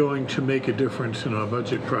not going to make a difference in our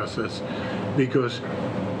budget process, because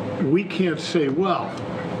we can't say, well,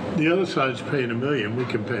 The other side's paying $1 million, we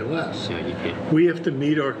can pay less. Yeah, you can't. We have to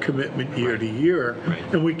meet our commitment year to year,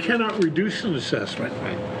 and we cannot reduce an assessment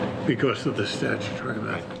because of the statutory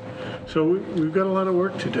method. So we've got a lot of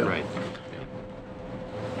work to do. Right.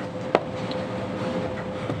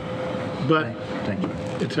 But Thank you.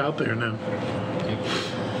 it's out there now.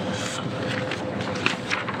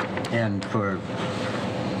 And for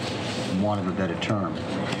want of a better term,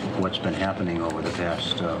 what's been happening over the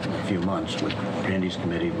past few months with Randy's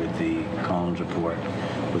committee, with the Collins report,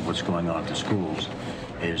 with what's going on at the schools,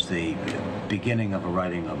 is the beginning of a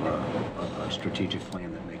writing of a strategic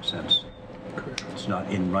plan that makes sense. Correct. It's not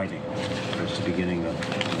in writing, but it's the beginning of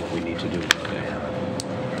what we need to do.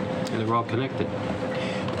 And they're all connected.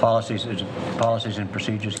 Policies and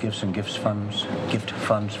procedures, gift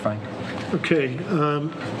funds, Frank? Okay,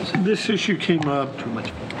 this issue came up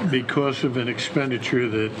because of an expenditure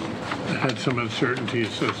that had some uncertainty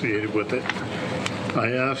associated with it.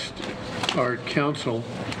 I asked our council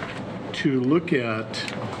to look at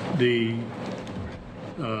the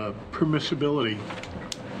permissibility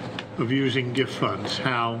of using gift funds,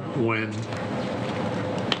 how, when,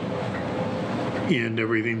 and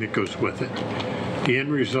everything that goes with it. The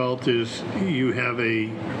end result is you have a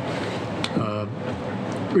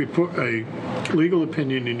report, a legal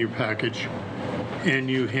opinion in your package, and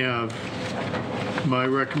you have my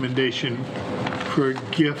recommendation for a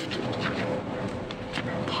gift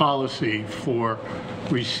policy for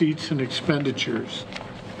receipts and expenditures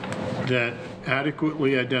that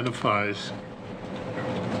adequately identifies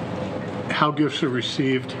how gifts are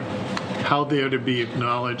received, how they are to be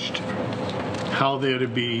acknowledged, how they are to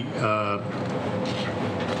be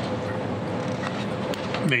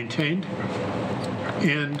maintained,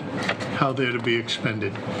 and how they're to be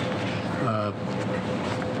expended.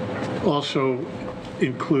 Also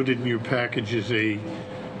included in your package is a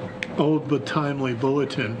old but timely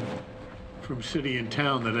bulletin from City and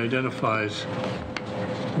Town that identifies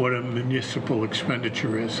what a municipal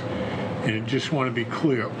expenditure is. And I just want to be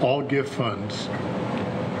clear, all gift funds,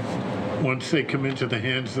 once they come into the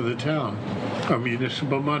hands of the town, are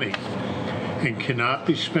municipal money and cannot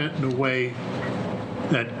be spent in a way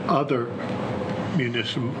that other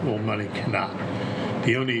municipal money cannot.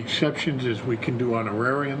 The only exceptions is we can do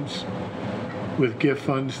honorariums with gift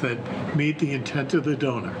funds that meet the intent of the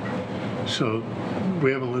donor. So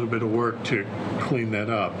we have a little bit of work to clean that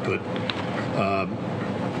up, but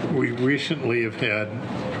we recently have had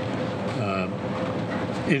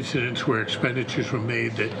incidents where expenditures were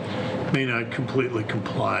made that may not completely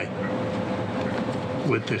comply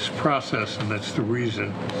with this process, and that's the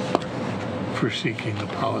reason for seeking the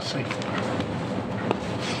policy.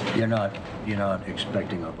 You're not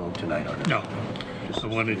expecting a vote tonight on this? No. I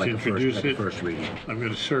wanted to introduce it. First reading. I'm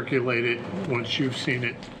going to circulate it once you've seen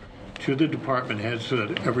it to the department heads so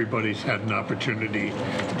that everybody's had an opportunity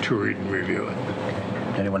to read and review it.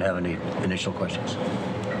 Anyone have any initial questions?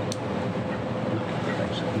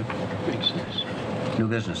 Thanks. Makes sense. New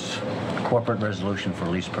business, corporate resolution for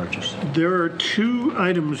lease purchase. There are two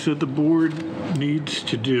items that the board needs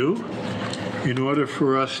to do in order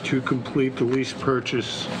for us to complete the lease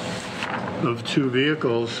purchase of 2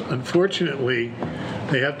 vehicles. Unfortunately,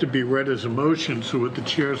 they have to be read as a motion, so with the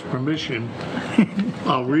chair's permission,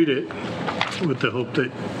 I'll read it with the hope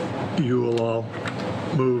that you will all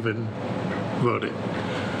move and vote it.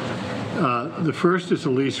 The first is a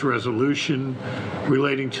lease resolution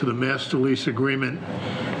relating to the master lease agreement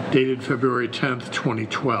dated February 10th,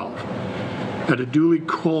 2012. At a duly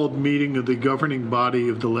called meeting of the governing body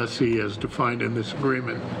of the lessee as defined in this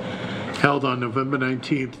agreement, held on November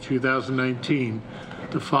 19th, 2019,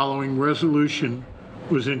 the following resolution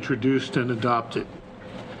was introduced and adopted.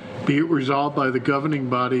 Be it resolved by the governing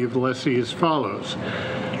body of the lessee as follows.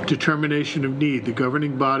 Determination of need. The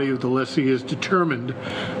governing body of the lessee has determined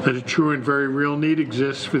that a true and very real need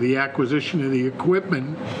exists for the acquisition of the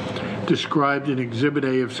equipment described in Exhibit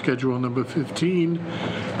A of Schedule Number 15,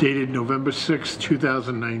 dated November 6,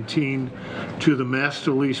 2019, to the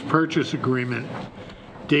Master Lease Purchase Agreement,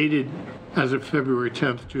 dated as of February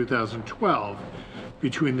 10, 2012,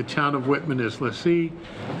 between the Town of Whitman as lessee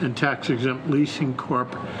and Tax Exempt Leasing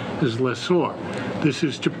Corp. As lessor. This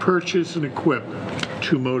is to purchase and equip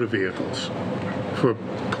 2 motor vehicles for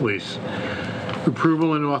police.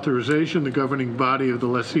 Approval and authorization. The governing body of the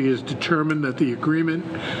lessee has determined that the agreement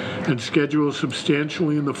and schedule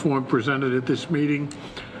substantially in the form presented at this meeting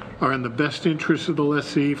are in the best interest of the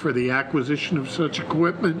lessee for the acquisition of such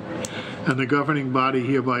equipment, and the governing body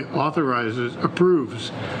hereby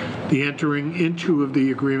approves the entering into of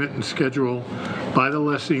the agreement and schedule by the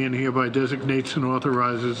lessee and hereby designates and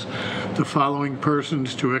authorizes the following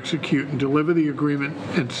persons to execute and deliver the agreement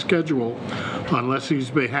and schedule on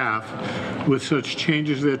lessee's behalf with such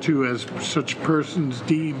changes thereto as such persons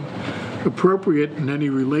deem appropriate, and any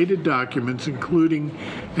related documents, including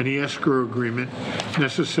any escrow agreement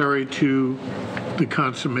necessary to the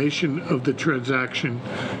consummation of the transaction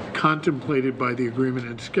contemplated by the agreement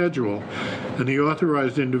and schedule, and the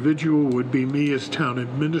authorized individual would be me as town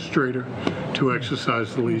administrator to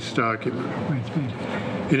exercise the lease document.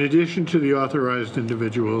 In addition to the authorized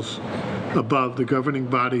individuals above, the governing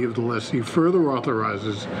body of the lessee further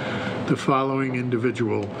authorizes the following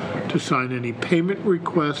individual to sign any payment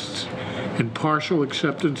requests and partial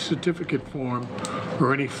acceptance certificate form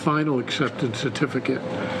or any final acceptance certificate.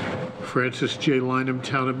 Francis J. Lynham,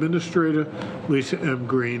 Town Administrator. Lisa M.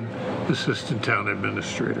 Green, Assistant Town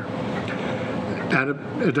Administrator. At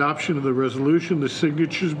adoption of the resolution, the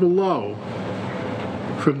signatures below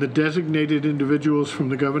from the designated individuals from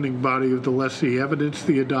the governing body of the lessee evidence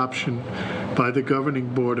the adoption by the governing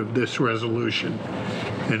board of this resolution.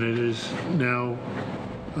 And it is now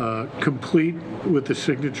complete with the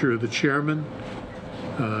signature of the chairman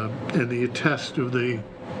and the attest of the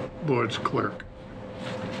board's clerk.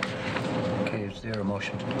 Okay, is there a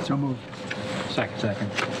motion? So moved. Second.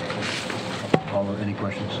 Any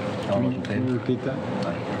questions? All those in favor? Can you repeat that?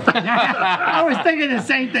 I was thinking the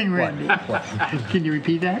same thing, Randy. Can you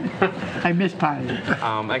repeat that? I missed part of it.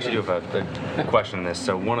 I actually do have a question on this.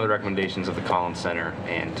 So one of the recommendations of the Collins Center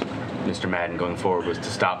and Mr. Madden going forward was to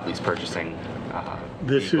stop lease purchasing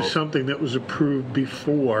This vehicles. is something that was approved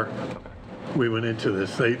before we went into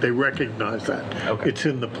this. They recognize that. Okay. It's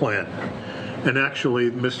in the plan. And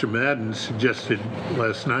actually, Mr. Madden suggested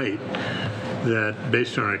last night that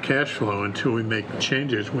based on our cash flow, until we make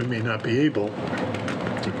changes, we may not be able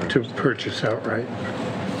to purchase outright.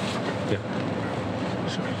 Yeah.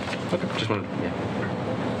 So, Okay. Just wanted. Yeah.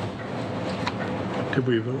 did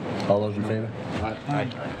we vote? All those in favor? Aye.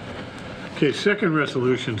 Okay, second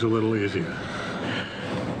resolution's a little easier.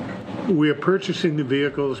 We are purchasing the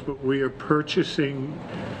vehicles, but we are purchasing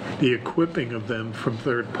the equipping of them from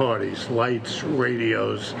third parties, lights,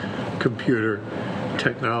 radios, computer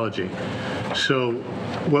technology. So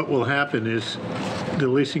what will happen is the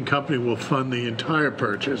leasing company will fund the entire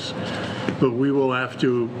purchase, but we will have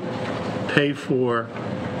to pay for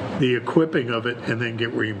the equipping of it and then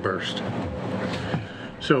get reimbursed.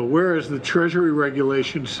 So whereas the Treasury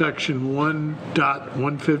Regulation Section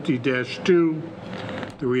 1.150-2,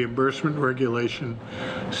 the reimbursement regulation,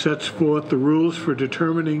 sets forth the rules for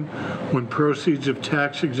determining when proceeds of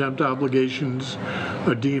tax-exempt obligations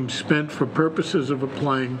are deemed spent for purposes of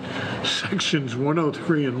applying Sections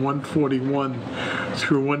 103 and 141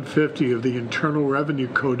 through 150 of the Internal Revenue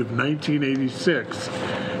Code of 1986,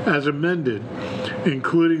 as amended,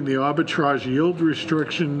 including the arbitrage yield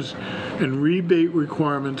restrictions and rebate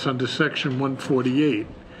requirements under Section 148,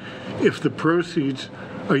 if the proceeds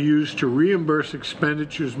are used to reimburse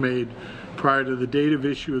expenditures made prior to the date of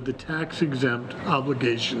issue of the tax-exempt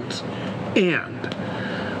obligations. And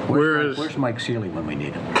whereas... Where's Mike Seeley when we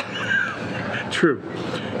need him? True.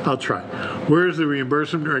 I'll try. Whereas the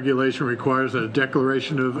reimbursement regulation requires that a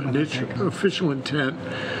declaration of official intent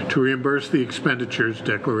to reimburse the expenditures,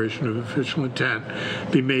 declaration of official intent,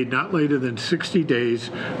 be made not later than 60 days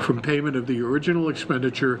from payment of the original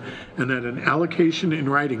expenditure, and that an allocation in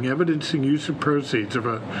writing evidencing use of proceeds of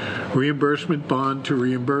a reimbursement bond to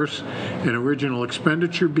reimburse an original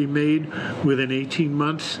expenditure be made within 18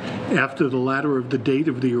 months after the latter of the date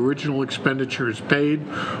of the original expenditure is paid,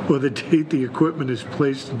 or the date the equipment is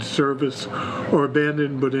placed in service or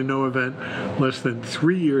abandoned, but in no event less than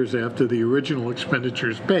 3 years after the original expenditure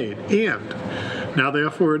is paid. And now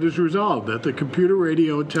therefore it is resolved that the computer,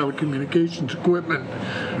 radio, and telecommunications equipment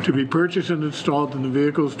to be purchased and installed in the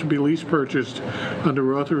vehicles to be lease purchased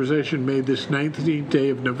under authorization made this 19th day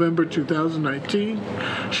of November 2019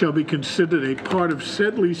 shall be considered a part of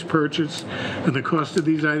said lease purchase, and the cost of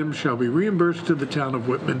these items shall be reimbursed to the town of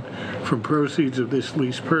Whitman from proceeds of this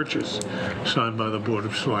lease purchase. Signed by the Board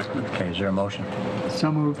of Selectmen. Okay, is there a motion?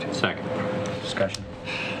 So moved. Second. Discussion?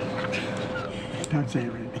 Don't say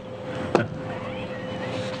it, Randy.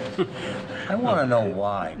 I want to know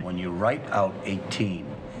why, when you write out 18,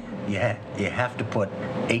 you have to put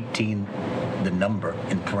 18, the number,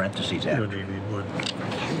 in parentheses after.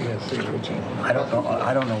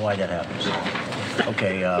 I don't know why that happens.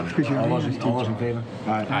 Okay, all those in favor?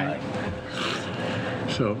 Aye.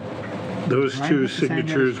 So those two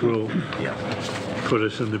signatures will put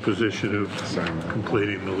us in the position of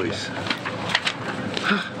completing the lease.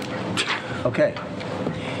 Okay.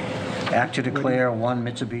 Act to declare one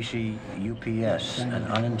Mitsubishi UPS an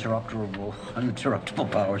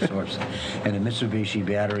uninterruptible power source and a Mitsubishi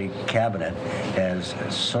battery cabinet as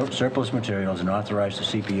surplus materials and authorize the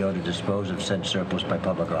CPO to dispose of said surplus by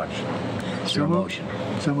public auction. Is there a motion?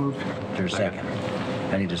 So moved. Is there a second?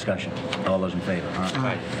 Any discussion? All those in favor?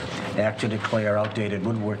 Aye. Act to declare outdated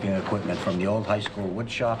woodworking equipment from the old high school wood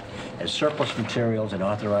shop as surplus materials and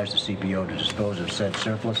authorize the CPO to dispose of said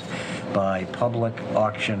surplus by public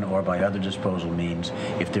auction or by other disposal means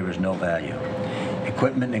if there is no value.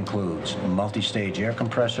 Equipment includes multi-stage air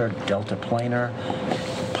compressor, Delta planer,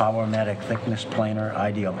 Powermatic thickness planer,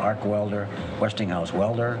 Ideal arc welder, Westinghouse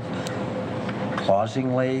welder,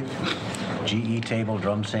 clawsing lathe, GE table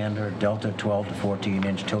drum sander, Delta 12 to 14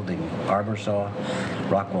 inch tilting arbor saw,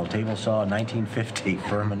 Rockwell table saw, 1950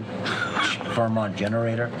 Fairmont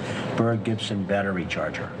generator, Berg Gibson battery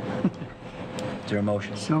charger. Is there a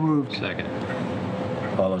motion? So moved. Second.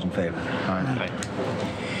 All those in favor? Aye.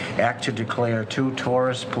 Act to declare 2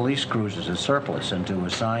 Taurus police cruisers as surplus and to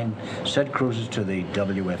assign said cruisers to the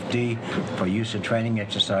WFD for use in training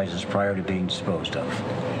exercises prior to being disposed of.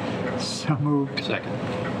 So moved. Second.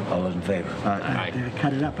 All those in favor? Aye. Did I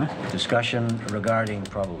cut it up, huh? Discussion regarding,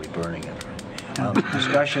 probably burning it.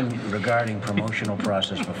 Discussion regarding promotional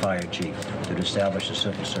process for fire chief to establish a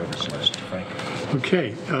civil service list. Frank?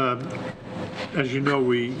 Okay. As you know,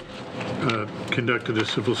 we conducted a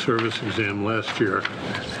civil service exam last year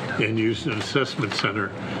and used an assessment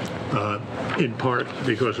center in part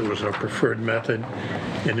because it was our preferred method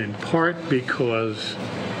and in part because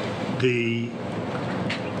the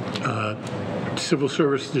civil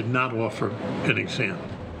service did not offer an exam.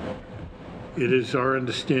 It is our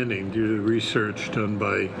understanding, due to the research done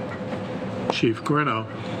by Chief Greno,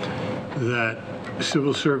 that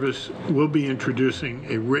civil service will be introducing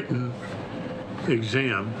a written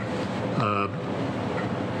exam,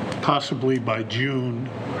 possibly by June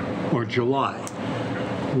or July.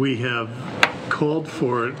 We have called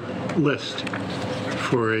for a list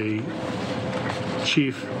for a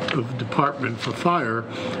chief of department for fire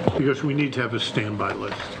because we need to have a standby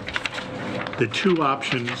list. The 2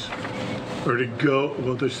 options are to go,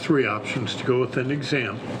 well, there's 3 options: to go with an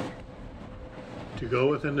exam, to go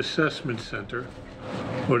with an assessment center,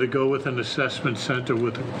 or to go with an assessment center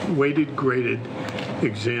with a weighted graded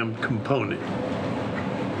exam component.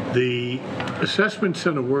 The assessment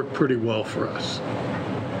center worked pretty well for us.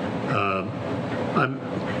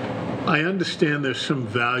 I understand there's some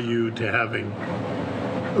value to having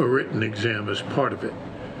a written exam as part of it,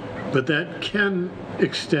 but that can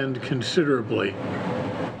extend considerably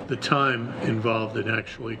the time involved in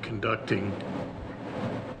actually conducting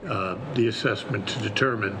the assessment to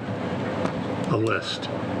determine a list.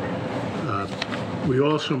 We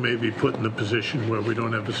also may be put in the position where we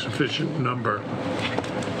don't have a sufficient number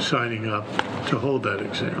signing up to hold that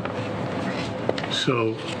exam.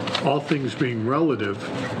 So, all things being relative,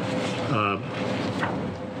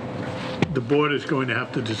 the board is going to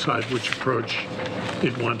have to decide which approach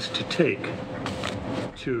it wants to take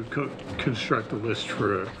to construct a list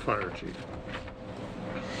for a fire chief.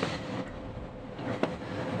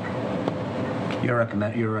 You're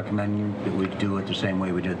recommending that we do it the same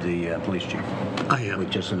way we did the police chief? I am. With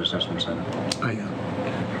just an assessment center? I am.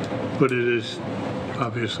 But it is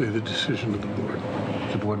obviously the decision of the board.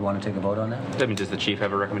 Does the board want to take a vote on that? I mean, does the chief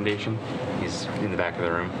have a recommendation? He's in the back of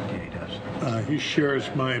the room. Yeah, he does. He shares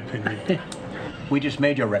my opinion. We just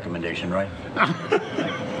made your recommendation, right?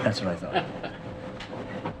 That's what I thought.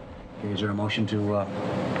 Is there a motion to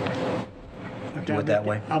do it that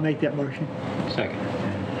way? I'll make that motion. Second.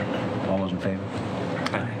 All those in favor?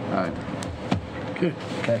 Aye. Okay.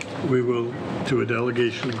 We will do a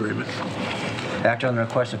delegation agreement. Act on the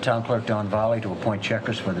request of Town Clerk Don Volley to appoint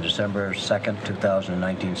checkers for the December 2nd,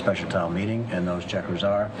 2019 special town meeting, and those checkers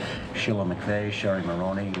are Sheila McVeigh, Sherry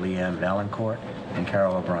Maroney, Leanne Valancourt, and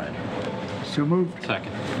Carol O'Brien. So moved.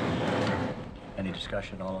 Second. Any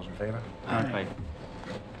discussion? All those in favor? Aye.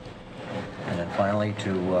 And then finally,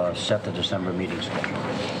 to set the December meeting schedule.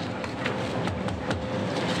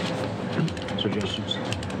 Suggestions?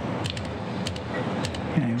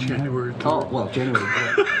 January 3rd. Oh, well, January.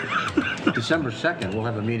 December 2nd, we'll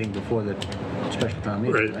have a meeting before the special town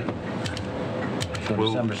meeting, right? So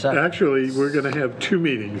December 2nd. Actually, we're going to have 2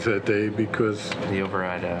 meetings that day because The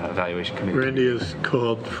override evaluation committee. Randy has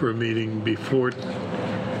called for a meeting before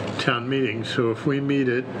town meeting. So if we meet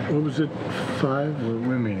at, what was it, 5?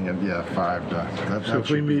 We're meeting at, 5. So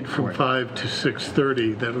if we meet from 5 to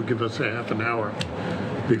 6:30, that'll give us a half an hour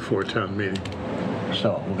before town meeting.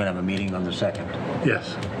 So we're going to have a meeting on the 2nd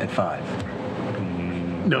Yes. at 5.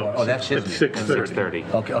 No. Oh, that's his at meeting. 6:30.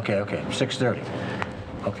 6:30. Okay, 6:30.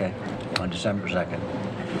 Okay. On December 2nd.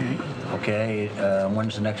 Okay,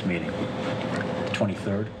 when's the next meeting? The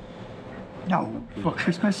 23rd? No, for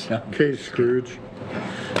Christmas? Okay, Scrooge.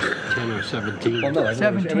 10 or 17. Well, no,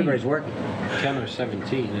 Seventeen. everybody's working. 10 or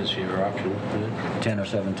 17 is your option. 10 or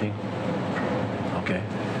 17? Okay.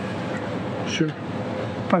 Sure.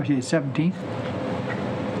 Probably the 17th.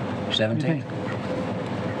 17th?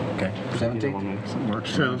 Okay, 17th?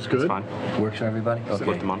 Works. Sounds good. That's fine. Works for everybody? Split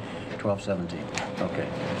Okay. the month. 12, 17. Okay.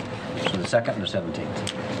 So the 2nd and the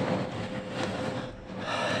 17th.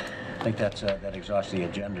 I think that exhausts the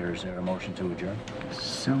agenda. Is there a motion to adjourn?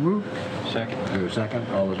 So moved. Second. Is there a second?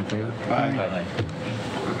 All those in favor? Aye.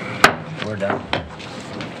 We're done.